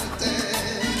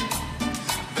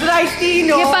 Raití,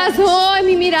 no. ¿Qué pasó en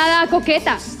mi mirada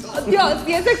coqueta? Dios,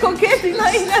 si ese es coqueta,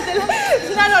 imagínatelo. Es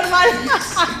una normal.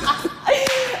 Ay,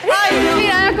 mi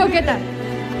mirada coqueta.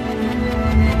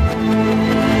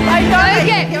 Ay, no, ¿sabes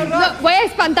qué? No, voy a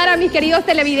espantar a mis queridos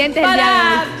televidentes el día de hoy.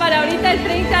 Para ahorita el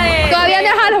 30 de... Todavía no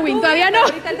es Halloween, todavía no.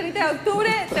 Ahorita el 30 de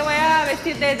octubre te voy a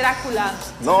vestir de Drácula.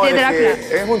 No, de Drácula.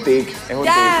 es un tic,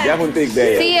 ya es un tic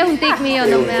de ella. Sí, es un tic mío,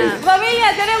 no me da.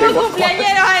 Familia, tenemos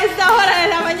cumpleañeros a esta hora de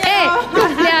la mañana.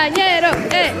 ¡Cumpleañero!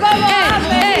 ¡Vamos a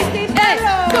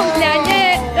felicitarlo!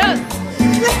 ¡Cumpleañeros!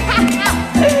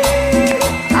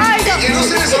 Ay, no,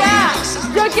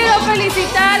 yo quiero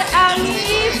felicitar a mi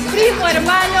primo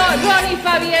hermano Ronnie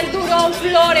Fabiel Durón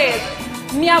Flores.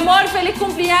 Mi amor, feliz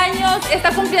cumpleaños.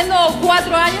 Está cumpliendo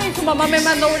 4 años y su mamá me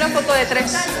mandó una foto de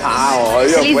 3 años. Ah,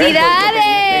 obvio.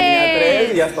 ¡Felicidades! Tenía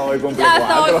 3 y hasta hoy cumple 4. Ya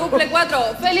hasta hoy cumple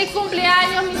 4. Feliz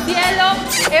cumpleaños, mi cielo.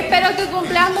 Espero que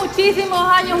cumplas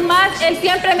muchísimos años más. Él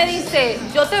siempre me dice,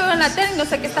 yo te veo en la tele y no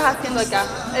sé qué estás haciendo acá.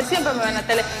 Él siempre me ve en la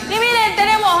tele. Y miren,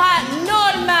 tenemos a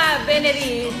Norma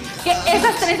Benedict, que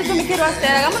esas trenzas yo me quiero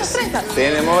hacer. Hagamos las trenzas.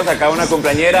 Tenemos acá una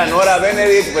cumpleañera, Nora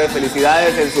Benedict, pues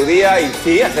felicidades en su día y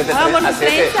sí, hacete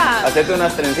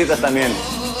unas trencitas también.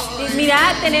 Y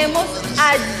mira, tenemos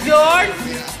a George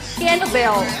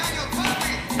Campbell.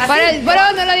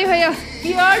 Bueno, no lo dijo yo.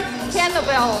 George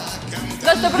Kenobel.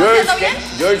 ¿Lo estoy pronunciando bien?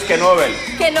 George Kenobel.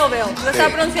 Kenobel. Lo estaba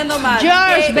pronunciando mal.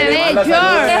 George, bebé,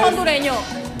 George. Es hondureño.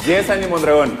 Yesani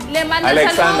Mondragón. Le manda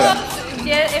Alexandra. saludos.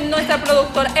 Nuestra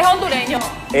productora. Es hondureño.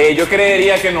 Yo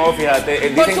creería que no, fíjate.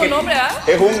 Por Dicen su que nombre, ¿ah?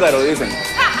 es húngaro, dicen.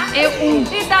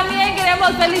 Y también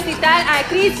queremos felicitar a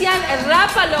Cristian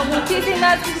Rápalo.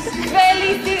 Muchísimas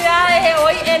felicidades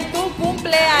hoy en tu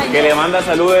cumpleaños. Que le manda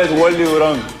saludos Waldy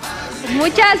Durón.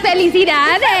 Muchas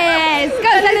felicidades.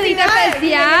 Con saludito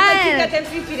especial.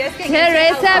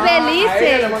 Teresa A ella le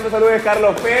Belice. mando saludos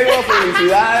Carlos Pedro.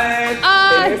 Felicidades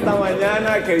en esta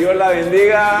mañana. Que Dios la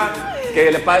bendiga. Que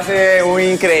le pase un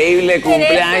increíble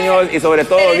cumpleaños y sobre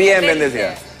todo bien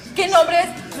bendecida. ¿Qué nombres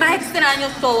más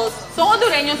extraños todos? Son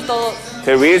hondureños todos.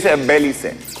 Teresa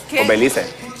Belice. O Belice.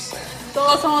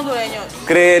 Todos son hondureños.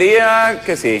 Creería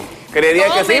que sí. Creería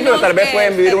Todos que sí, pero menos tal vez que-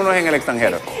 pueden vivir unos en el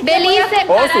extranjero. Belice.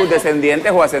 O sus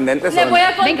descendientes o ascendentes Les son. voy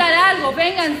a contar algo,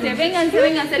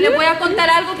 vénganse. Les voy a contar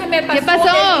algo que me pasó, ¿Qué pasó?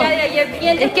 el día de ayer,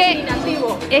 bien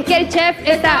discriminativo. Es que el chef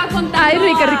está... Estaba contando Ay,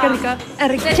 rica, a- rica, rica. Ah,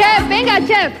 rica. Chef, venga,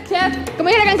 chef. ¿Cómo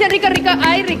dice la canción? Rica, rica.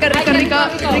 Ay, rica, rica,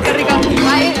 rica. Rica, rica.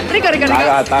 Ay, rica, rica, La rica.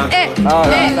 gata. La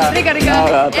gata. Rica, rica.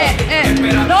 La gata.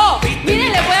 No,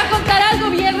 miren, les voy a contar algo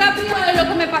bien rápido de lo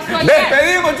que me pasó ayer.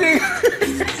 ¡Despedimos, chicos!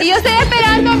 Y yo estoy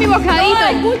esperando mi bocadito.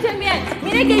 No, escuchen bien.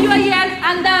 Miren que yo ayer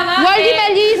andaba... Waldy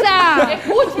Melissa.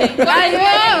 Escuchen.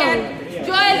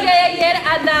 Yo el día de ayer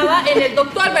andaba en el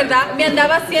doctor, ¿verdad? Me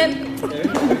andaba haciendo...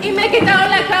 Y me quitaron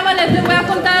la cama, les voy a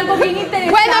contar algo bien interesante.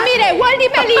 Bueno, mire, Waldy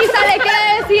Melissa le quiere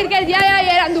decir que el día de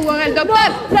ayer anduvo en el doctor.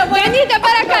 Venite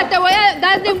para acá, te voy a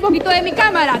darte un poquito de mi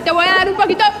cámara. Te voy a dar un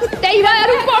poquito, te iba a dar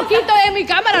un poquito de mi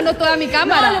cámara, no toda mi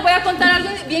cámara. No, les voy a contar algo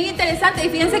bien interesante y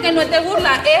fíjense que no es de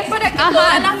burla, es para que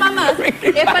todas las mamás,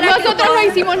 es para Nosotros que todas- no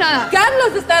hicimos nada. Carlos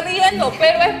se está riendo,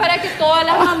 pero es para que todas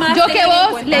las mamás Yo que tengan en vos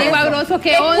cuenta le digo a esto. Grosso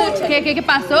que Escuchen. ¿qué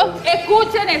pasó?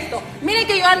 Escuchen esto. Miren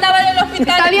que yo andaba en el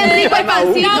hospital. Está bien rico el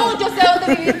pancito. No, yo sé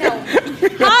dónde vivís,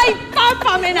 Ay,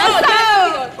 papá,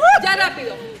 amenazado. Ya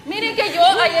rápido. Miren que yo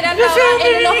ayer andaba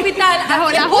en el hospital.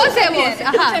 Ahora, José, vos.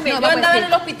 Ajá, Escúcheme, no, yo pues, andaba sí. en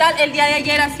el hospital el día de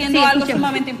ayer haciendo Sí, algo escúcheme.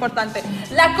 sumamente importante.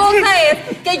 La cosa es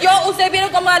que ustedes vieron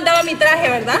cómo andaba mi traje,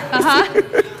 ¿verdad? Ajá.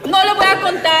 No les voy a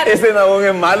contar. Ese Nahum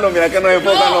es malo, mira que nos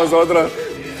enfoca a nosotros.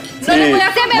 No le voy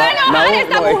a Se me va a enojar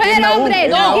esta mujer, hombre.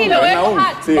 No, me voy a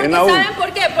enojar. Sí, es Porque Nahum. ¿saben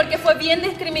por qué? Porque fue bien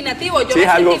discriminativo. Yo Sí, me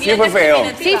algo, sentí sí bien fue feo.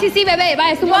 discriminativa. Sí, bebé, va,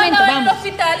 es un Yo momento, andaba en el vamos.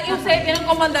 hospital y ustedes vieron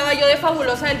cómo andaba yo de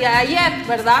fabulosa el día de ayer,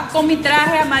 ¿verdad? Con mi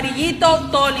traje amarillito,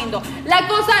 todo lindo. La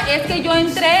cosa es que yo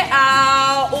entré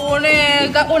a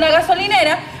una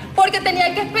gasolinera porque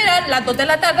tenía que esperar las 2 de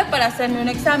la tarde para hacerme un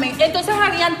examen. Entonces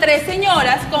habían 3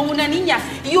 señoras con una niña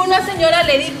y una señora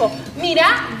le dijo,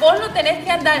 mira, vos no tenés que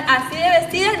andar así de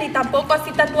vestida ni tampoco así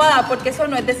tatuada porque eso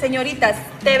no es de señoritas.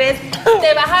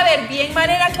 Te vas a ver bien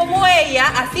manera como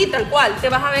ella, así tal cual, te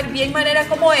vas a ver bien manera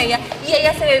como ella y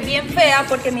ella se ve bien fea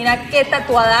porque mira qué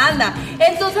tatuada anda.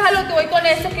 Entonces a lo que voy con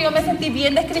esto es que yo me sentí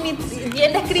bien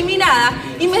discriminada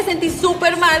y me sentí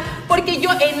súper mal porque yo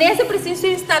en ese preciso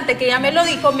instante que ella me lo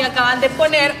dijo me acaban de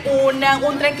poner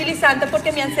un tranquilizante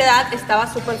porque mi ansiedad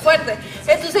estaba súper fuerte.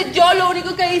 Entonces yo lo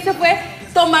único que hice fue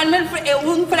tomarme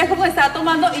un fresco que estaba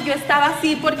tomando y yo estaba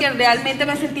así porque realmente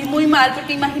me sentí muy mal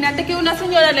porque imagínate que una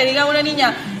señora le diga a una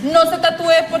niña no se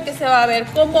tatúe porque se va a ver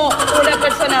como una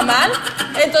persona mal.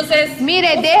 Entonces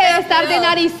mire, deje de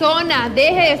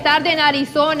estar de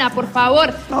narizona, por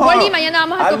favor. Waldy, mañana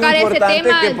vamos a Algo tocar ese importante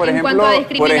tema que, por en ejemplo, cuanto a por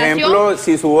discriminación. ejemplo,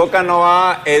 si su boca no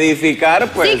va a edificar,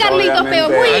 pues Sí, Carlitos, pero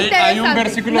muy obviamente- Hay un interesante.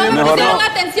 versículo no de me Mejor pusieron no.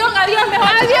 atención, adiós, mejor.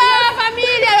 Adiós,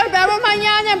 familia, nos vemos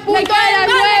mañana en punto de las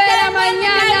 9.